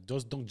 Yeah. Like,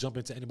 just don't jump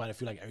into anybody and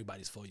feel like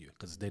everybody's for you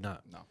because they're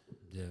not. No.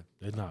 Yeah.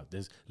 They're not.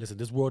 Listen,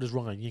 this world is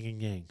wrong. Yin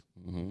and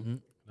yang.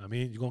 I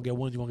mean, you're going to get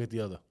one, you're going to get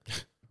the other.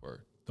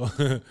 Word.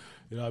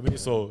 You know what I mean?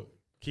 So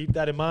keep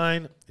that in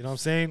mind. You know what I'm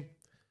saying?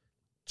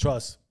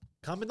 Trust.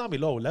 Comment down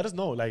below. Let us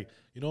know. Like,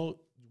 you know,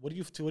 what do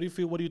you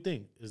feel? What do you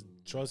think? Is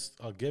trust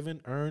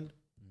given, earned,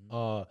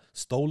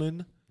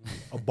 stolen,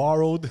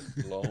 borrowed,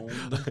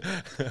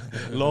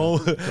 loan,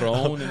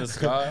 thrown in the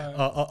sky,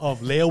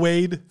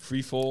 layaway,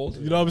 free fall?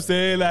 You know what I'm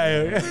saying?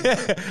 Like,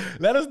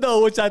 let us know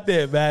what y'all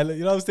think, man. You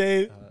know what I'm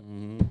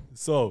saying?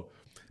 So,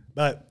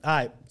 but all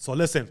right. So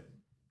listen,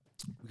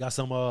 we got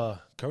some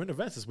current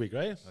events this week,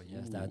 right? Oh,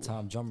 yes, that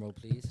time. Drum roll,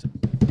 please.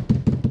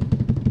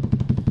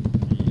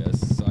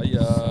 Yes,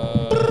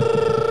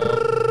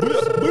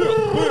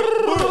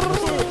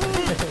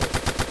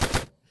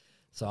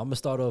 So I'm gonna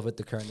start off with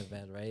the current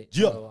event, right?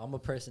 Yeah. So I'm a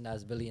person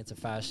that's really into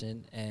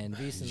fashion, and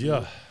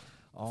recently,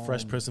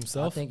 Fresh Prince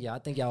himself. I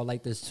think y'all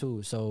like this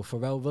too. So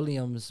Pharrell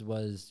Williams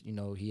was, you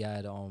know, he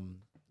had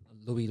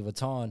Louis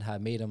Vuitton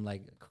had made him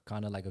like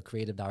kind of like a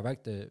creative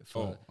director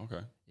for. Oh,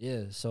 okay.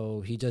 Yeah,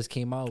 so he just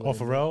came out. Oh, with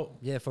Pharrell?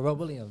 Yeah, Pharrell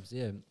Williams.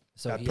 Yeah.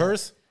 So That he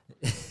purse?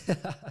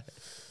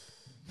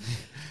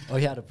 Oh,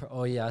 he had a.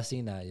 Oh, yeah, I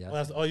seen that.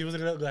 Yeah. Oh, you was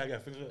gonna go ahead. I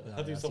think you I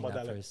talking seen about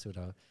that. that Like, first too,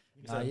 though.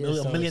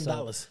 $1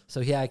 million.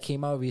 So he had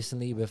came out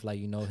recently with like,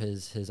 you know,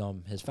 his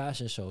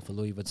fashion show for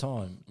Louis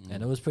Vuitton,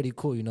 and it was pretty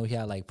cool. You know, he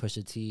had like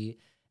Pusha T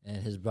and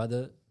his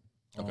brother.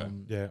 Okay.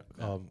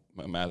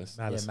 Malice.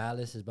 Yeah,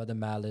 Malice, his brother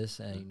Malice,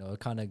 and you know, it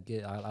kind of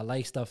get. I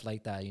like stuff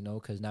like that, you know,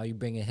 because now you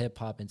bringing hip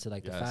hop into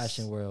like the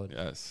fashion world.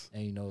 Yes.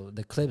 And you know,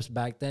 the clips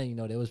back then, you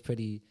know, they was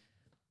pretty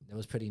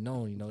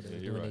known. You know, they were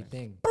doing their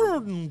thing.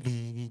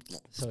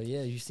 So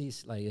yeah, you see,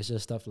 like it's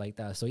just stuff like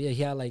that. So yeah,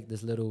 he had like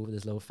this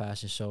little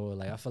fashion show.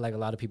 Like I feel like a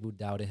lot of people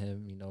doubted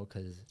him, you know,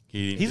 because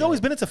He's always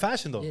been into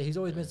fashion though. yeah, he's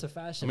always been to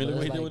fashion. I mean, but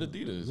look what he it's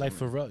did with Adidas. Like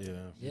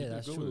Pharrell, yeah,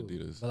 that's go true. with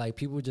Adidas. But like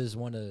people just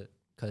want to,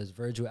 because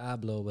Virgil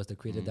Abloh was the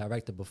creative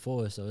director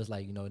before, so it's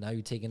like, you know, now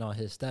you're taking on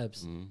his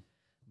steps.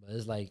 But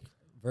it's like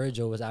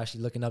Virgil was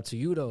actually looking up to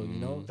you though, you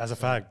know. That's a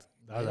fact.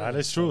 That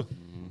is true.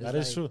 That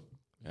is like- true.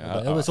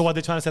 Yeah, So what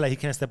they trying to say? Like he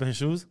can't step in his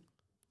shoes?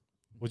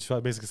 What you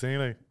basically saying?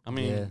 Like I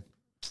mean, Yeah.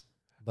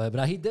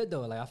 But he did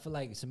though. Like I feel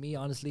like to me,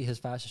 honestly, his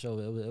fashion show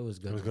it was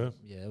good. It was good?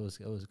 Yeah, it was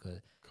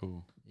good.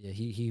 cool. Yeah,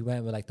 he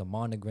went with like the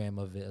monogram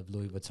of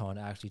Louis Vuitton.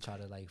 Actually, try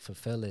to like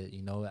fulfill it.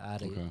 You know,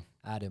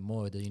 added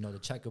more. The the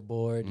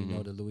checkerboard. You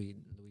know, the Louis.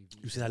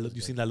 you seen that?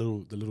 You seen that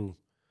little?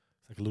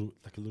 It's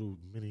like a little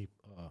mini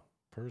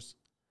purse.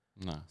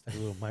 Nah, It's like a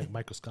little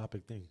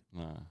microscopic thing.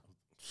 nah.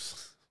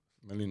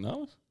 $1 million?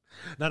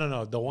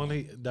 No. The one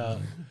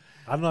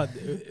I don't know.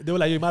 They were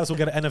like, you might as well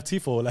get an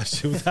NFT for all that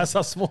shit. That's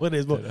how small it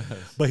is.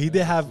 But he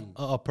did have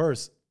a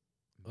purse.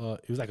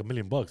 It was like $1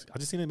 million. I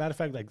just seen it. Matter of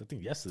fact, like I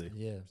think yesterday.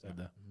 Yeah, Like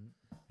that.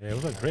 Yeah, it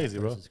was like crazy,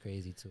 bro. this is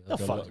crazy too. The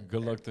fuck?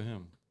 Good luck to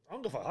him. I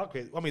don't give a fuck how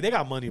crazy. I mean, they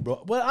got money,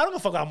 bro. Well, I don't give a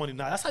fuck about money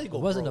now. That's how you go.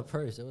 It wasn't bro. a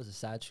purse. It was a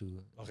satchel.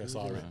 Okay, I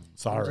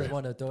sorry. just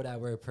want to throw that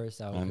word purse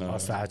out. I know. A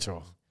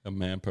satchel. A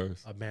man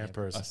purse. A man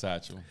purse. A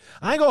satchel.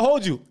 I ain't gonna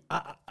hold you.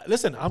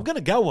 Listen, I'm gonna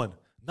get one.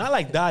 Not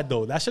like that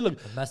though. That should look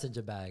A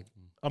messenger bag.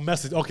 a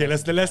message. Okay,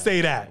 let's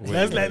say that.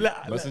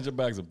 Messenger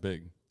bags are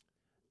big.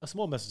 A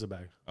small messenger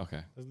bag.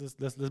 Okay.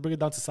 Let's bring it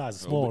down to size.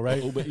 Small,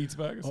 right? Uber Eats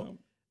bag or something?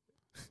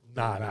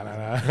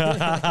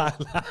 Nah.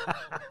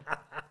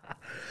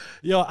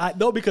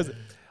 Yo, because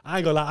I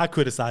ain't gonna lie, I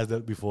criticized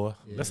it before.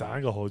 Listen, I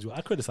ain't gonna hold you.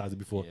 I criticized it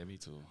before. Yeah, me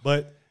too.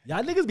 But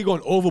y'all niggas be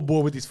going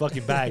overboard with these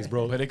fucking bags,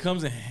 bro. But it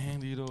comes in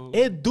handy though.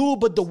 It do,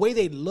 but the way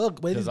they look,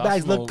 when these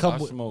bags I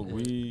smoke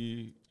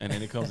weed, and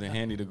then it comes in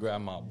handy to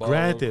grab my bottle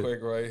Granted.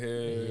 quick right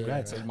here.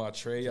 Granted. Take my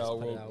tray out.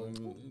 put it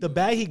out. the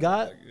bag he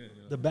got,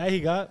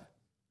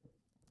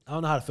 I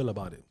don't know how to feel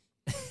about it.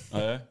 Oh,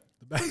 yeah?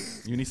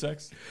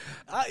 Unisex?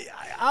 I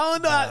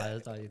don't know.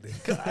 That's all you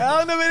think. I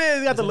don't know what it is.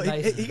 He got,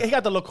 It's he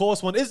got the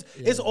Lacoste one.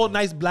 It's all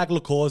nice black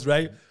Lacoste,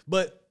 right?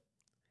 But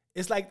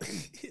it's like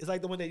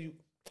the one that you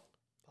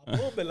pop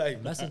open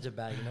like Messenger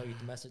bag, you know, you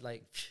message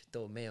like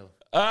throw mail.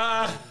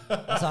 Ah!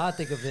 That's how I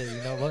think of it,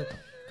 you know what?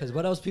 Because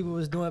what else people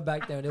was doing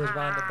back there when they was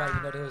riding the bike,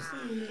 you know, they was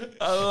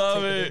I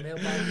love taking it. their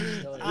mailboxes,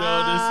 you know, Yo, this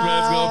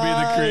man's gonna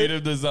be the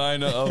creative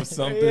designer of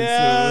something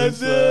yeah,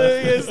 soon.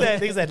 dude.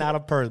 They said not a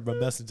purse, but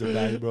messenger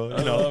bag, bro.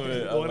 You know, love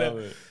it. I love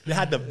it. They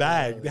had the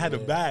bag. I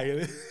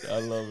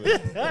love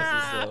it.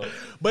 That's what's up.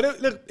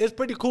 But look, it's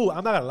pretty cool.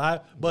 I'm not gonna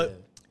lie,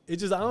 but it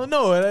just I don't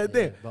know. I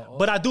think. but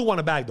But I do want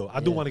a bag though.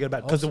 I do want to get a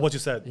bag because of what you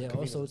said. Yeah,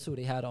 also too,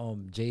 they had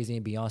Jay-Z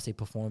and Beyonce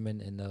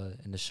performing in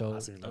the show. I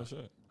seen Oh that.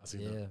 shit. I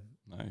seen Yeah. that.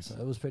 Nice. So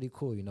it was pretty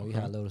cool, you know. We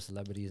had little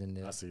celebrities in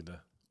there. I seen that.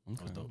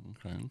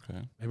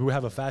 Okay. Maybe we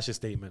have a fashion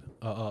statement,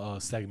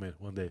 segment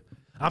one day.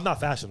 I'm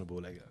not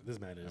fashionable like this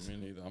man I is.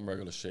 mean, neither. I'm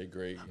regular shade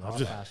grade. I'm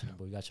just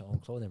Fashionable. You got your own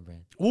clothing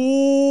brand.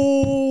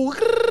 ooh.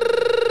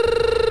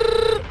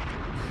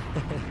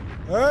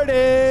 Heard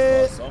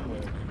it.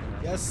 Somewhere.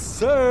 Yes,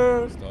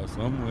 sir. Start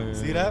somewhere.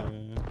 See that?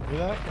 See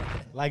that?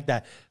 Like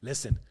that.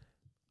 Listen,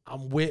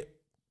 I'm with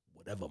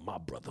whatever my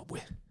brother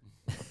with.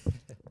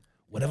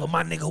 Whatever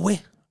my nigga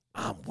with,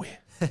 I'm with.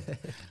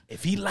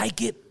 If he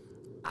like it,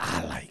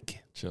 I like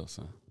it. Chill,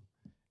 son.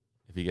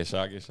 If he get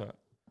shot, get shot.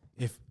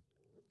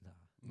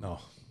 No,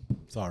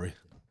 sorry.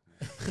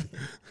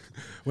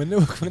 when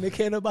they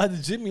came about the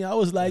Jimmy, I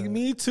was like,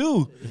 me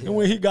too. And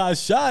when he got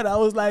shot, I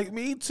was like,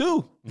 me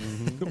too.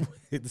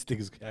 This thing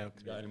is got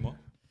any more?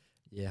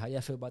 Yeah, how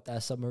y'all feel about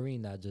that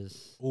submarine that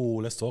just... Oh,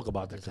 let's talk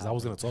about that, because I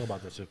was going to talk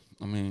about that shit.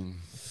 I mean,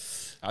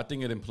 I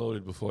think it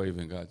imploded before it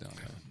even got down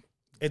there.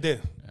 It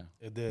did.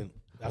 Yeah. It did.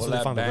 That's All what they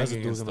that found the banging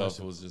and residues and stuff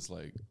stuff. was just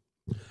like...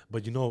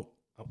 But you know,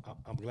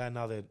 I'm glad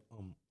now that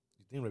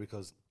you think right,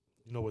 because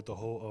you know with the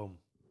whole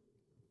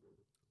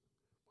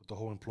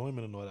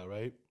employment and all that,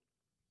 right?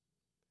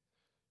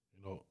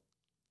 You know,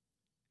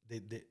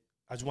 they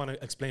I just want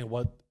to explain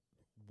what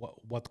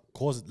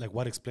caused, like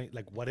what explain,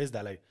 like what is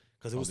that, like,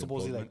 because it was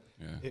supposedly like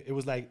it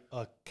was like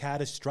a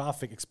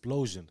catastrophic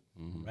explosion,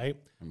 right?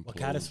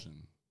 Implosion.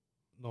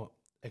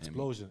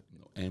 Explosion.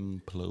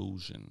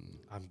 Implosion.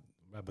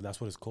 Right, but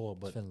that's what it's called.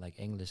 But feeling like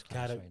English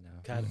class right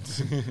now.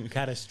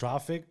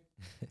 Catastrophic,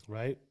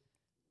 right?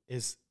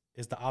 Is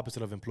the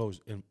opposite of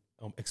implosion.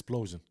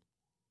 Explosion.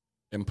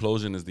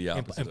 Implosion is the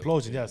opposite.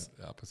 Implosion, yes.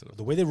 The opposite of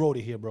the way they wrote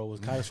it here, bro, was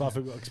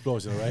catastrophic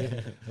explosion,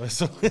 right?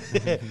 So,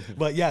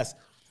 but yes,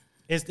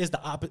 it's the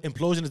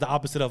implosion is the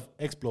opposite of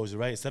explosion,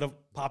 right? Instead of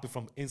popping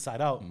from inside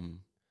out,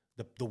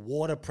 the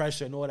water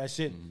pressure and all that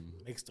shit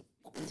makes the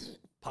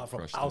pop from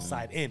Crushed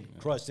outside in,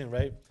 crushed in,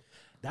 right?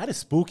 That is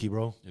spooky,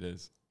 bro. It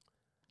is.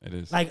 It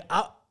is. Like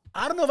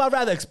I don't know if I'd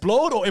rather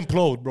explode or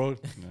implode, bro.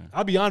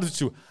 I'll be honest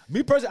with you.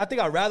 Me personally, I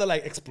think I'd rather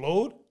like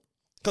explode.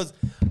 Because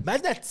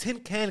imagine that tin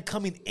can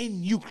coming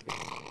in you.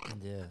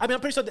 Yeah. I mean,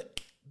 I'm pretty sure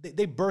that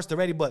they burst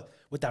already, but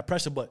with that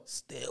pressure, but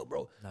still,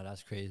 bro. No,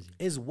 that's crazy.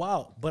 It's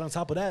wild. But on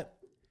top of that,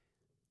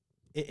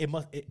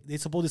 they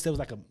supposed to say it was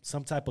like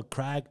some type of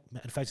crag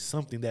manufactured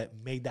something that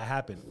made that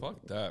happen.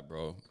 Fuck that,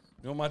 bro.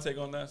 You know my take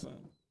on that, son?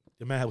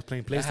 Your man was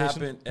playing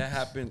PlayStation?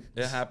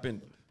 It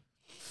happened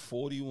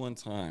 41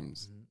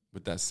 times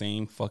with that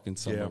same fucking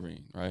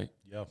submarine, right?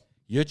 Yeah.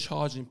 You're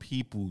charging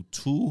people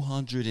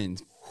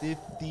 $250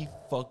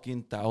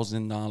 fucking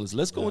 $1,000.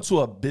 Let's go into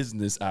a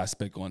business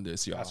aspect on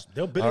this, y'all.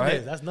 They're billionaires.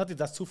 Right? That's nothing.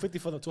 That's $250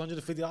 for them.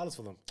 $250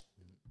 for them.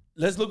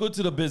 Let's look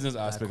into the business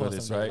aspect of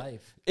this, right?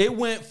 Life. It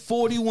went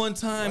 41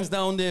 times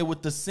down there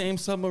with the same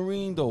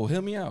submarine, though.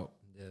 Hear me out,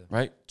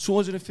 right?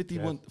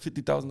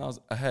 $250,000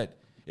 ahead.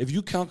 If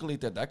you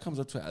calculate that, that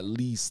comes up to at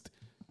least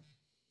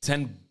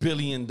 $10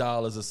 billion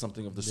or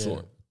something of the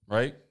sort,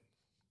 right?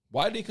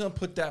 Why they couldn't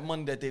put that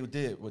money that they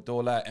did with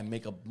all that and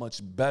make a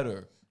much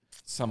better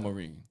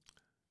submarine?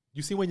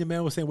 You see when your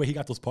man was saying where he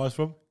got those parts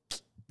from?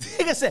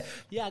 Nigga said,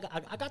 "Yeah,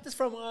 I got this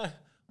from one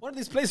of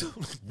these places."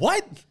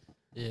 What?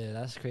 Yeah,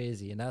 that's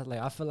crazy. And that's like,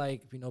 I feel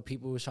like, you know,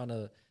 people was trying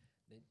to,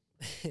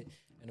 and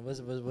it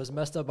was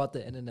messed up about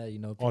the internet, you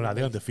know. Oh, no,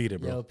 they're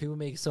undefeated, bro. Yo, people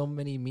make so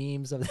many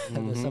memes of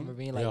the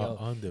submarine. Like,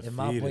 undefeated. If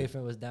my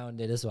boyfriend was down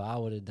there, this is what I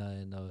would have done.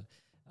 You know?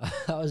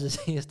 I was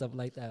just seeing stuff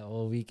like that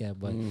all weekend.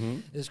 But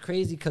it's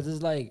crazy because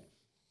it's like,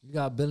 you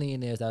got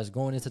billionaires that's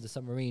going into the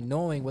submarine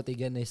knowing what they're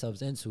getting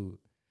themselves into.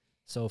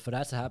 So for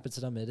that to happen to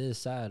them, it is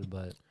sad,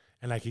 but...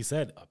 And like he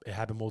said, it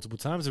happened multiple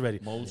times already.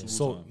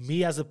 Multiple times.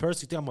 Me as a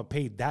person, you think I'm going to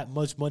pay that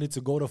much money to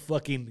go to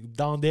fucking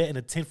down there in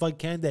a tin fucking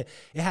can that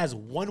it has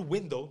one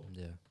window,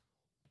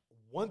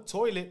 one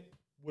toilet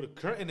with a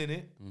curtain in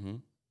it.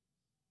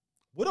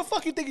 Where the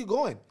fuck you think you're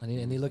going?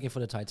 And they're looking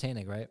for the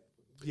Titanic, right?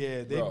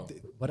 Yeah.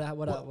 What I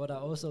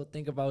also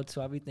think about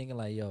too, I be thinking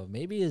like, yo,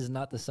 maybe it's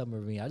not the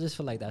submarine. I just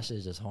feel like that shit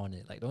is just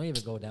haunted. Like, don't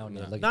even go down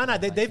there. No,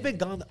 they've been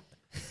gone.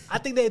 I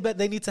think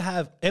they need to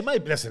have. It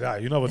might bless it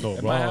out. You never know,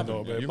 bro. I don't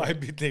know, man. It might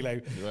be thing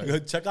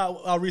like check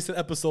out our recent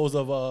episodes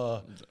of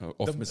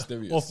Off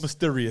Mysterious. Off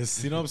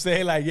Mysterious. You know what I'm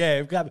saying? Like,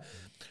 yeah,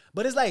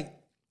 but it's like,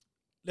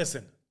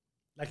 listen,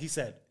 like he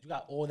said, you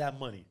got all that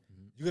money.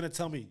 You're gonna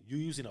tell me you're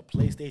using a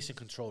PlayStation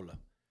controller.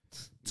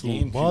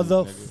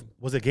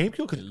 Was it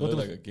GameCube? It looked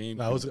like a GameCube.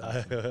 No, it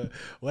was,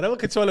 whatever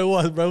controller it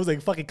was, bro. It was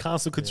like fucking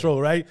console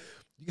control, right?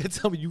 You gonna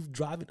tell me you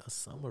driving a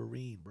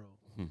submarine, bro?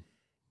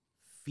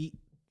 Feet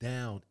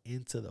down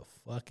into the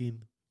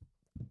fucking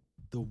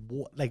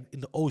like in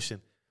the ocean.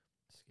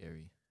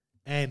 Scary.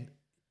 And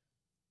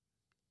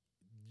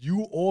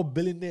you all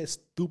billionaire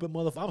stupid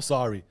motherfucker. I'm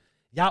sorry.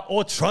 Y'all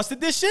all trusted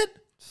this shit?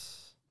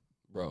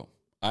 Bro,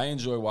 I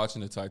enjoy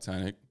watching the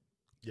Titanic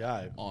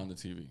on the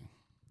TV.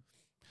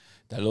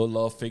 That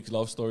little fake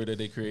love story that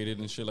they created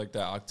and shit like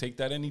that. I'll take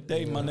that any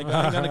day, my nigga.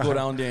 I ain't gotta go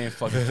down there and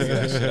fucking figure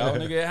that shit out.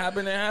 Nigga, it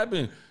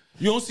happened.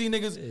 You don't see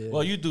niggas. Yeah.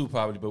 Well, you do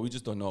probably, but we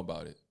just don't know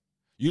about it.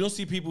 You don't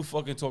see people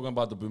fucking talking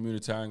about the Bermuda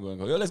Triangle and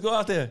go, yo, let's go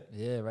out there.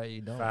 Yeah, right.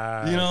 You don't.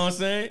 You know what I'm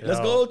saying? Let's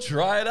go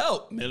try it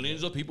out.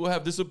 Millions of people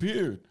have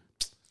disappeared.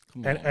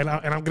 Come on. And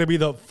I'm gonna be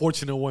the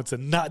fortunate one to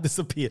not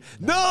disappear.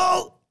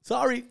 No,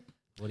 sorry.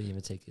 What do you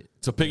even take it?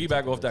 To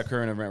piggyback off that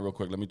current event real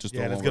quick, let me just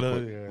throw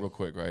one real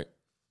quick, right?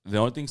 The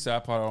only thing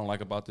sad part I don't like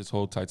about this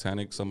whole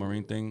Titanic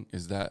submarine thing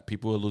is that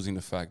people are losing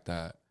the fact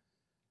that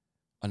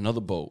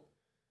another boat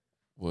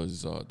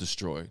was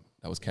destroyed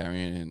that was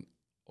carrying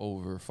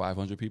over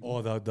 500 people.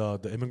 Oh,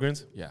 the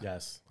immigrants? Yeah.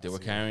 Yes. They were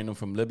carrying them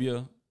from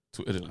Libya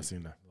to Italy. I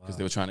seen that. Because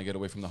they were trying to get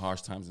away from the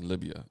harsh times in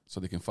Libya so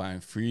they can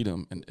find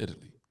freedom in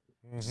Italy.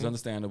 Which is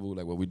understandable,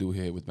 like what we do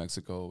here with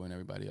Mexico and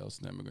everybody else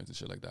and immigrants and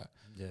shit like that.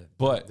 Yeah.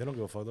 But They don't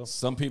give a fuck though.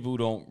 some people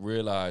don't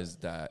realize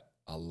that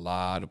a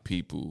lot of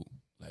people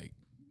like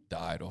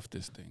died off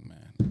this thing,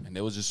 man. And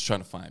they was just trying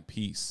to find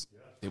peace.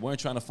 They weren't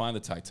trying to find the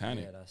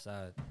Titanic. Yeah, that's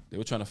sad. They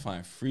were trying to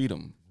find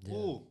freedom. Yeah.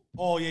 Ooh.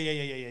 Oh,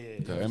 yeah.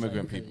 The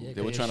immigrant people. yeah,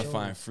 They were yeah, trying to sure.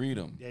 find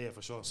freedom. Yeah,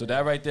 for sure. So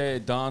that right there,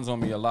 it dawns on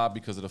me a lot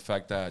because of the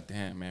fact that,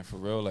 damn, man, for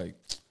real, like,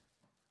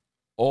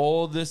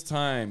 all this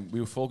time we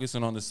were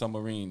focusing on the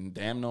submarine,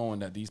 damn knowing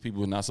that these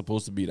people were not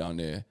supposed to be down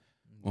there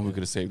when we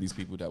could have saved these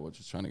people that were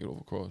just trying to get over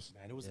across.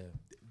 Man, it was,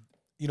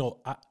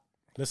 Yeah.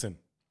 listen,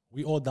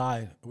 we all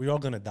die. We all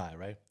gonna die,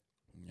 right?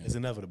 Yeah. It's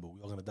inevitable.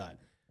 We all gonna die.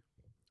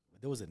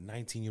 But there was a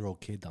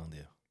 19-year-old kid down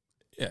there.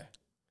 Yeah.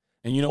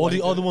 And you know All what?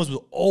 the other ones were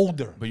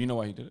older. But you know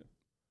why he did it?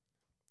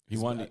 He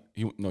wanted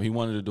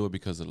to do it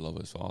because of the love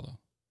of his father.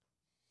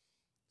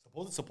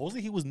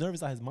 Supposedly he was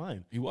nervous out of his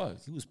mind. He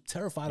was. He was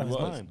terrified out of his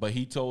mind. But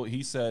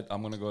he said,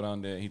 I'm gonna go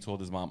down there. He told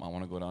his mom, I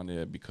want to go down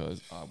there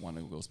because I want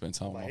to go spend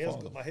time with my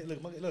father. Look. My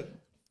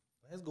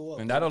heads go up.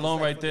 And that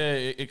alone right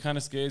there, it kind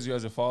of scares you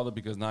as a father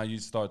because now you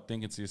start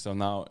thinking to yourself,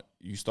 now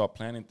you start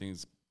planning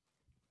things,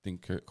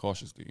 think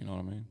cautiously. You know what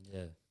I mean?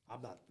 Yeah.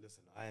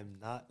 I am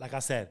not, like I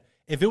said,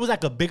 if it was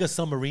like a bigger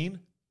submarine,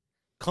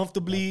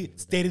 comfortably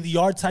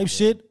state-of-the-art type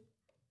shit,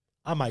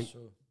 I might.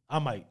 Sure.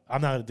 I'm not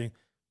gonna think.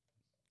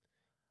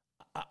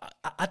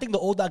 I think the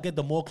older I get,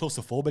 the more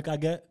claustrophobic I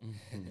get.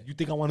 You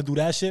think I want to do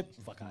that shit?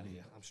 Fuck out of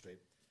here. I'm straight.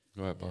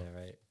 Go ahead, bro.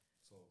 Yeah, right.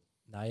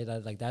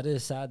 Nah, that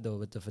is sad though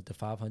with the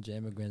 500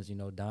 immigrants,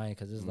 dying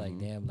because it's like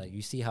damn, like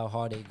you see how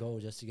hard they go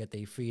just to get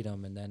their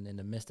freedom, and then in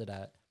the midst of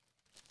that,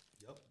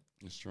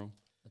 It's true.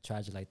 a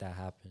tragedy like that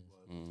happens.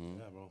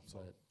 Yeah, bro. So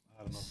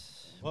I don't know.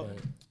 But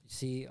you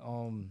see,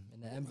 in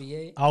the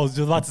NBA, I was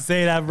just about to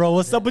say that, bro.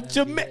 What's up with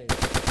your man?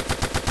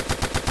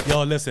 NBA,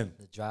 Yo, listen.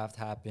 the draft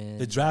happened.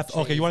 The draft.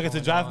 Okay, you want to get to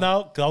the Trades draft going on.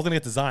 now? Because I was gonna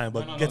get to Zion,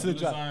 but get to the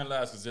draft. Zion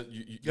last, cause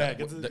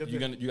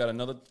you got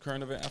another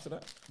current event after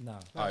that. Nah.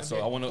 All right, so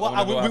I want to.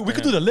 Well, we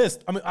could do the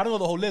list. I mean, I don't know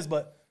the whole list,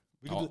 but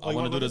we could I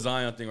want to do the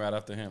Zion thing right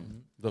after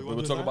him.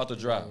 We'll talk about the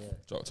draft.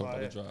 Talk about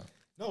the draft.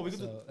 No, we could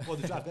do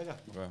the draft.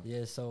 Yeah.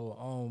 Yeah,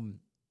 so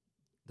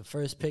the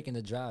first pick in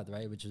the draft,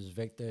 right, which was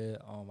Victor.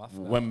 I forgot.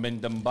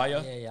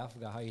 Wembanyama. Yeah, I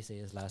forgot how you say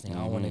his last name. I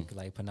don't want to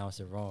like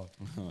pronounce it wrong.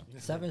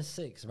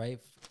 7'6", right?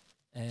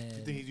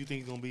 And You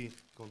think he's gonna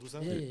do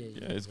something?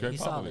 yeah, it's Greg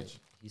Popovich.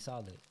 He's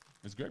solid.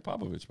 It's Greg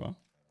Popovich, bro.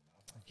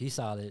 He's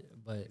solid,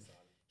 but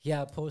he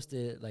had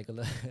posted like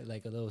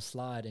a little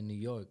slide in New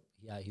York.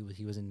 Yeah,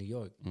 he was in New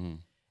York,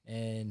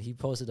 and he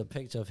posted a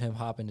picture of him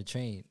hopping the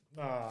train.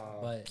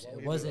 But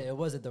it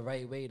wasn't the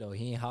right way though.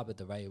 He ain't hop it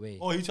the right way.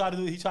 Oh, he tried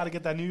to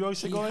get that New York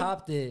shit He going.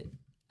 hopped it,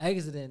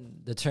 exiting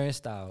the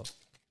turnstile,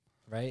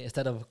 right,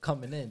 instead of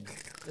coming in.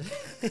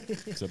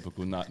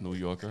 Typical not New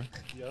Yorker.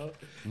 Yo.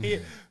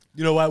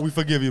 You know what? We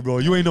forgive you, bro.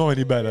 You ain't know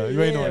any better.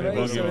 You ain't know any right?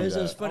 better. So it's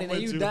just funny I'm that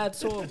with you you. that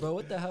tall, bro.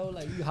 What the hell?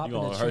 Like you hopping You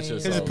the gonna train. hurt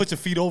yourself. Just put your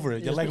feet over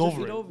it. Your leg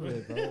over it. Bro.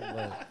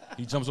 But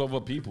He jumps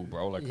over people,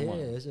 bro. Like, come yeah, on.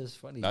 it's just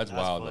funny. That's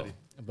wild, funny.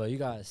 though. But you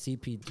got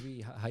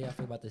CP3. How y'all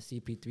feel about the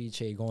CP3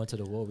 trade going to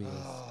the Warriors,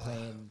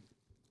 playing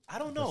I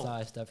don't know.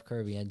 besides Steph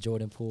Curry and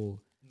Jordan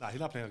Poole? Nah, he's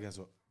not playing against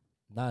what?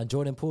 Nah,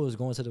 Jordan Poole is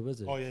going to the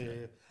Wizards. Oh yeah.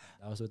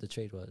 That was what the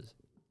trade was.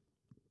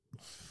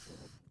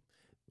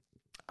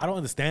 I don't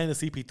understand the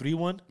CP3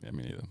 one. Yeah,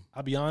 me neither.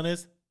 I'll be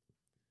honest.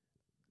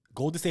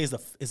 Golden State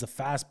is a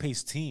fast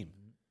paced team.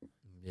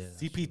 Yeah.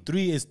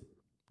 CP3 is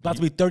about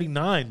to be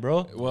 39,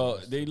 bro. Well,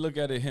 they look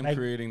at it him Like-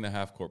 creating the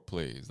half court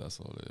plays. That's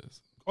all it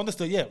is.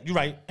 Understood. Yeah, you're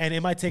right. And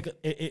it might take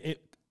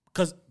it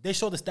because they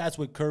show the stats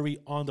with Curry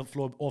on the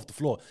floor, off the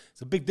floor.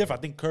 It's a big difference.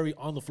 I think Curry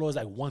on the floor is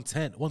like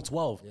 110,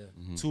 112.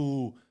 Yeah.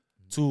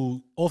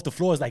 To off the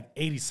floor is like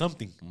 80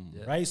 something.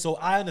 Yeah. Right? So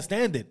I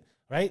understand it,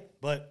 right?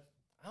 But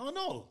I don't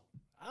know.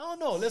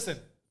 Listen,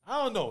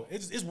 I don't know.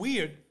 It's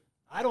weird.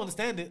 I don't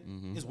understand it.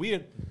 It's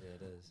weird. Yeah,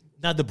 it is.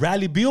 Now the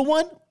Bradley Beal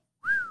one,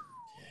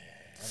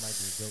 That might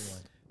be a good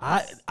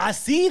one. I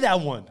see that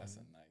one. That's a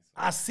nice one.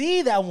 I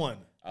see that one.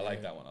 I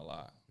like that one a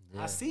lot.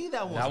 I see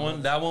that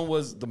one. That one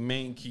was the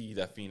main key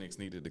that Phoenix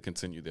needed to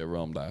continue their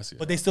realm last year.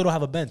 But they still don't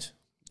have a bench.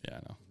 Yeah, I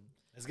know.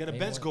 Let's get a Main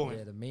bench one- going.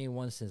 Yeah, the main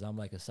one since I'm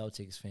like a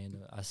Celtics fan.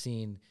 I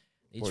seen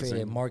they Porzingis.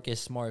 traded Marcus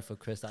Smart for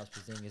Kristaps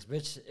Porzingis,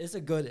 which it's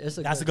a good. That's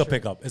a good trade.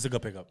 pickup. It's a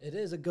good pickup. It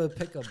is a good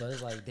pickup, but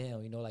it's like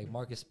damn, like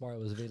Marcus Smart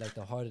was really like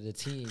the heart of the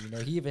team.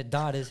 He even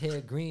dyed his hair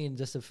green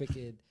just to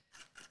freaking,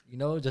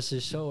 just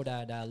to show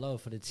that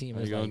love for the team.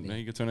 Now It's like,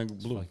 you can turn it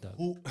it's blue. fucked up.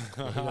 Who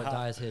Yeah, he gonna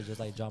dye his hair just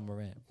like John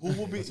Morant. who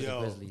will be Go to the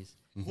Grizzlies.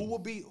 Who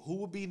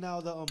would be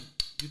now the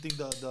you think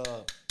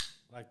the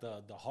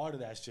heart of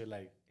that shit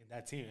like in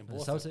that team in The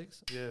Boston?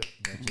 Celtics, Yeah.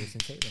 Jason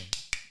Tatum.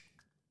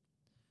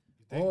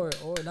 think? Or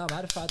no,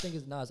 matter of fact, I think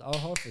it's Al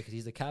Horford because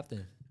he's the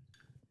captain.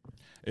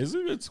 It's a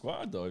good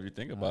squad though if you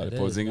think about it. is.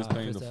 Porzingis Nah,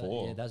 playing the Kristaps-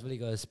 four. Yeah, that's really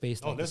good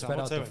space. No, listen, spread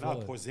I'm out gonna the tell you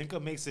now, floor.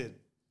 Porzingis makes it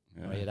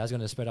Oh, yeah, that's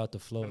gonna spread out the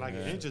flow And I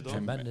get injured, though.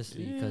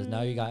 tremendously because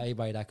now you got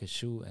everybody that could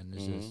shoot, and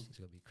it's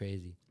gonna be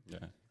crazy. Yeah,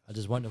 I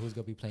just wonder who's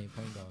gonna be playing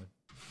point guard.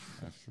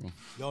 that's true.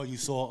 Yo, you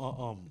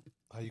saw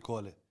how you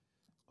call it?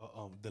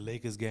 The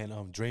Lakers getting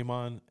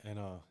Draymond and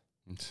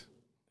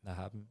That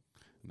happened.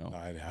 No, no,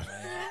 I didn't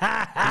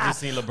have you just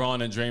seen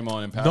LeBron and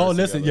Draymond in Paris. No,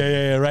 listen, together.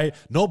 yeah, right.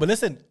 No, but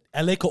listen,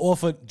 LA could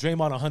offer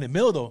Draymond $100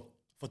 million though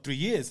for 3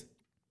 years.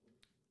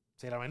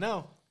 Say that right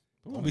now.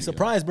 Don't be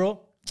surprised, bro.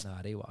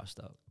 Nah, they washed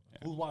up.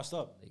 Who's washed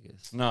up?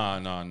 Lakers. No.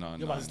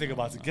 You're about to think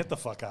about to get the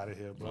fuck out of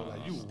here, bro.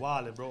 Like you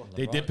wildin', bro.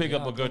 They did pick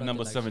up a good good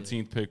number after next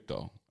 17 pick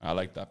though. I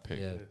like that pick.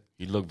 Yeah.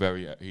 He looks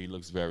very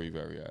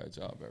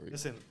agile.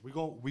 Listen, we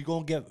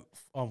gonna get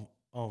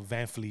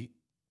Van Fleet.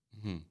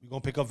 We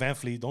gonna pick up Van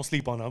Fleet. Don't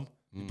sleep on him.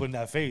 You put in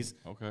that face.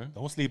 Okay.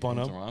 Don't sleep on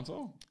him.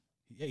 Toronto?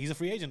 Yeah, he's a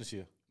free agent this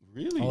year.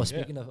 Really? Oh,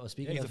 speaking of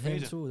he's a him free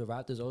agent. too, the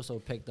Raptors also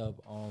picked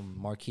up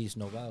Marquise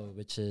Noel,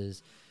 which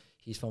is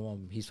he's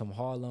from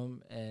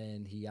Harlem,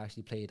 and he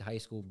actually played high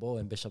school ball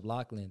in Bishop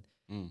Loughlin,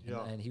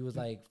 Yeah. and he was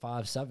like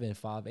 5'7",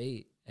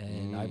 5'8",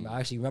 and I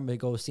actually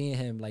remember seeing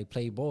him like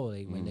play ball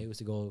like when they used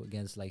to go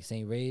against like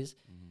St. Ray's,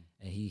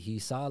 and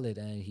he's solid,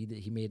 and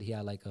he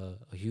had like a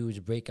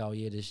huge breakout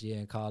year this year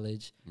in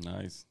college.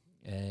 Nice.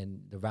 And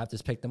the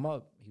Raptors picked him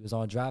up. He was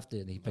undrafted,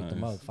 and he picked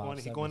him up.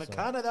 He going to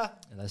Canada.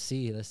 And let's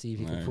see if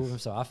he can prove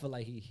himself. I feel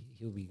like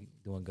he'll be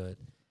doing good.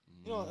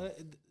 You know,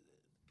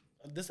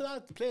 this a lot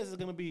of players is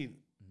gonna be.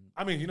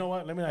 I mean, you know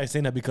what? Let me not say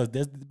that because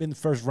there's been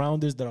first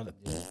rounders that are like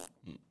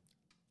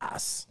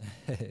ass.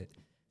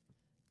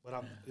 But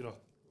I'm, you know.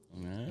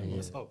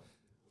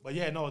 But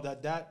yeah, no,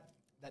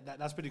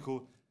 that's pretty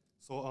cool.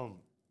 So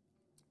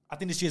I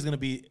think this year's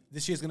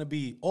gonna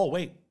be. Oh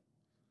wait.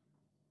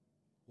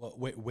 Well,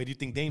 where do you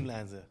think Dame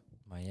lands at?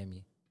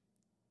 Miami.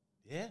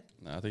 Yeah.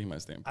 Nah, I think he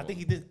might stay in I think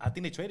he did. I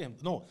think they traded him.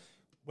 No,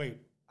 wait.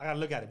 I gotta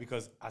look at it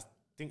because I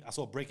think I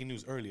saw breaking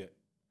news earlier.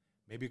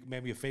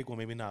 Maybe a fake one,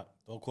 maybe not.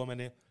 Don't call me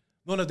there.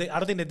 No. I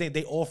don't think that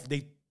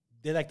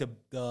they're like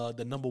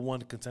the number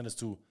one contenders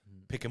to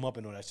pick him up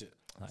and all that shit.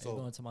 So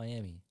going to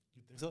Miami.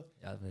 You think so?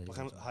 Yeah, How do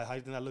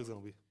you think that looks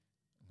gonna be?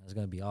 that's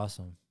gonna be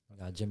awesome.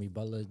 I got Jimmy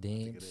Butler,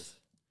 Dame. It is.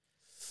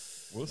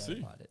 We'll see.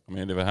 about it. I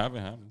mean, if it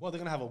happens. Well, they're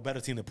gonna have a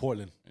better team than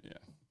Portland. Yeah.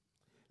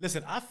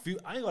 Listen, I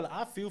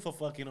feel for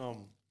fucking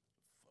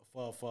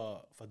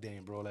for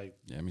Dame, bro. Like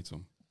Yeah, me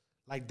too.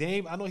 Like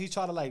Dame, I know he's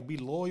trying to like be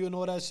loyal and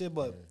all that shit,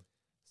 but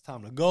it's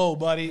time to go,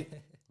 buddy.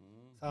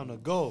 It's time to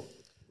go.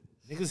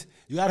 Niggas,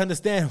 you gotta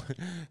understand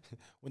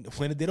when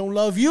they don't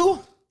love you,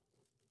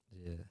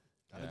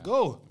 gotta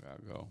go.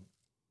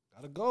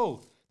 Gotta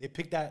go. They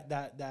picked that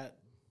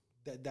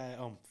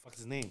fuck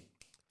his name.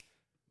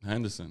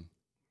 Henderson.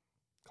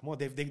 Come on,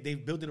 they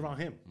built it around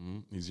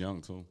him. He's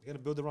young too. They gotta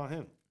build it around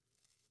him.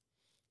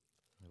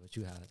 What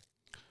you had?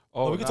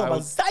 Oh, we can talk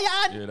about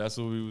Zion. Yeah, that's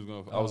what we was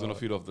gonna. I was gonna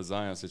feed off the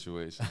Zion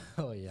situation.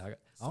 Oh yeah,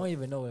 I don't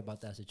even know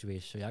about that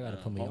situation. Y'all gotta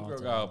put me on. Homegirl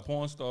to got a that.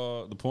 porn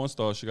star. The porn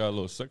star, she got a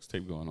little sex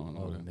tape going on.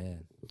 Oh over there.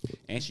 man.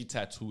 And she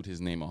tattooed his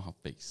name on her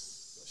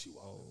face.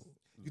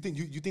 You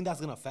think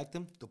that's gonna affect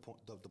him, the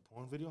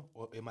porn video,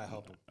 or it might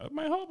help him? That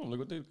might help him. Look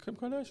what they Kim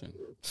Kardashian.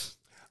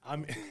 I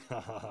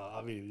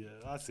mean,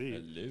 yeah, I see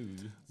it. Hello.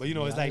 But you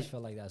know, it's I like just feel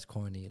like that's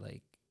corny.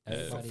 Like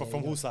everybody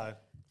from whose side?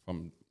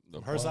 From the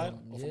Her side?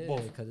 Or from Yeah,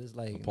 both? because it's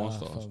like porn nah,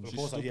 stars. from- From She's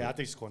both sides? Yeah, I stupid.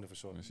 think she's corny for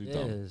sure. She's yeah,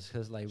 dumb.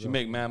 because like She bro,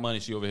 make mad money.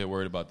 She over here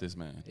worried about this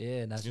man. yeah,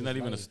 and that's She's just not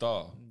even a life.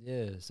 star.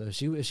 Yeah, so if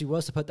she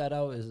was to put that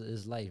out,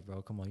 is life,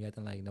 bro. Come on, you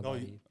acting like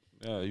nobody.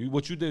 Yeah,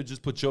 what you did,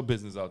 just put your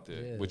business out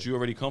there, Yeah. which you're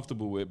already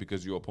comfortable with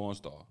because you're a porn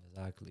star.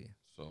 Exactly.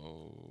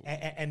 So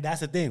And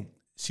that's the thing.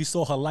 She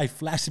saw her life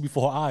flashing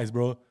before her eyes,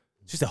 bro.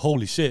 She said,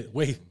 "Holy shit!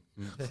 Wait,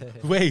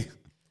 wait.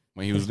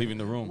 when he was leaving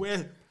the room,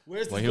 Where's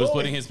this when he going? was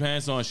putting his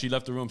pants on, she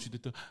left the room. She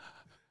did the.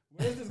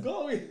 Where's this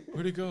going?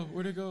 Where'd it go?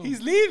 Where'd it go?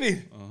 He's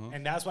leaving."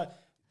 And that's why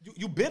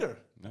you bitter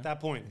at that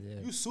point. Yeah.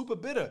 You super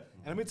bitter.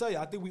 And let me tell you,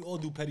 I think we all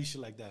do petty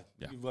shit like that.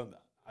 Yeah.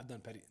 I've done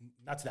petty,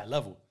 not to that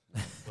level,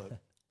 but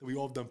we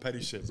all done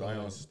petty shit. bro.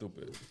 Zion's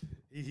stupid.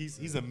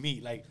 He's a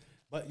meat. Like,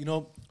 but you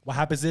know what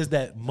happens is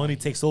that money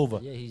takes over.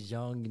 Yeah, he's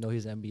young. You know,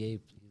 he's an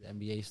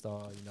NBA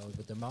star. You know,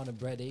 with the amount of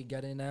bread they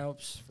getting now,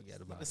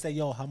 forget about Let's it. say,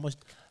 yo, how much,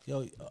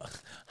 yo,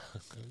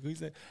 he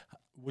said,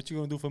 what you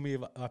gonna do for me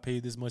if I pay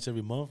you this much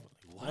every month?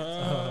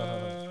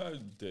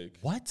 Dick.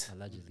 What?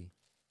 Allegedly.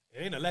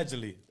 It ain't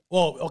allegedly.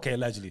 Well, okay,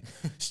 allegedly.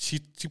 she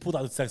pulled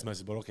out the text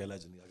message, but okay,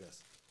 allegedly, I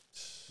guess.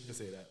 You can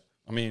say that.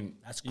 I mean,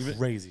 That's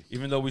crazy.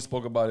 Even though we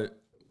spoke about it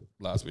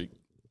last week,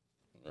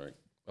 right?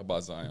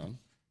 About Zion.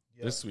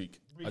 Yeah. This week,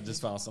 I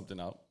just found something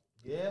out.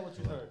 Yeah, what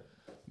you heard?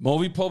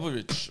 Maury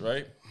Popovich,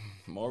 right?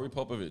 Maury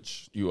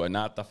Popovich, you are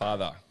not the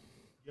father.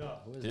 Yeah.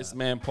 Who is This that?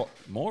 man,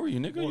 Maury,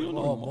 nigga, you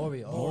know. Oh,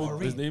 Maury. Oh,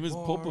 His name is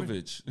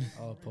Popovich.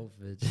 oh,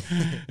 Popovich.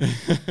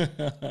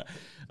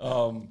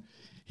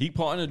 He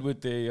partnered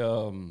with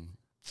a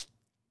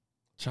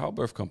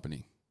childbirth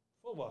company,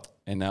 For what?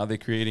 and now they're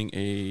creating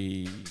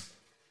a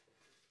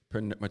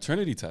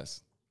maternity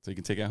test so you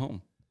can take it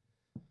home.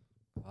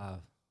 Wow.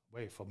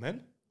 Wait, for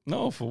men?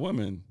 No, for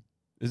women.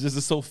 It's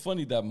just so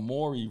funny that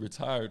Maury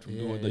retired from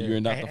doing the "You're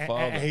Not the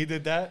Father." And he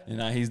did that. And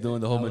now he's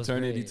doing the whole That was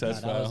maternity great.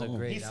 test Nah, that for was a home.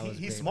 great- that was He's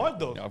great. smart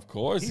though. Yeah, of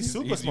course, He's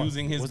super smart.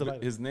 using What's it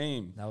like? his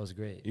name. That was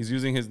great. He's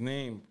using his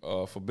name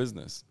for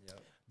business.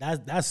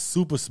 That's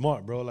super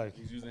smart, bro. Like,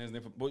 He's using his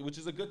name, which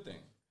is a good thing.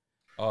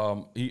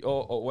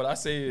 What I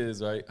say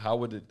is, right, how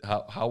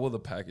will the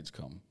package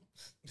come?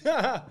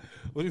 what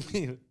do you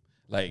mean?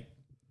 Like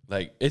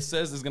it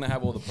says it's gonna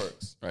have all the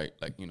perks, right?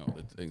 Like, you know,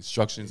 the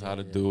instructions how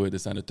to do it,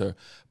 this and the third.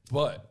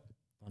 But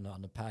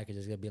On the package,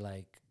 it's gonna be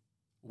like,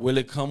 will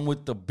it come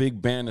with the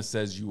big banner that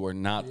says you are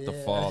not the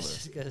I father? was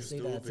just gonna say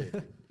that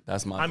too.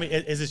 That's my. I mean,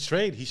 is it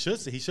trade? He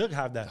should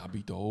have that. that'd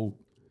be dope.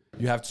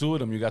 You have two of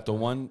them. You got the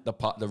one,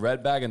 the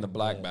red bag and the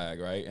black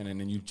bag, right? And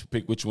then you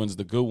pick which one's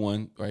the good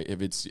one, right?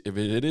 If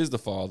it is the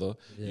father,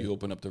 you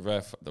open up the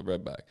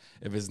red bag.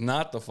 If it's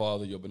not the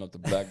father, you open up the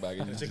black bag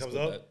and you just comes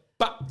put up? that.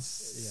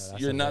 Box. that's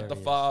You're not the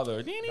hilarious. father.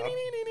 That'd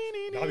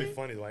be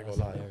funny though. I ain't That's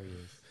gonna lie. hilarious.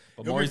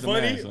 But It'll be Maury's the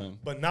funny, man, son.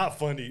 but not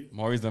funny.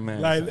 Maury's the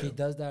man. Like, If he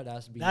does that,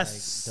 that's be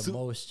That's like the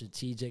most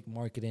strategic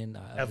marketing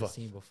I've ever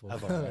seen before.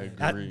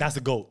 agree. That's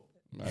a goat.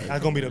 I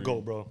That's gonna be the agree.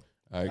 goat, bro.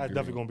 I That's agree.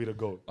 definitely gonna be the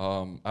goat.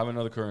 I have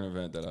another current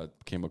event that I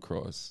came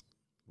across.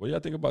 What do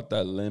y'all think about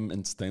that limb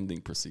extending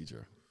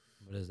procedure?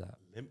 What is that?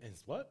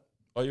 What?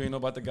 Oh, you ain't know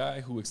about the guy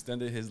who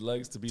extended his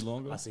legs to be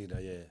longer? I see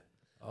that. Yeah.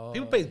 Oh,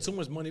 People pay too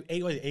much money.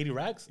 80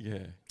 racks. Yeah,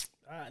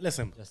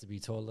 Listen, just to be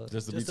taller.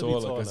 just to be Just to be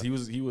taller because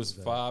taller. he was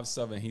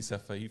 5'7". He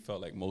said he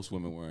felt like most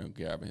women weren't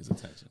grabbing his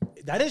attention.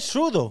 that is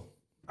true though.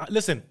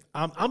 Listen,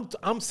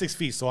 I'm 6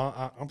 feet, so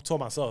I'm tall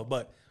myself,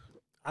 but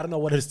I don't know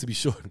what it is to be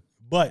short.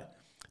 But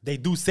they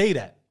do say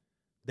that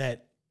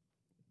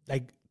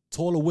like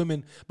taller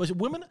women, but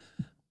women,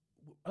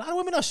 a lot of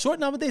women are short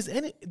nowadays,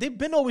 and they've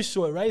been always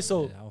short, right?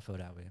 So I don't feel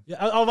that way. yeah,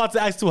 I was about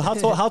to ask too. How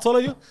tall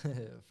are you?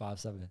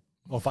 5'7".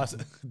 Oh,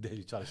 5. There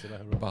you try to shit out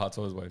her. But how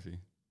tall is wifey?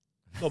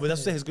 No, but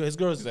that's what I'm saying. His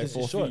girl is Like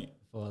 4 short. feet.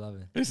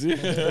 4'11". Is he?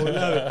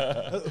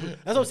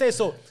 That's what I'm saying.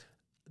 So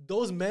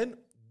those men,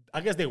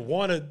 I guess they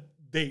want to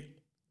date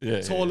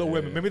taller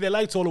women. Maybe they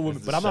like taller women,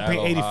 It's but the I'm not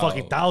paying 80 shallow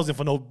fucking out. thousand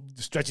for no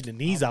stretching the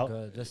knees out.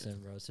 Good.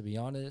 Listen, bro. To be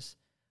honest,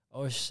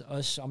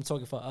 us, I'm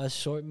talking for us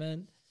short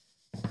men,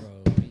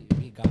 bro.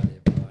 We got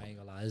it, bro. I ain't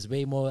gonna lie. It's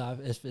way more.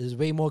 It's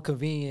way more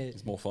convenient.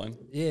 It's more fun.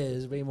 Yeah,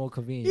 it's way more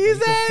convenient. He You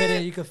can said- fit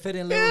in. You can fit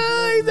in little. Yeah,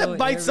 little, he's little a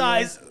bite areas.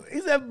 size.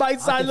 He's a bite I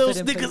size can little fit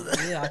in sneakers.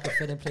 places- yeah, I can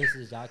fit in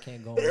places y'all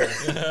can't go.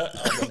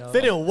 You know,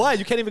 Fit in what?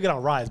 You can't even get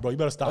on rides, bro. You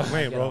better stop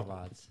playing, get bro. on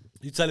rides.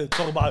 You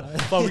talk about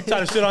fuck, we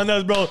trying to shit on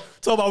us, bro.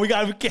 Talk about we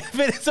can't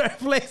fit in certain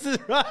places,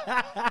 bro.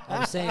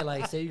 I'm saying,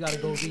 like, say you gotta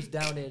go reach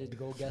down there to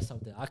go get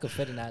something. I could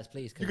fit in that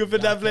place. You can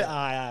fit that place. place.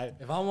 Alright.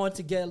 If I want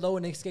to get low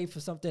and escape for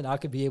something, I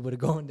could be able to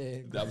go in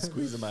there. I was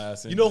squeezing my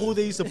ass in. You know who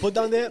they used to put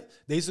down there?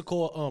 They used to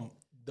call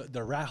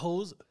the rat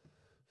holes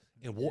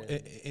in war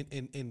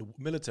in the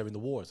military in the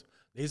wars.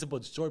 They used to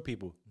put short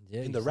people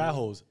Yeah, in you the see rat it.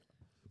 holes.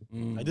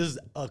 Like, this is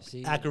a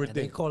See, accurate and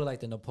thing. They call it like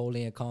the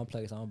Napoleon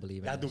complex. I don't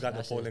believe it. Y'all do got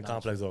That shit Napoleon is not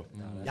complex true.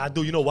 though. Y'all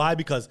do. You know why?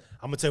 Because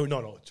I'm gonna tell you.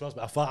 No, trust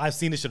me. I've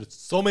seen this shit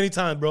so many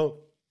times, bro.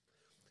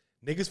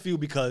 Niggas feel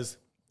because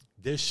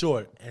they're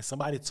short and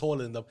somebody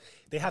taller than them,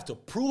 they have to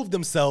prove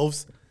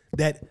themselves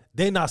that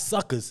they're not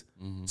suckers.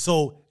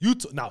 So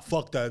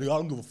fuck that. Nigga, I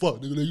don't give a fuck.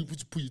 Nigga, you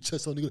put your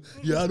chest on. Nigga.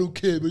 Yeah, I don't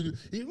care. But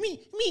me,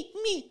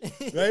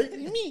 right?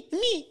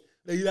 me.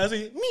 Like, that's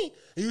it, me.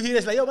 And you hear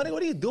this like, yo, man, nigga,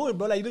 what are you doing,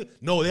 bro? Like,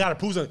 no, they gotta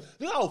prove something.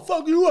 Nigga, I'll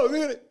fuck you up,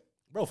 nigga.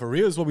 Bro, for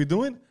real, is what we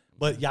doing.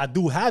 But y'all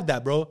do have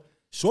that, bro.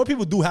 Short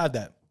people do have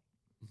that.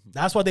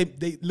 That's why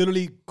they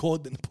literally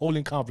called the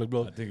Napoleon complex,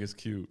 bro. I think it's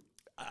cute.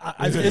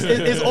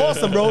 It's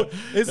awesome, bro.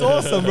 It's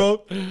awesome,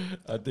 bro.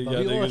 I think But we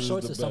all niggas is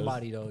short the to best.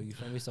 somebody though. You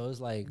feel me? So it's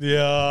like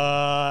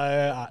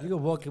Yeah, you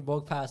can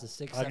walk past a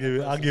 6. I'll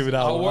give it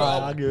out.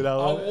 I'll give it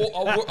out.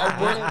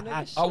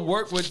 I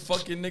work with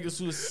fucking niggas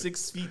who are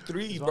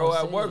 6'3", bro, what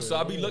I'm at work.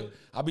 So saying,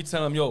 I be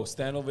telling them, yo,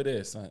 stand over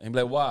there, son. And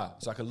be like, why?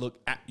 So I can look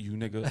at you,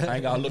 nigga. I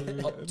ain't gotta look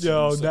up to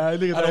Yo, you. son. nah,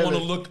 niggas I don't want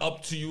to like- look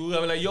up to you.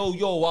 I'm like, yo,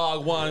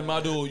 wagwan,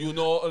 my dude. You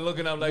know,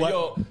 looking at him like, What-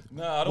 yo,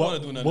 nah, I don't want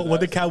to do nothing. What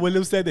the Cat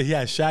Williams said that he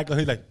had Shaq on.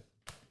 He's like,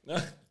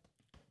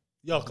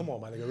 yo, come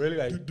on, my nigga, really?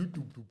 Like,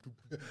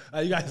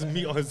 you guys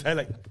meet on his head,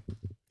 like,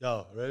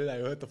 yo, really?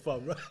 Like, what the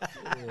fuck, bro?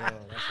 Yeah,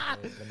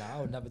 that's but nah,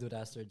 I would never do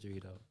that surgery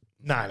though.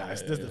 Nah,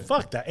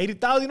 fuck that.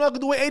 80,000, you know I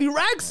could do with 80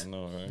 racks? I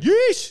know, right?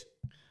 Yeesh.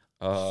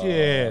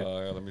 Shit. Shit.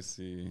 Let me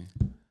see.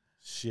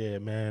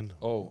 Shit, man.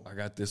 Oh, I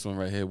got this one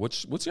right here.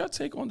 What's your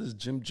take on this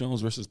Jim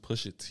Jones versus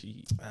Pusha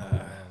T?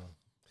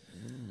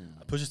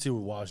 Pusha T would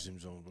watch Jim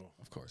Jones, bro.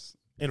 Of course.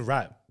 In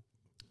rap.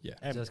 Yeah.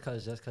 And Just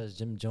cause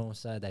Jim Jones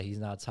said that he's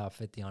not top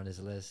 50 on his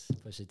list,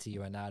 Pusha T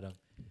right now,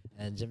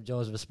 and Jim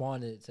Jones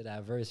responded to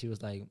that verse. He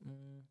was like,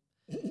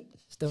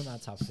 "Still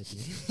not top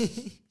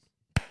 50."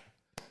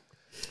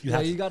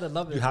 You gotta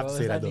love it. you have bro. to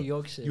say It's that, New though.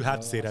 York shit. You have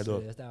bro. to say I that, though.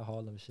 swear, It's that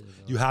Harlem shit. Bro.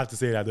 You have to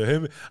say that, though.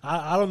 Him,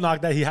 I don't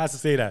knock that. He has to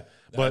say that.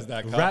 But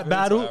That rap confidence or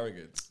battle,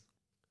 arrogance?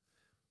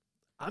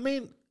 I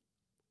mean,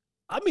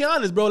 I'll be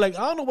honest, bro. Like,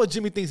 I don't know what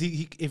Jimmy thinks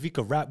if he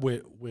could rap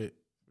with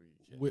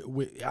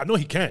I know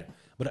he can,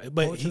 But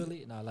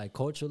culturally,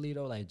 culturally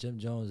though, like Jim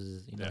Jones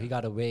is, he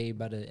got a way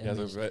better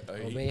image,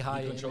 a way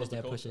higher image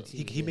than Pusha T.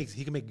 he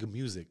can make good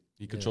music.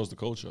 He controls the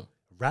culture.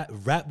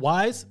 Rap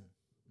wise,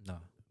 No,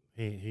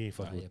 he ain't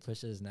fucking. yeah,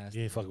 Pusha is nasty.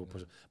 He ain't fucking with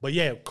Pusha. But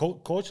yeah,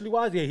 culturally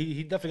wise, yeah,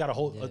 he definitely got a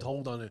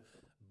hold on it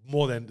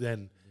more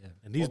than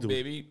these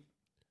dudes.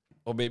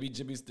 Maybe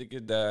Jimmy's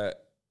thinking that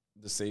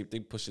the same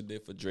thing Pusha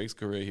did for Drake's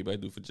career, he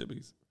might do for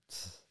Jimmy's.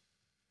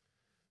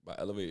 By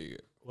elevating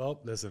it. Well,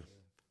 listen.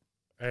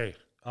 Hey,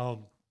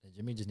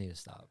 Jimmy just need to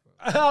stop, bro.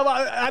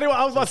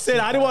 I was about to say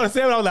that. I didn't want to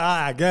say it. I was like,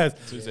 I guess.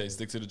 So you say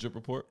stick to the drip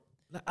report?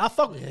 I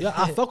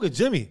fuck with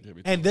Jimmy.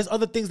 And there's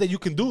other things that you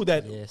can do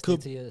that stick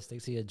to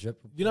your drip.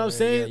 You know what I'm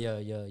saying?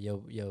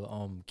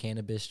 Your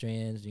cannabis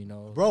strands,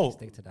 bro.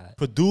 Stick to that.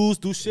 Produce,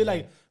 do shit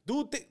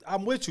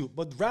I'm with you,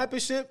 but rapping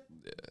shit.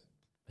 Yeah.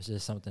 It's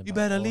just something. You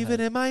better leave it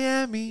in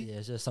Miami. Yeah,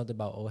 it's just something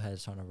about old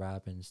heads trying to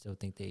rap and still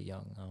think they're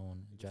young. I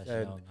don't dress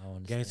young. I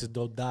don't Gangsters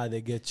don't die;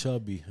 they get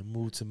chubby and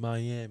move to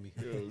Miami.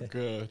 Oh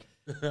God.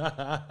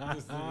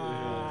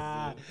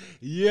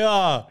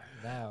 Yeah.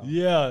 Now,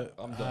 yeah.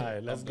 I'm done. All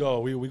right, let's go.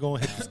 We gonna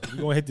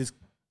hit this.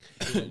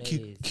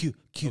 Q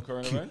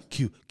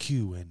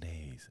and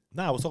A's.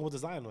 Nah, I was talking about the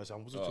Zion.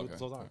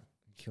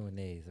 Q and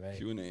A's, right?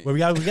 Q and A. Well, we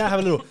gotta have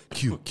a little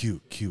Q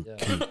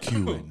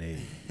and A's.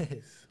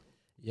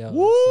 Yo,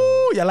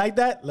 Woo! Y'all like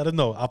that? Let us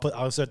know.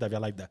 I'll insert that if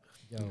y'all like that.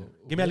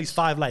 Give me at least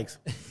 5 likes.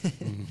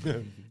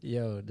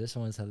 Yo, this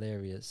one's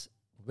hilarious.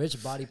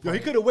 Which body part? Yo, he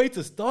couldn't wait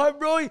to start,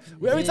 bro.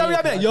 Every time we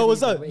have that, yo,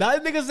 what's up? Now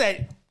this nigga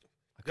say,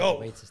 I can't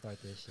wait to start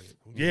this shit.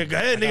 Yeah, go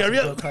ahead, I got nigga.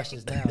 some good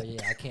questions now.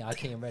 Yeah, I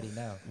came ready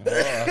now.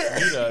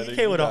 He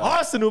came with an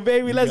arsenal,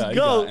 baby. Let's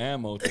go. Got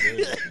ammo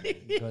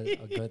today.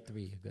 A good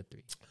three.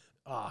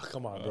 Ah,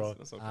 come on, bro.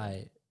 That's okay. All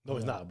right. No,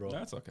 it's not, bro.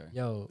 That's okay.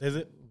 Yo, Is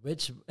it?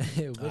 which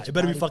It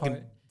better be body fucking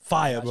part-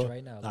 fire, Got bro. you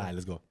right now, All look. right,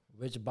 let's go.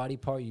 Which body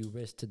part you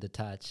risk to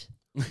detach?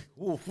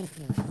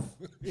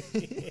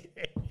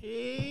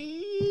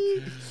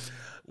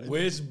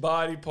 Which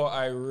body part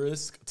I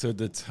risk to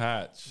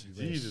detach?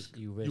 Jesus.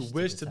 You You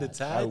wish to I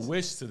detach?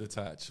 wish to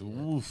detach.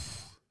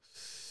 Oof.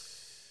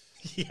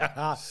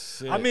 Yeah.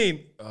 Shit. I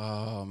mean,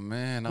 Oh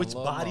man, Which I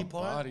love body my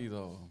part? body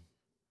though.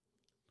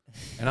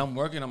 And I'm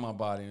working on my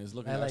body and it's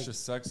looking Like- extra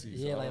sexy.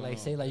 Yeah, so I don't know.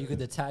 say you could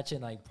detach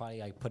it and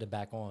probably put it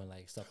back on,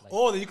 stuff like.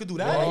 oh, then you could do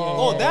that? Yeah,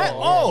 oh, yeah, that? yeah,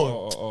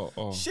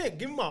 Oh. Shit,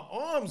 give me my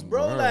arms,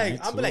 bro. Word, Like, me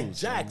I'll be too, like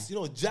Jax. You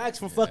know, Jax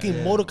from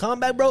fucking Mortal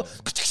Kombat, bro.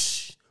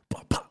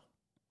 Pop, pop.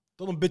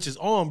 Throw them bitches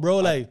on, bro.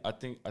 Like, I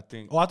think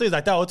oh, I thought it's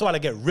like that. I was trying to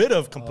get rid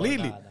of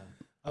completely. Nah.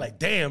 I'm like,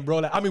 damn, bro.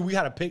 Like, I mean, we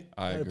had to pick.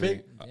 I We had to agree.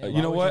 pick. Yeah, You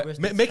why know would what?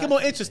 risk Make it more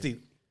detaching?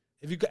 interesting.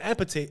 If you could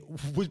amputate,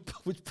 which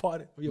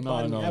part of your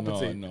body you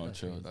amputate? No,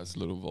 chill. That's a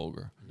little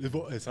vulgar.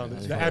 It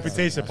sounded, Yeah, the yeah,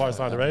 amputation yeah, part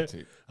sounded right.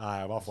 Amputate. All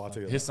right, my fault. I'll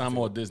take it. His sound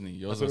more Disney.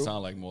 Yours That's will what-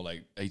 sound like more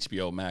like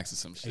HBO Max or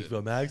some shit.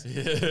 HBO Max.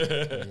 Yeah.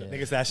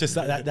 Nigga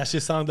said that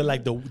shit sounded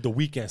like the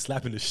weekend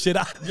slapping the shit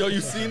out. Yo, you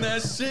seen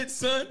that shit,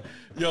 son?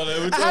 Yo,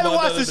 I haven't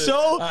watched the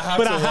show,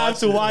 but I have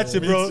to watch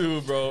it, bro. Me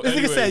too, bro. This nigga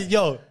Anyways. said,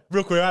 "Yo,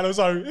 real quick, I'm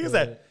sorry." Nigga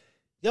said,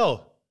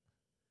 "Yo,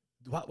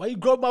 why you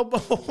grow my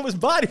woman's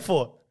body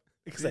for?"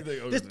 Nigga said, like,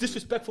 oh, "This no.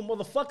 disrespectful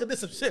motherfucker. This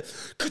some shit."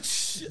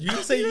 You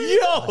say, I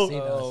 "Yo, seen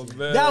that. Oh,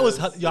 man. that was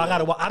yo." I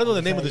gotta. I don't know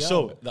the name of the Yo.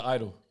 show. The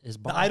Idol. It's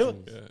The Idol.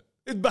 boundaries.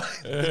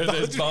 It's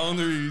There's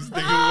boundaries.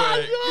 Think Ah,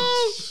 away.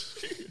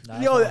 Nah, Yo,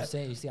 that's what that- I'm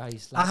saying. You see how he I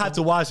slapped had him?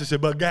 to watch this shit,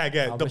 but go.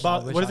 The wish what is I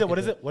it? What could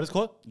is do- it? What is it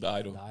called? The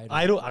Idol. The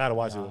Idol. I gotta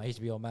watch Nah, it.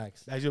 HBO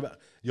Max.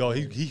 Yo,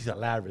 he's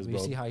hilarious, You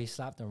bro. see how he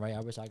slapped him, right? I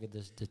wish I could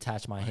just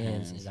detach my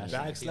hands and that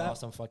Back shit be slap? all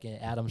some fucking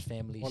Adams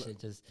Family shit.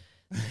 Just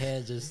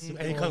hands just. And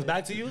he comes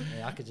back to you.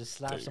 And I could just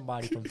slap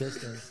somebody from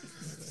distance.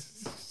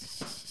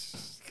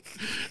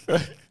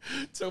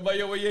 So, about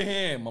yo, where your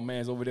hand? My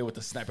man's over there with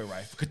the sniper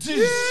rifle. Good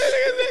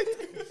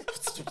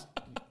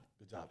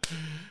job.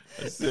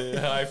 That's it.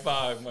 High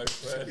five, my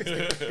friend.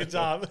 Good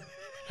job.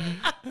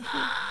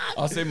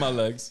 I'll save my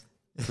legs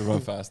to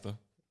run faster.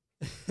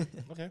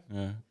 Okay.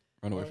 Yeah.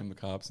 Run away from the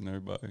cops and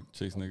everybody.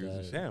 Chase niggas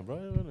and shit. Damn, bro.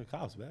 You're the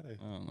cops, man. I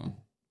don't know.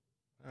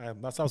 All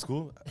right, that sounds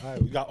cool. All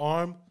right, we got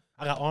arm.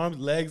 I got arms,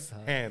 legs,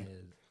 hand.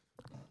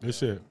 Good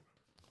shit.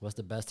 What's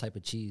the best type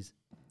of cheese?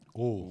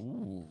 Oh,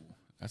 Ooh,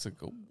 that's a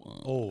good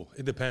one. oh,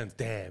 it depends.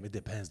 Damn, it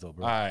depends though,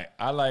 bro. All right.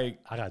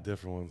 I got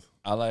different ones.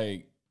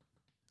 like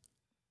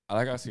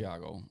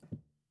Asiago.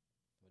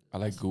 I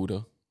like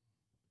Gouda.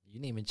 You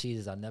naming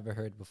cheeses I never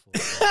heard before.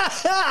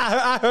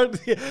 I heard.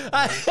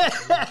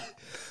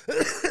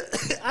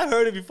 I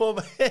heard it before,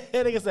 but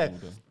nigga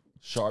said, Gouda.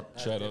 Sharp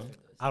cheddar.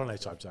 I don't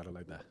like sharp cheddar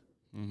like that.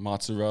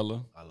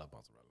 Mozzarella. I love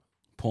mozzarella.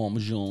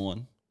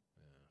 Parmesan.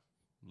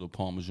 Little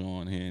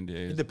Parmesan here and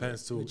there. It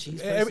depends too.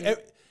 cheese Every- Yeah,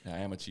 I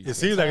am a cheese it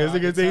person. seems like this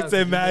nigga tell,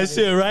 said mad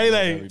shit, right? I'm a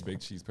very Like, big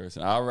cheese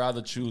person. I'd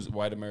rather choose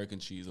white American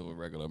cheese over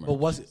regular American but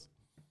what's it?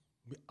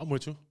 cheese. I'm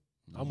with you.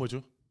 I'm with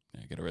you.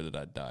 Yeah, get rid of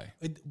that dye.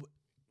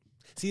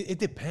 See, it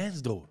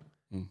depends though.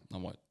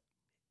 On what?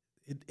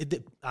 All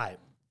right,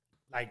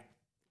 like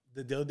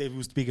the other day we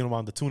were speaking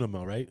about the tuna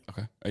mill, right?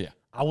 Okay. Oh, yeah.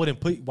 I wouldn't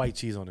put white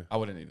cheese on it. I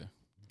wouldn't either.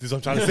 This is what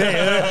I'm trying to say.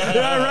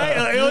 Yeah,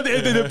 right?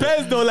 It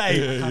depends though. Like,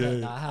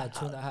 I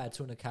had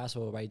tuna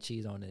casserole with white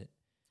cheese on it.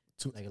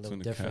 Like a little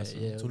Tuna different.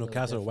 casserole. Yeah, Tuna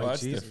casserole with white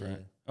cheese.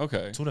 Different.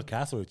 Okay. Tuna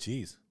casserole with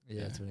cheese.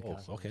 Yeah, tuna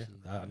casserole. Okay. with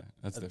cheese.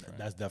 That's different.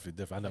 That's definitely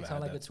different. I It never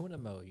sounds had like a that. tuna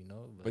melt, you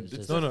know, but But it's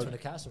it's- just no. tuna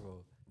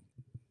casserole.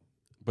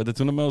 But the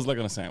tuna melt is like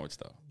on a sandwich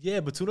though. Yeah,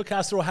 but tuna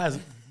casserole has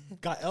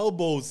got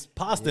elbows,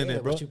 pasta in Yeah,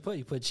 it, bro. what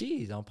you put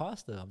cheese on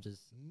pasta. I'm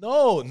just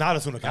No, not a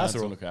tuna Nah,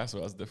 casserole. Tuna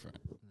casserole, that's different.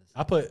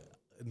 I put.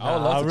 I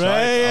would love to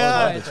try it.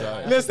 I would love to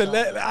try it. Listen,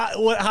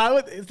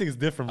 this thing's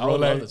different, I bro.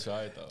 would Like, love to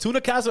try it though. tuna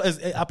casserole is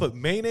I put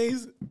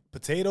mayonnaise,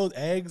 potatoes,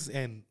 eggs,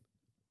 and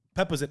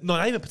peppers. No,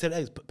 not even potato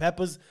eggs,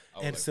 peppers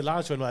and like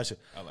cilantro and all that shit.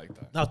 I like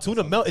that. Now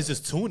tuna melt is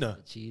just tuna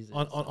cheese.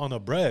 on a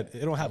bread.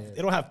 It don't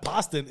have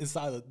pasta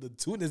inside. The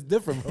tuna is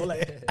different, bro.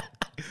 Like,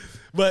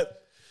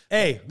 but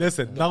hey,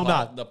 listen, no,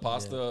 not The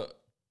pasta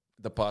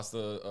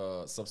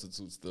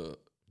substitutes the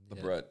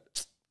bread.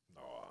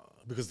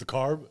 because the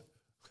carb.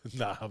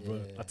 Nah, bro,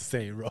 Yeah. not the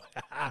same, bro.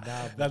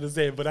 Nah, Not the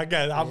same. But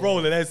again, I'm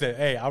rolling. They said,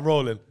 hey, I'm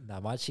rolling. Nah,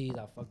 my cheese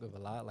I fuck with a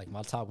lot. Like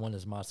my top one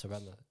is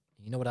mozzarella.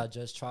 You know what I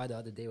just tried the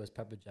other day was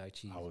pepper jack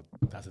cheese.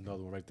 That's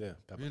another one right there.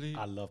 Pepper. Really?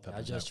 I love pepper.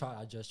 I just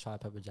tried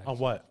pepper jack. On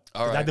cheese. what?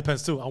 All right. That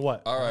depends too. On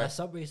what? All That right.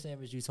 Subway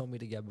sandwich you told me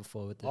to get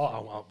before with the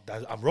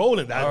I'm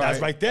rolling. That's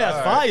right there. That's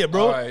All right. fire,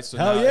 bro. All right. So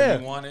Hell now yeah. if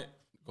you want it,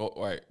 go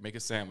all right. Make a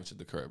sandwich at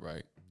the crib,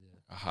 right?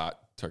 A hot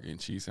turkey and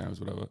cheese sandwich,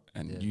 whatever,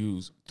 and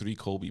use 3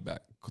 Colby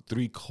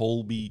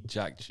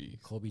Jack cheese.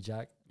 Colby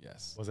Jack.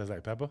 Yes. What's that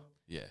like? Pepper?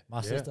 Yeah.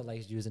 My sister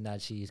likes using that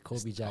cheese,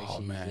 Colby Jack Oh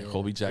cheese. man, yeah.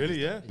 Colby Jack Really? is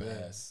Yeah? the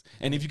best.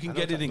 And if you can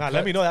get it in, Nah, cuts,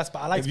 let me know.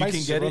 I like if you spicy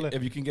can shit, get bro. it,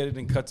 if you can get it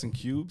in cuts and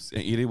cubes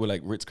and eat it with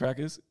like Ritz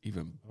crackers,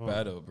 even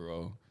better,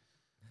 bro.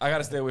 I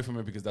gotta stay away from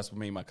it because that's what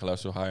made my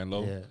cholesterol high and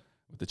low Yeah.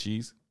 with the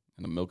cheese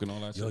and the milk and all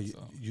that Yo, shit.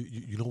 So.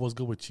 you know what's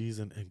good with cheese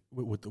and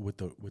with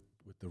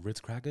the Ritz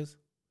crackers?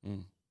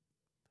 Mm.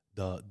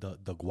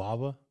 The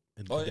guava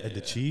and, Oh, and yeah.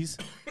 the cheese.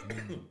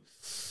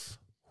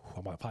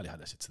 I might probably have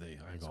that shit today.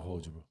 I ain't gonna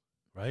hold you, bro.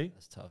 Right?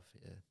 That's tough.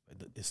 Yeah.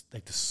 It's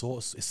like the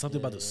sauce. It's something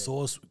about the yeah.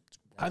 sauce.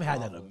 I haven't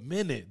had that in a guava.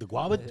 minute. The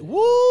guava.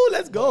 Woo!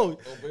 Let's go.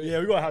 baby. Yeah,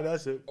 we gonna have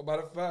that shit. Oh,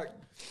 matter of fact,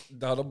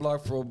 down the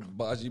block from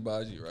Baji,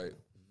 right?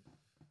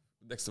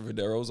 Next to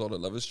Rodero's on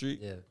 11th Street,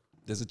 Yeah.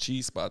 there's a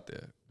cheese spot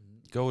there.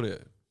 Go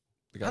there.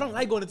 They I don't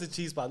like going into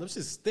cheese spots. Them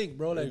shit stink,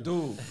 bro. They Like,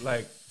 do.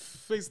 Like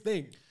fake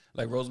stink.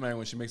 Rosemary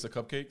when she makes her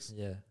cupcakes,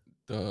 Yeah.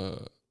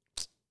 the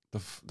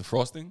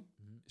frosting,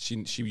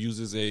 she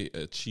uses a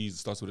cheese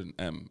starts with an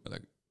M,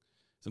 like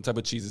some type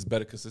of cheese is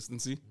better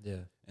consistency, Yeah.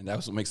 and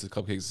that's what makes the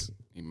cupcakes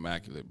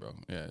immaculate, bro.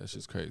 Yeah, that's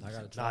just crazy. I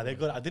gotta try. Nah, they're one.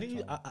 good. I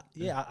didn't.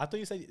 I thought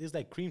you said it's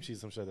like cream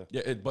cheese, some shit. Like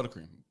Yeah,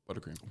 buttercream,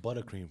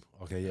 buttercream.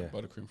 Okay, yeah.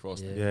 buttercream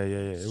frosting. Yeah. Yeah.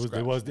 It was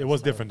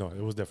Scratch. different though.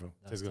 It was different.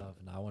 That's Tastes good. tough.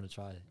 Nah, I want to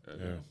try it.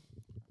 Yeah.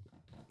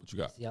 What you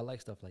got? See, I like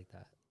stuff like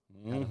that.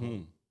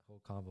 Mm-hmm.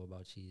 Whole combo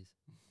about cheese.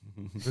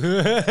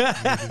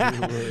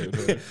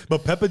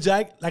 But pepper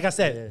jack, like I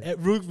said,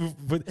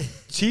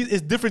 cheese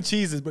is different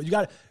cheeses, but you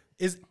got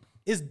it's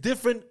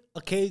different.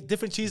 Okay,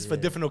 different cheeses for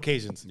different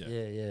occasions. Yeah.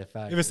 Yeah.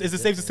 Fact. Is it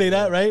safe to say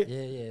that, right? Yeah.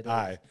 It All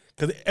is. right,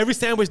 because every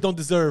sandwich don't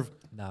deserve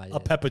Nah, yeah. a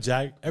pepper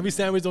jack. Every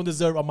sandwich don't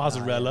deserve a Nah, yeah,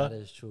 mozzarella, that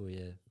is true.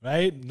 Yeah.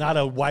 right? Not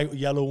a white,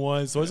 yellow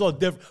one. So it's all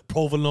different.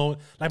 Provolone.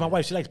 Like my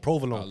wife, she likes I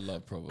provolone.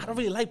 love provolone. I don't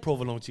really like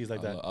provolone cheese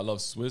like that. I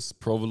love Swiss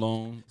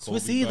provolone.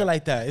 Swiss Colby either Jack.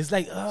 like that. It's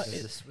like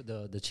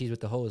The cheese with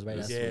the hose, right?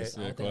 That's Yeah. Swiss.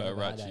 I Yeah, don't call think that I've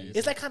ever rat had that cheese. either.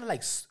 it's like kind of like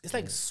it's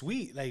like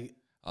sweet. Like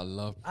I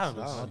love. I don't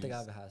know. Swiss I don't think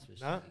cheese. I've ever had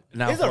Swiss. Nah. cheese.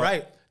 Now It's for-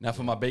 alright. Now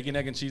for my bacon,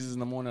 egg, and cheeses in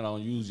the morning, I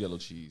don't use yellow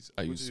cheese.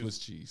 I use Swiss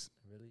cheese.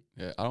 Really?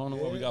 Yeah, I don't know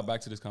why we got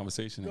back to this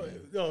conversation.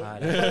 Again. Yo,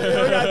 Alright.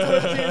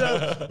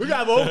 we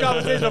got a whole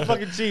conversation on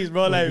fucking cheese,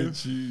 bro. Like,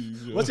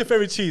 Cheese. yo. what's your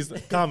favorite cheese?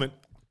 Comment.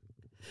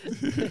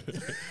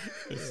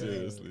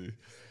 Seriously.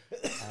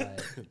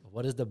 Alright.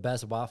 What is the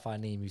best Wi-Fi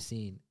name you've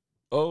seen?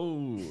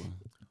 Oh.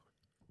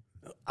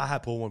 I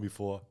had pulled one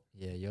before.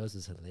 Yeah, yours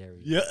is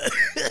hilarious. Yeah.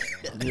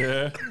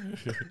 Yeah.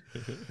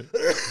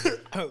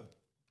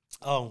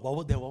 What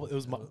was that? It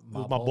was my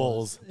My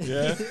balls.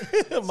 Yeah.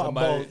 My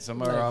balls.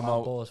 Somebody Like around my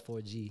my, balls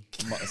 4G.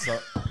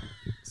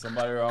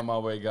 somebody around my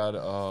way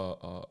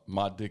got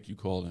my dick you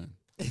calling.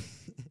 Yeah.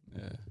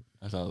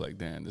 That's how I was like,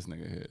 damn, this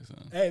nigga here,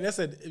 son. Hey,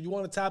 listen, if you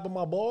want to tap on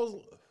my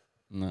balls,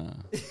 Nah.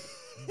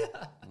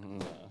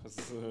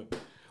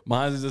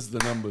 Mine is just the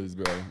numbers,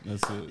 bro.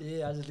 That's it.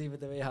 Yeah, I just leave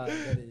it the way how I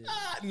get it.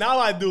 now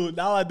I do.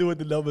 Now I do with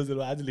the numbers.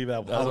 And I just leave it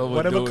out. That's what we're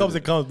Whatever doing. comes,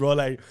 it comes, bro.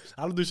 Like,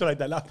 I don't do shit like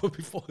that. Not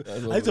before. what I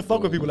used to we're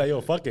fuck with doing. people like,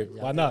 yo, fuck it.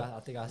 Yeah, Why not? I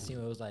think I seen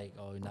it was like,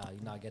 oh, nah,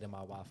 you're not getting my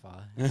Wi-Fi.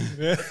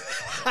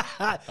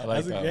 I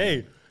like that.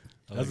 Hey,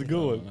 that's a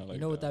good one. I like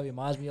You know what that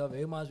reminds me of? It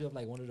reminds me of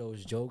like one of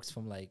those jokes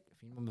from like,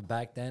 if you remember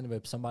back then, where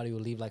somebody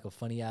would leave like a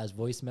funny ass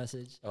voice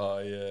message. Oh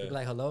You'd yeah. be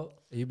like, hello?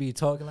 And you'd be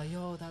talking like,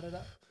 yo, da da da.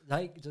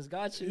 Like, just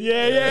got you.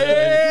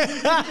 Yeah.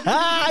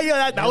 Yo,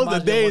 that was the Reminds me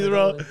of days, one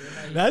bro. of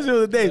those. That's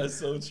the days. That's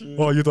so true.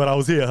 Oh, you thought I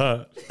was here,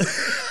 huh?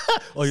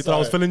 Oh, you thought I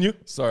was Sorry. feeling you?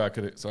 Sorry, I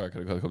could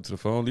have come to the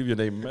phone. Leave your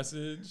name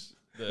message.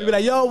 You be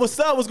like, yo, what's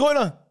up? What's going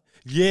on?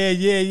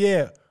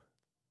 Yeah.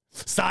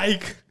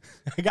 Psych.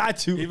 I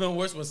got you. Even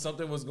worse when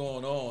something was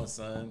going on,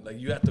 son. Like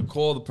you had to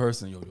call the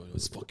person. Yo,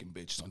 this fucking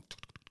bitch, son.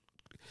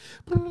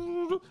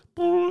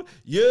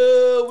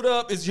 Yo, what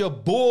up? It's your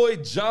boy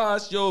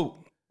Josh.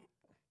 Yo,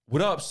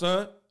 what up,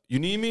 son? You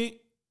need me?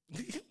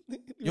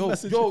 Yo, my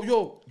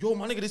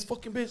nigga, this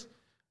fucking bitch.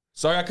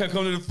 Sorry, I couldn't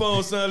come to the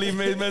phone, son. Leave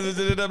me a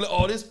message. Like,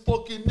 oh, this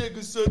fucking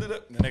nigga, son.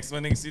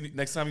 The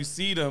next time you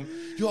see them,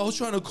 yo, I was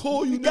trying to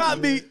call you. You got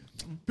me.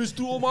 Bitch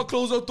threw all my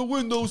clothes out the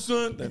window,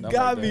 son. You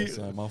got me.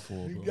 Son, my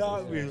fault, bro. You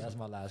got me. That's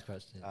my last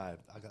question. All right,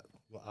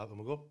 I'm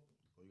gonna go.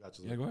 You got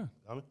you. Yeah, go ahead.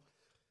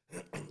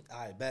 All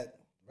right, bet.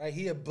 Right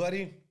here,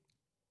 buddy.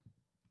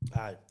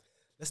 All right.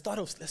 Let's start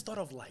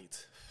off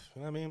light.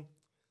 You know what I mean?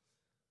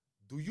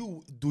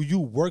 Do you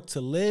work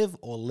to live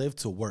or live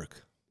to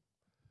work?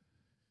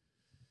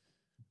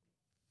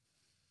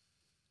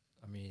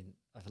 I mean,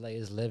 I feel like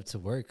it's live to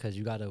work because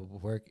you got to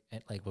work,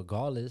 like,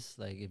 regardless.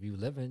 Like, if you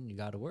living, you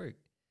got to work.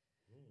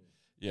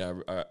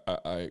 Yeah,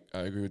 I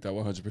agree with that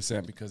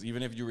 100% because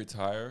even if you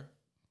retire,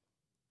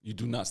 you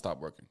do not stop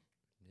working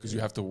because you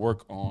have to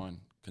work on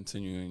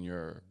continuing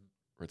your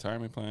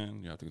retirement plan.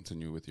 You have to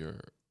continue with your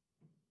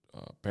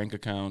bank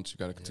accounts. You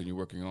got to continue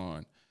working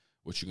on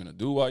what you're going to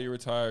do while you're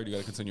retired. You got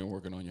to continue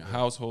working on your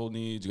household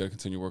needs. You got to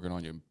continue working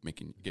on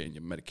getting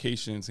your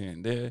medications here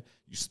and there.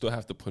 You still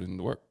have to put in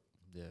the work.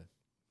 Yeah.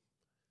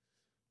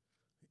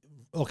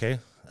 Okay,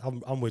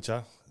 I'm with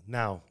y'all.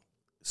 Now,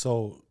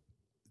 so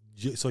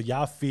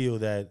y'all feel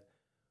that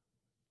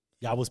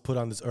y'all was put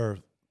on this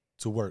earth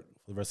to work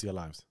for the rest of your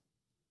lives?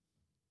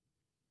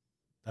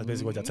 That's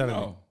basically what y'all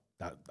telling me.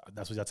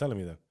 That's what y'all telling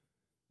me then.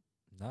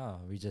 No,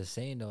 we just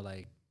saying though,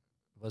 like,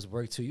 what's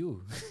work to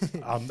you?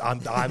 I'm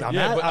I'm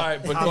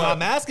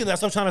asking.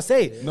 That's what I'm trying to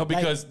say. No,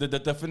 because the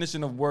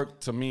definition of work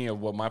to me, of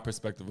what my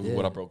perspective of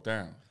what I broke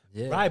down.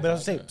 Yeah. Right, but I'm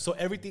saying, so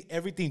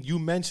everything you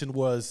mentioned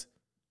was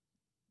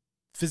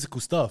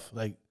physical stuff.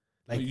 Like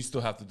you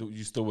still have to do.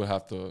 You still would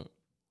have to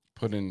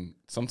put in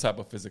some type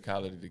of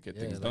physicality to get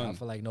things like, done. I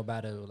feel like no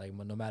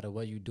matter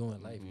what you do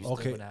in life, you still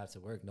gonna have to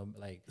work. No,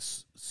 like,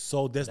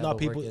 so there's not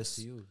people.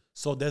 You.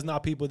 So there's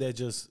not people that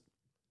just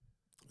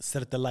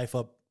set their life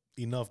up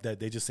enough that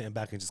they just sitting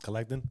back and just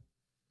collecting.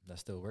 That's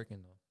still working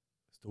though.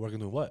 Still working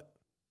doing what?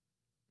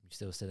 You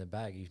still sitting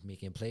back. You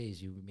making plays.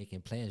 You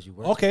making plans. You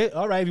work. Okay,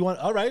 all right. If you want,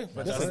 all right.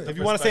 If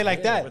you want to say it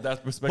like that, but that's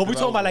perspective. But we're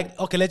talking about like,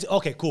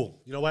 okay, cool.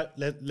 You know what?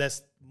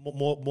 Let's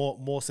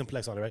more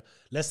simplex on it, right?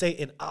 Let's say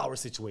in our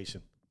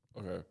situation.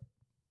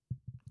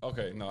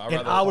 Okay. No, in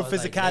our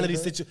physicality like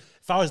situation,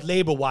 if I was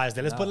labor wise,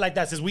 then let's put it like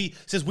that. Since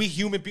we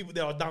human people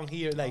that are down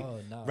here, like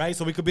right,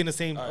 so we could be in the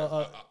same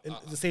the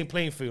same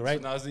playing field,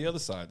 right? So now it's the other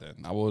side. Then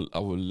I will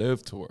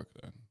live to work.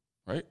 Then,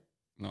 right?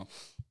 No,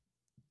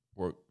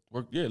 work.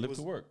 Yeah, live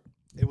to work.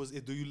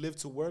 Do you live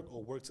to work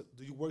or work to?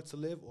 Do you work to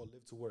live or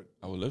live to work?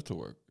 I would live to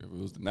work if it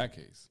was in that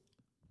case.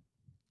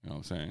 You know what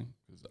I'm saying?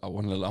 Because I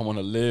want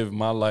to live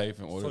my life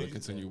in order to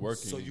continue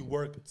working. So you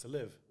work to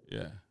live.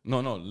 Yeah. No,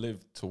 live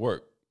to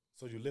work.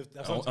 So you live.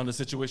 That's on the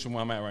situation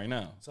where I'm at right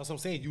now. So that's what I'm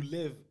saying. You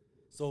live.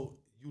 So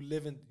you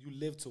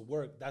live to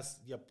work. That's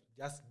your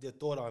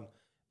thought on.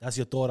 That's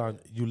your thought on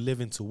you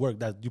living to work.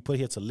 That you put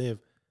here to live.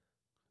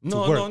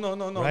 No.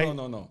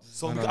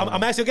 So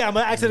I'm asking again. I'm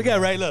gonna ask it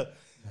again. Right? Look.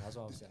 That's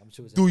what I'm saying. I'm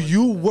choosing. Do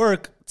you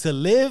work to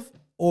live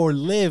or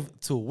live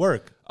to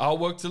work? I'll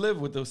work to live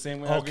with the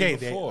same way I did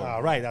before.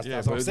 All right, that's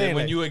what I'm saying.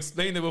 When you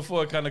explained it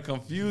before, it kind of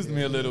confused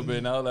me a little bit.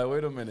 And I was like,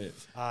 wait a minute.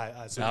 All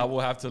right. So I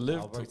will have to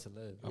live. Work to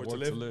live.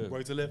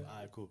 Work to live. All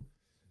right, cool.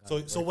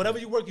 So whatever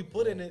you work, you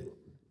put in it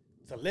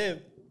to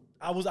live.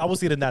 I will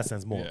see it in that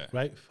sense more,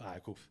 right? All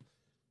right, cool.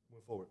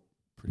 Move forward.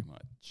 Pretty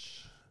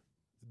much.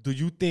 Do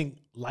you think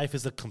life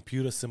is a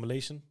computer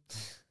simulation?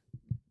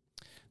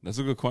 That's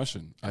a good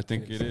question. I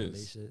think it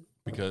is.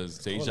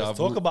 Because let's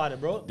talk about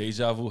it, bro.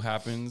 Deja vu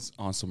happens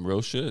on some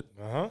real shit.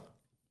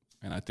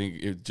 And I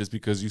think just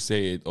because you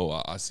say it,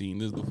 I seen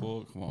this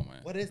before. Come on, man.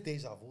 What is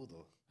deja vu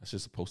though? That's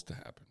just supposed to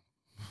happen.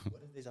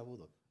 What is deja vu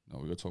though? No,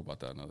 we're gonna talk about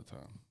that another time.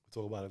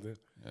 We'll talk about it then.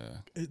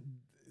 Yeah.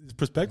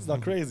 Perspective's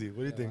not crazy. What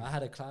do you think? I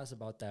had a class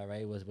about that,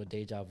 right? Was what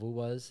deja vu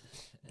was,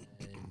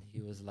 and he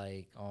was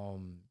like,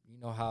 you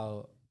know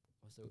how,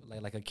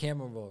 like a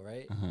camera roll,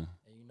 right? And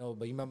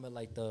but you remember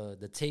like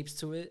the tapes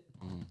to it,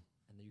 and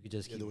then you could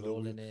just keep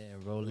rolling it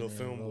and rolling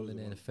it and rolling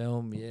it and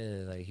film.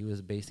 Yeah, like he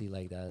was basically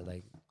like that.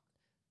 Like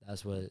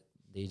that's what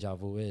deja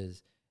vu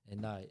is.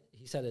 And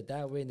he said it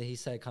that way, and then he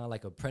said kind of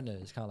like a printer.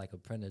 It's kind of like a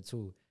printer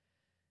too.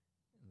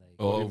 Like,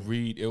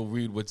 it'll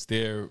read what's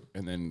there,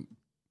 and then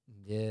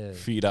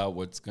feed out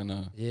what's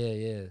gonna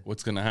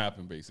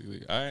happen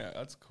basically.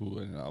 That's cool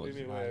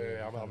analogy.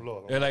 I'm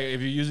lost. Yeah, like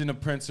if you're using a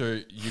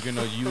printer, you're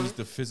gonna use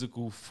the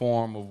physical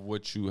form of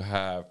what you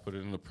have, put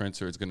it in the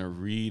printer, it's gonna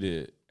read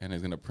it and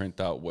it's gonna print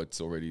out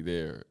what's already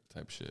there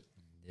type shit.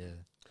 Yeah.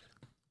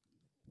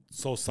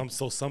 So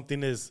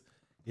something is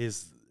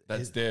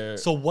that's there.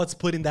 So what's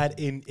putting that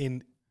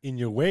in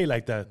your way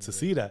like that to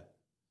see that?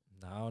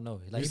 I don't know.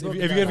 Like if you're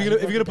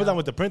gonna put that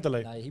with the printer,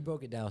 like he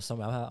broke it down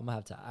somewhere. I'm gonna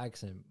have to ask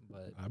him,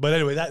 but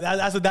anyway,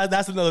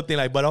 that's another thing.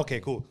 Like, but okay,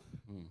 cool.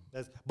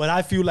 But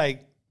I feel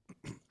like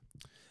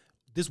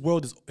this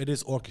world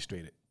is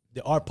orchestrated.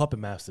 There are puppet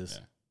masters,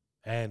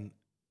 and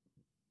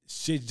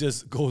shit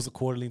just goes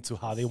accordingly to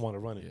how they want to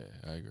run it.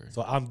 Yeah, I agree.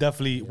 So I'm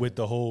definitely with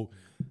the whole.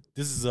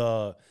 This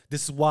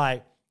is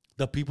why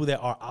the people that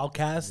are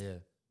outcast,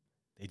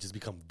 they just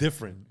become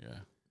different. Yeah,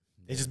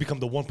 they just become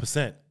the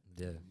 1%.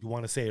 Yeah, you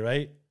want to say,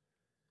 right?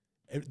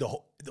 The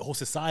whole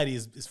society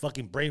is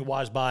fucking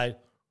brainwashed by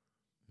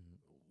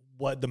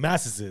what the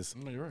masses is.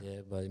 No, you're right.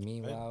 Yeah, but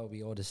meanwhile,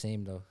 we all the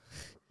same though.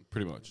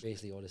 Pretty much.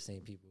 Basically all the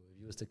same people. If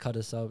you was to cut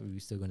us up, we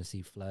still gonna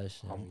see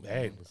flesh.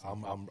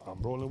 I'm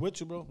rolling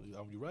with you, bro.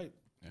 You're right.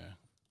 Yeah.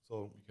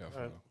 So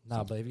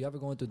nah, but if you ever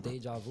going through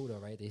deja vu, though,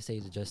 right? They say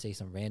to just say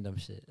some random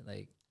shit,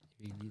 like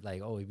you be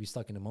like, oh, if you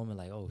stuck in the moment,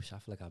 like, oh, I feel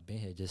like I've been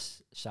here.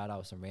 Just shout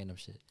out some random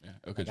shit.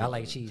 Yeah. Okay. Like, I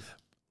like cheese.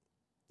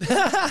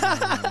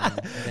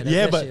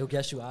 But it'll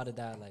get you out of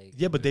that, like.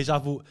 Yeah, but deja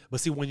vu.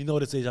 But see, when you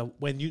notice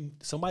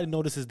somebody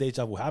notices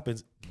deja vu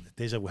happens,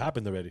 deja vu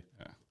happened already.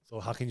 Yeah. So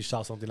how can you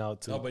shout something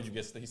out to? No, but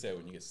he said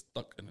when you get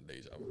stuck in a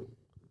deja vu.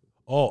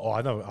 Oh,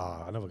 I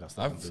never got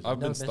stuck. I've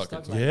been stuck in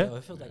like, yeah.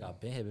 It feels like I've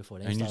been here before.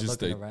 Then and you start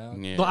just looking stay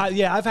around. Yeah. No,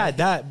 I've had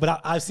that,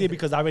 but I see it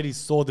because I already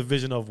saw the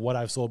vision of what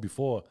I've saw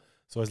before.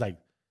 So it's like,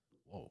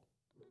 whoa,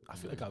 I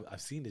feel like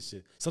I've seen this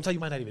shit. Sometimes you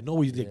might not even know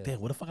where you think,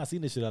 damn, what the fuck I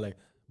seen this shit? I like,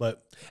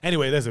 but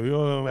anyway, listen, we're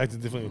gonna act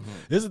different.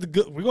 This is the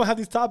good. We're gonna have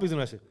these topics and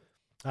that shit.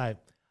 All right,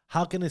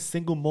 how can a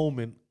single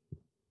moment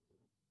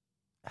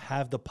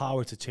have the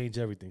power to change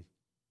everything?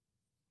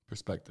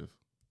 Perspective.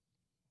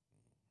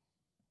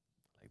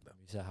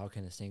 You said, how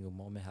can a single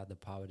moment have the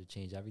power to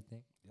change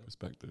everything?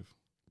 Perspective.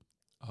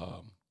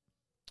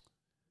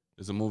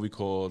 There's a movie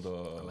called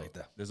I like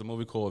that. There's a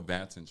movie called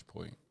Vantage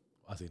Point.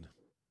 I seen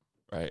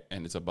it. Right,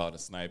 and it's about a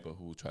sniper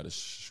who tried to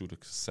shoot a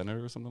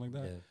senator or something like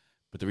that. Yeah.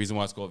 But the reason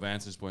why it's called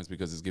Vantage Point is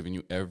because it's giving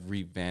you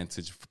every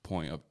vantage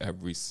point of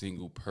every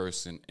single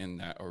person in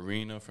that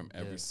arena from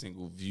every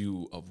single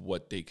view of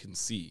what they can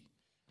see.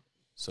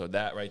 So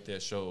that right there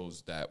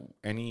shows that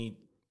anything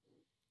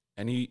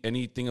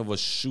of a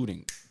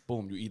shooting,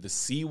 boom, you either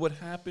see what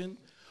happened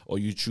or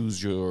you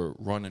choose your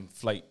run and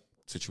flight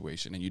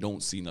situation and you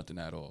don't see nothing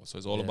at all. So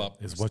it's all about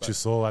it's what you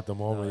saw at the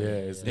moment.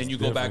 Then you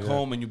go back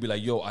home and you be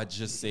like, yo, I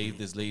just saved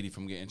this lady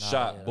from getting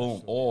shot.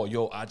 Boom. Or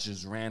yo, I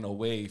just ran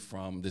away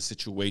from the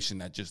situation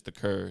that just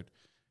occurred.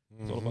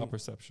 It's all about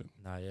perception.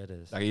 Nah, yeah, it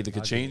is. Like either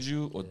could change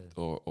you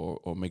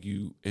or make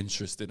you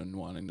interested in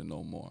wanting to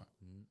know more.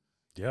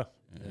 Yeah.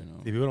 You know?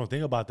 See, people don't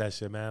think about that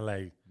shit, man.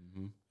 Like,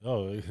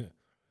 I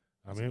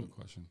That's a mean, good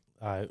question.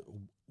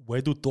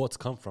 Where do thoughts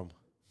come from?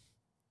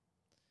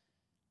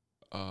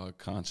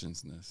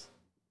 Consciousness.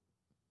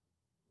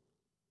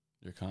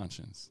 Your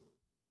conscience.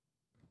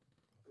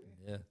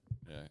 Yeah.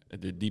 Yeah,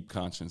 the deep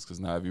conscience. Because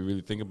now, if you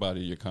really think about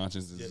it, your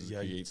conscience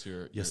creates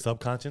your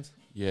subconscious.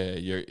 Yeah,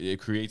 it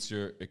creates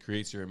your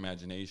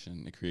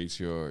imagination. It creates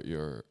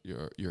your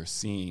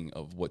seeing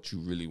of what you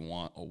really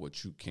want or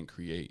what you can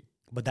create.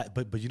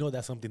 But you know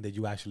that's something that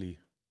you actually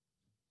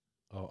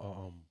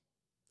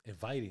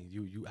inviting.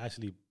 You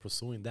actually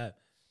pursuing that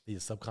your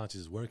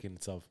subconscious is working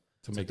itself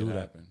to make it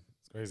happen.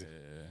 It's crazy.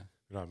 Yeah.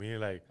 You know what I mean?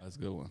 Like that's a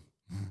good one.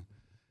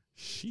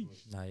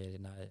 Sheesh. Nah, yeah,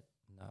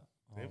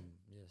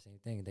 same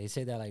thing. They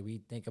say that like we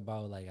think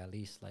about like at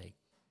least like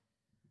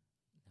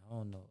I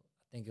don't know.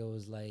 I think it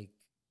was like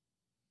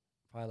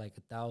probably like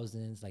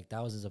thousands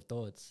of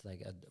thoughts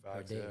like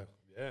per day.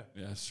 Yeah,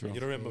 that's true. You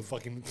don't remember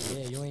fucking.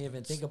 Yeah, you don't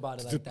even think about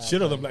it like that.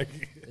 Shit on them like.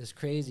 It's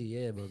crazy,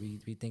 yeah. But we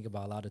think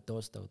about a lot of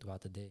thoughts though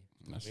throughout the day.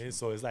 And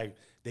so it's like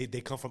they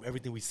come from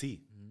everything we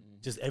see.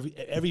 Just cause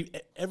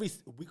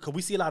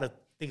we see a lot of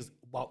things.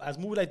 Well, as a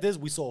movie like this,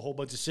 we saw a whole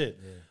bunch of shit.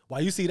 Yeah.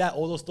 While you see that,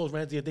 all those thoughts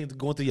ran to your things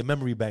going through your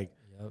memory bank.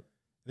 Yep.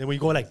 Then when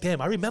you go like,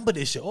 damn, I remember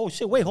this shit. Oh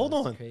shit, wait, hold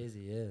on.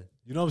 Crazy, yeah.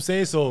 You know what I'm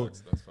saying? So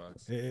that's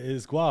facts.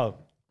 It's wild.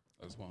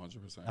 That's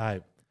 100%. All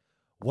right,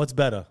 what's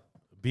better,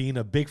 being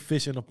a big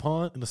fish in a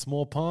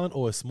small pond,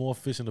 or a small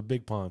fish in a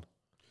big pond?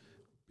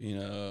 Being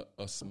a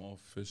small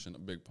fish in a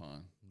big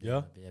pond.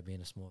 Yeah. Yeah,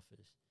 being a small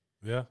fish.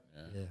 Yeah.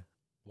 Yeah.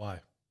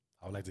 Why?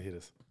 I would like to hear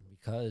this.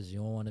 Because you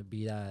don't want to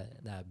be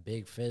that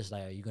big fish.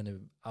 Like, you're gonna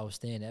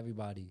outstand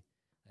everybody.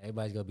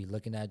 Everybody's gonna be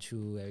looking at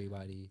you.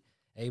 Everybody's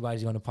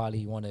gonna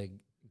probably want to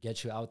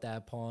get you out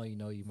that pond. You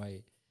know, you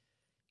might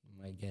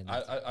get.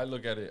 I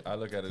look at it. I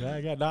like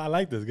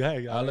this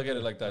guy. I look at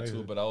it like that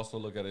too, but I also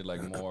look at it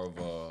like more of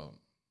a.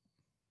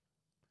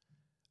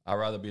 I'd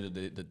rather be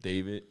the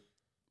David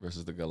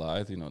versus the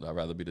Goliath. You know, I'd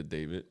rather be the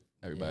David.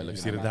 Everybody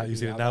looking at me. You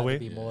see it that way?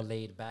 Be more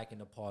laid back in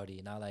the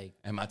party, not like.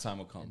 And my time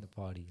will come. In the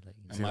party, like.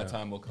 And my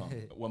time will come.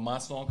 When my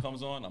song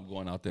comes on, I'm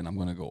going out there and I'm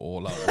gonna go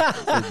all out.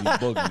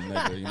 Boogie,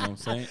 nigga, you know what I'm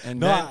saying?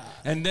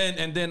 And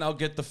then I'll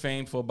get the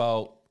fame for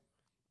about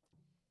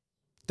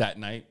that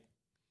night.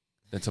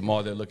 Then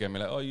tomorrow they'll look at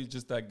me like, oh, you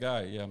just that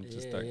guy. Yeah, I'm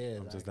just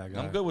that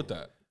guy. I'm good with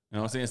that. You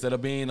know what I'm saying? Instead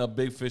of being a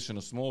big fish in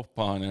a small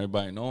pond and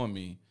everybody knowing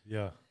me,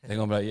 they're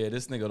gonna be like, yeah,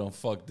 this nigga don't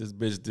fuck this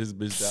bitch, that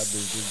bitch,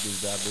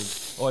 that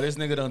bitch. Oh, this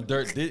nigga done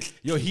dirt.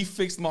 Yo, he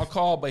fixed my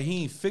car, but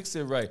he ain't fix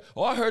it right.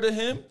 Oh, I heard of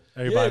him.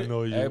 Everybody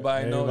know you.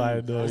 Everybody know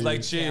you. It's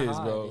like Cheers,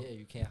 hide, bro. Yeah,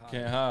 you can't hide.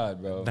 Can't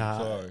hide, bro. Nah,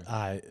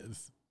 sorry.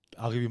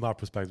 I'll give you my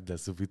perspective.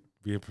 That's if we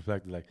be in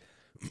perspective. Like,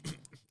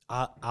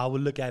 I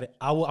would look at it.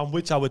 I'm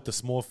with y'all with the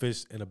small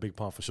fish in a big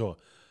pond for sure,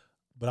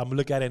 but I'm gonna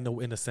look at it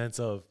in the sense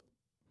of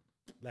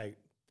like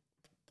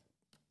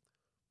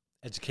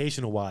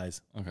educational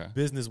wise,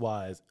 business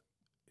wise,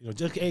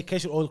 just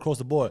education all across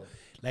the board.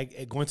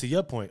 Like going to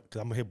your point, because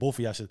I'm gonna hit both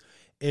of y'all shit.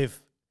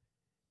 If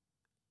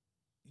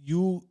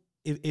you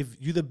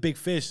the big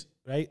fish,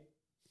 right?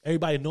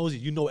 Everybody knows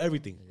you. You know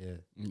everything.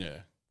 Yeah.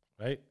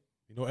 Right?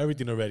 You know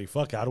everything already.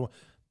 Fuck it. I don't.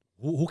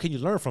 Who can you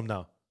learn from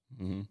now?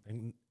 Mm-hmm.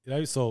 And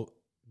right, so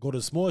go to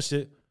the small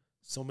shit.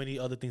 So many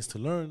other things to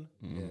learn.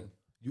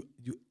 Mm-hmm.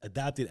 You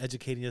adapted,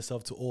 educating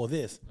yourself to all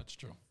this. That's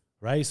true.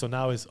 Right. So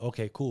now it's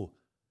okay. Cool.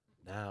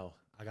 Now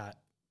I got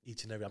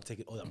each and every. I'm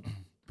taking. I'm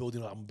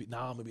building. I'm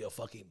gonna be a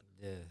fucking.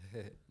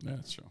 Yeah,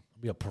 that's true.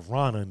 Be a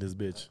piranha in this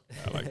bitch.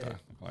 I like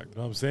that. You know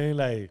what I'm saying?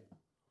 Like,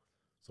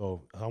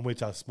 so I'm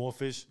with y'all. Small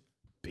fish,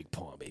 big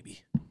pond, baby.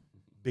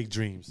 Big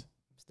dreams.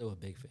 Still a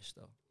big fish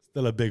though.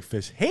 Still a big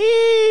fish. Hey,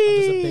 I'm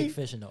just a big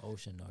fish in the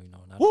ocean though.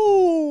 Not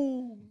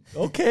woo.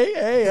 Okay.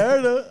 Hey,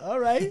 heard her. All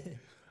right.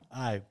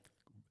 All right.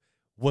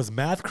 Was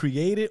math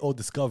created or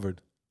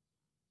discovered?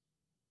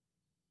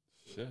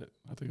 Shit,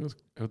 I think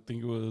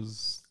it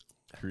was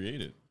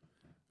created.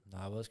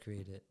 No, it was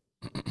created.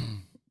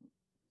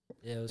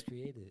 Yeah, it was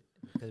created.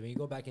 Because when you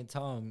go back in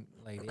time,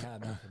 like they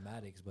had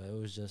mathematics, but it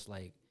was just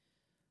like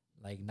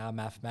not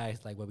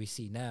mathematics like what we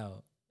see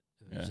now.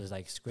 It was just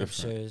like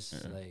scriptures,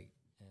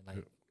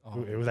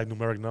 It was like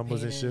numeric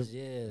numbers and shit.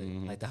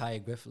 Yeah, like the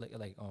hieroglyphic,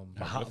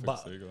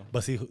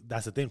 But see,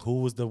 that's the thing.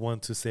 Who was the one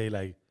to say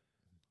like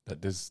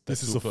that this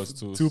is 2 plus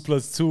 2 2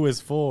 plus 2 is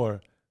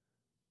 4?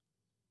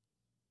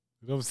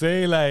 You know what I'm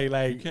saying?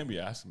 Like you can't be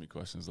asking me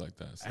questions like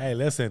that. So. Hey,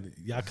 listen,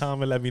 y'all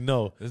comment, let me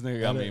know. This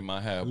nigga got me in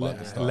my head about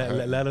to start.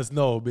 Let us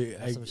know.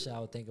 That's some shit I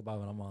would think about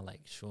when I'm on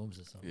like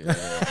shrooms or something. Yeah,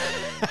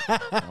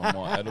 I'm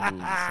on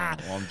edibles or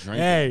something. Or I'm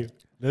drinking. Hey,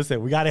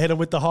 listen, we gotta hit them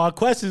with the hard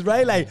questions,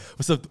 right? Like,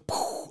 what's up?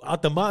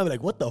 Out the mind,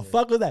 like, what the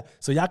fuck was that?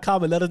 So y'all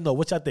comment, let us know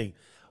what y'all think.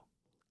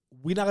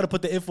 We're not gonna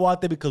put the info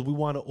out there because we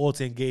want to all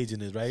to engage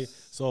in this, right?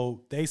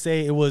 So they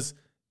say it was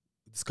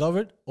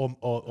discovered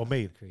or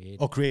made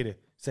Created. or created.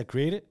 Said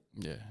created.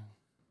 Yeah.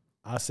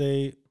 I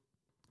say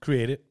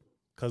created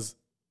because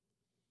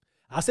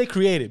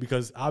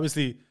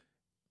obviously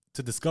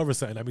to discover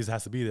something that means it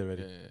has to be there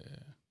already,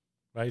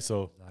 right?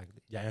 So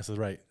your answer's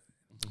right.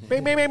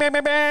 Bang, bang, bang, bang,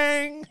 bang,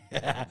 bang.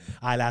 All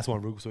right, last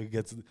one, Rook, so we can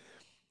get to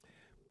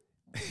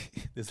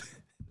this is a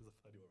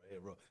funny one right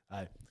here, bro. All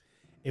right.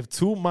 If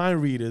two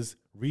mind readers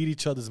read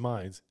each other's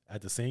minds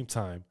at the same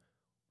time,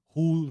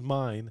 whose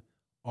mind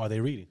are they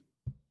reading?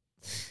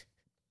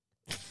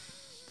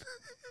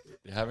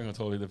 You're having a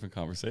totally different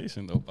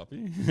conversation, though,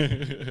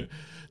 papi.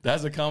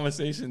 That's a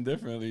conversation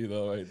differently,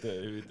 though, right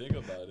there. If you think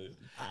about it,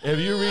 if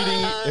you're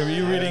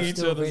reading each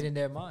other's, reading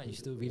their mind. You're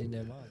still reading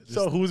their mind.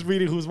 So who's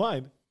reading whose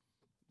mind?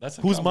 That's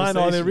a whose mind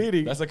are they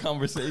reading? That's a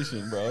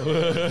conversation, bro.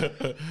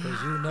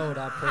 Because you know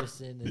that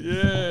person.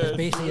 It's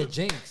basically a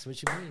jinx.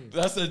 What you mean?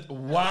 That's a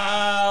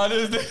wow.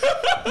 This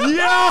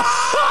Yeah.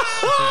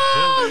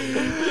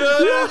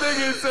 This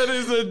nigga said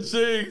it's a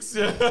jinx.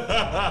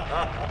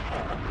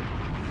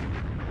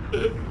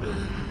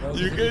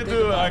 You can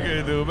do it. I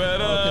can do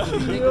better.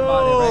 If you think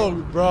about it,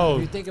 right? Bro.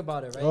 If you think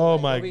about it, right? Oh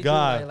like, my what we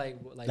God.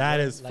 do, That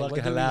is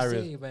fucking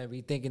hilarious. We, man,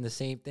 we thinking the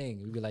same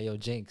thing. We be like, yo,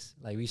 jinx.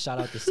 Like, we shout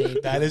out the same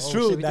thing. That is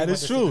true. Shit, That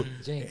is true.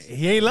 Jinx.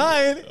 He ain't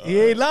lying. He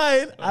ain't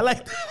lying. I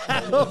like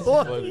that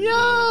one. Yo,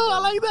 I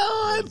like that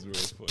one.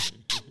 That's real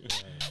funny.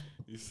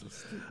 He's so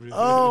stupid.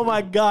 Oh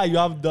my God.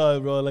 Yo, I'm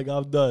done, bro. Like,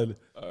 I'm done.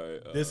 All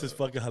right. This is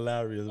fucking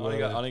hilarious, bro.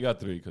 I only got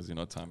 3 because,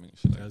 timing and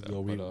shit like Let's that.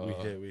 go.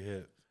 But, We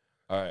hit.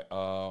 All right.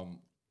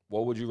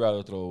 What would you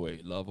rather throw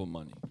away, love or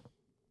money?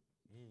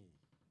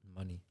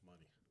 Money.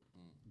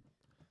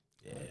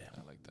 Yeah.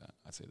 I like that.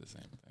 I'd say the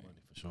same thing. Money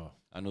for sure.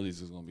 I know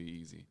this is going to be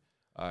easy.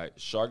 All right.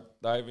 Shark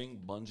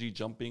diving, bungee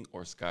jumping,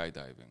 or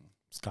skydiving?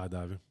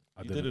 Skydiving.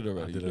 I did it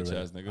already, you bitch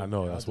ass nigga. I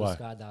know, that's why.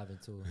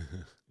 Skydiving too.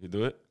 You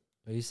do it?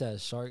 But you said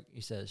shark.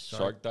 You said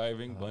shark. Shark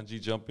diving, bungee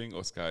jumping,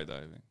 or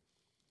skydiving?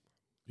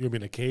 You gonna be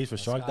in a cage for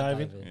shark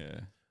diving?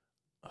 Yeah.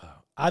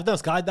 I've done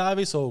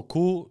skydiving, so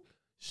cool.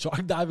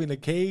 Shark diving in a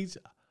cage,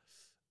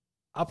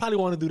 I probably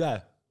want to do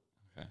that.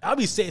 Okay. I'll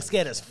be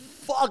scared as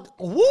fuck.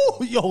 Woo!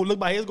 Yo, look,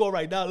 my hands going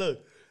right now.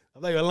 Look,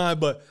 I'm not even lying,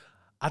 but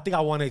I think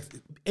I want to.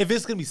 If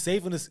it's gonna be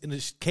safe in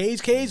this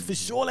cage for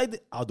sure, like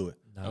that, I'll do it.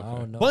 No, I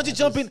don't know. Bungee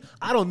jumping,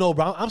 I don't know,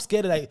 bro. I'm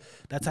scared of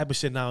that type of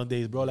shit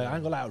nowadays, bro. Like I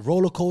ain't gonna lie,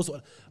 roller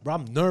coaster, bro.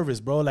 I'm nervous,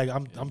 bro. Like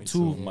I'm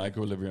too. My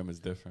equilibrium is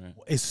different.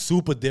 It's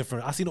super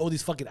different. I seen all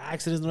these fucking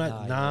accidents.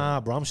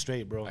 Nah, bro. I'm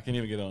straight, bro. I can't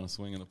even get on a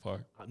swing in the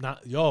park.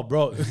 Yo,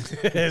 bro.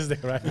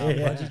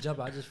 Bungee jump.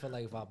 I just feel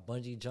like if I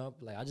bungee jump,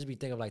 like I just be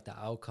thinking of like the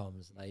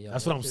outcomes. Like yo,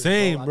 that's what I'm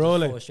saying, bro. I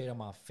just like fall straight on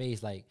my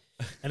face, like,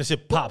 and the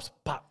shit pops,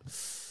 pop.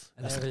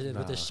 And then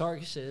with the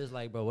shark shit, it's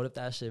like, bro, what if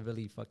that shit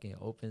really fucking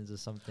opens or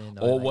something?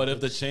 Or like what if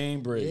the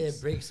chain breaks? Yeah,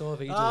 it breaks off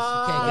and you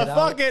can't get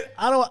out. Fuck it.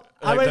 I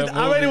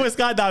already went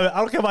skydiving. I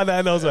don't care about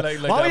that else.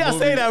 Why would y'all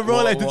say that,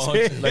 bro? Like the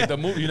chain. Like the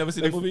movie. You never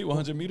seen the movie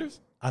 100 meters?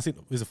 I seen.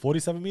 Is it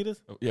 47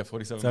 meters? Oh, yeah,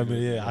 47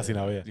 meters. Yeah, I seen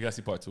that. Yeah. You gotta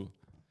see part 2.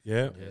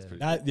 Yeah,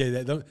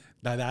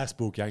 that's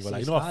spooky. I ain't gonna lie.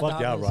 You know what?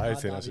 Fuck y'all, bro. I ain't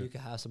saying that shit. You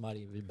can have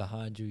somebody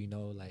behind you, you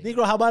know, like.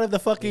 Negro, how about if the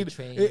fucking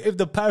if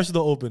the parachute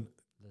don't open?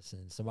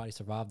 Listen, somebody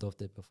survived off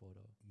it before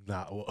though.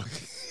 Nah. Well,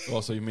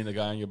 oh, so you mean the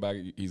guy on your back?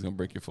 He's gonna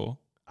break your fall?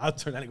 I'll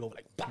turn that nigga over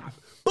like, bah,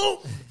 boom.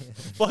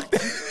 Fuck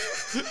that.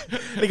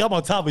 Nigga, I'm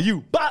on top of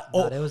you. Bah.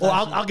 Or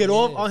I'll get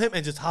off on him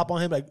and just hop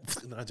on him like,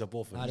 and I jump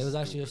off. Nah, there was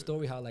actually a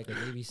story how like a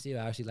Navy SEAL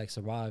actually like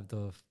survived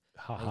of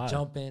like,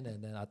 jumping,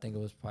 and then I think it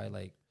was probably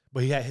like.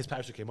 But his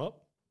parachute came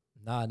up.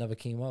 Nah, it never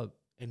came up.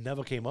 It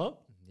never came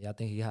up. Yeah, I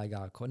think he had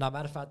got caught. Nah,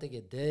 matter of fact, I think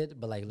it did,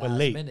 but like last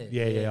late. minute.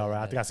 Yeah. All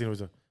right. I think I seen it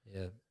was.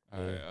 Yeah.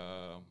 All right.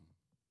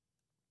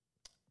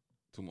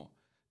 2 more.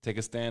 Take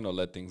a stand or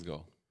let things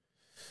go.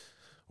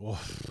 Oh,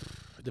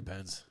 it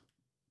depends.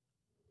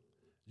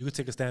 You could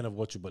take a stand of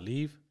what you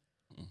believe.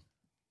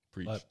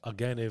 Preach. But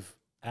again, if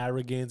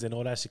arrogance and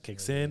all that shit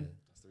kicks in,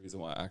 that's the reason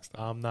why I asked that.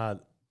 I'll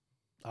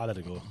let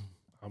it go.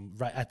 I'm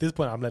right at this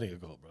point. I'm letting it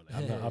go, bro.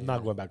 Like, I'm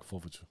not going back and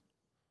forth with you.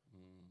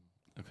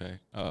 Okay.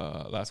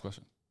 Last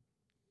question.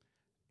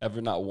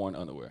 Ever not worn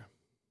underwear?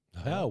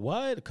 Yeah,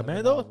 what?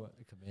 Commando?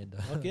 Commando.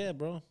 Fuck yeah,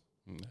 bro.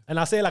 And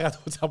I say it like I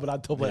told you, but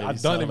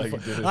I've done it like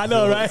before. I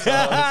know, right?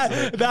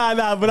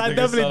 nah, but I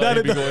definitely done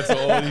it. Be going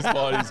to all these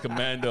parties,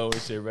 commando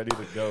and shit, ready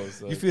to go.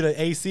 So. You feel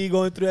the AC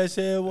going through that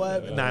shit?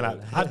 What? Nah.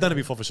 I've done it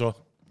before for sure.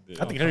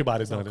 I think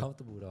everybody's done it.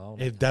 Uncomfortable though.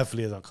 It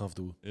definitely is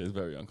uncomfortable. It is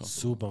very uncomfortable.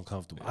 Super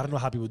uncomfortable. I don't know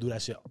how people do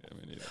that shit.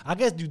 Yeah, I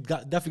guess you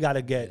definitely got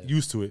to get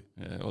used to it.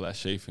 Yeah, all that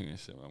chafing and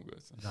shit. I'm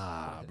good. So.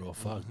 Nah, bro,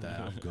 fuck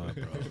that. I'm good,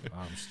 bro.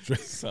 I'm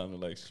straight.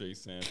 Sounded like straight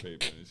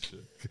sandpaper and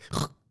shit.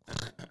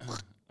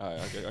 All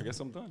right, I guess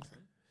I'm done.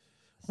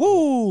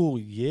 Woo,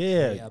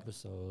 yeah.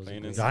 Episodes.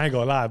 I ain't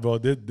gonna lie, bro.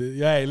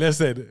 Hey,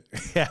 listen.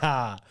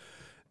 Yeah.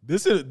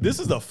 This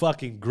is a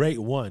fucking great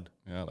one.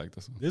 Yeah, I like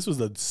this one. This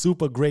was a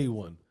super great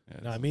one. Yeah,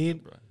 you know what I mean?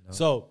 Good,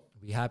 so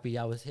we happy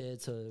y'all was here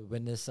to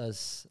witness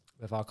us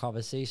with our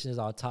conversations,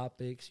 our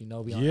topics. You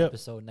know, we on Yep.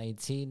 episode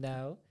 19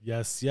 now.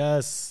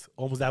 Yes.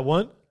 Almost that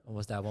one.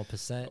 Almost that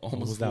 1%.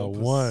 Almost that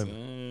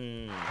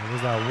one.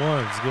 Almost that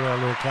one. Just give it a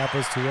little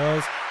clappers to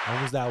us.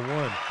 Almost that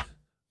one.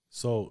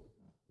 So,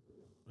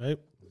 right?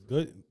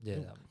 Good? Yeah.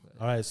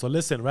 All right. So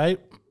listen, right?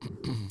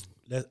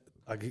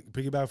 I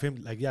piggyback with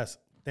him. Like, yes,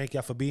 thank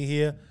y'all for being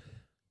here.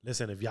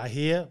 Listen, if y'all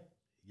here.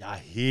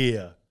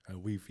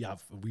 And we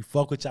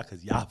fuck with y'all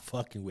because y'all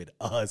fucking with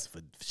us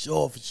for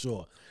sure.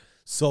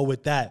 So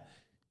with that,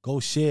 go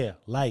share,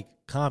 like,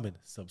 comment,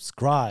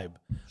 subscribe,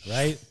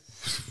 right?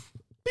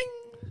 Bing.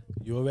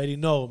 You already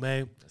know,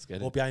 man. Let's get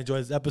it. Hope y'all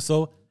enjoyed this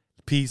episode.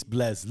 Peace,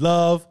 bless,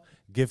 love.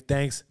 Give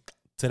thanks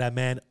to that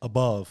man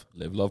above.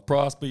 Live, love,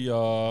 prosper,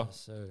 y'all. Yes,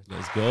 sir.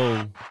 Let's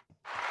go.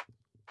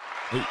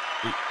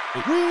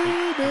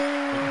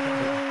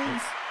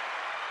 Remix.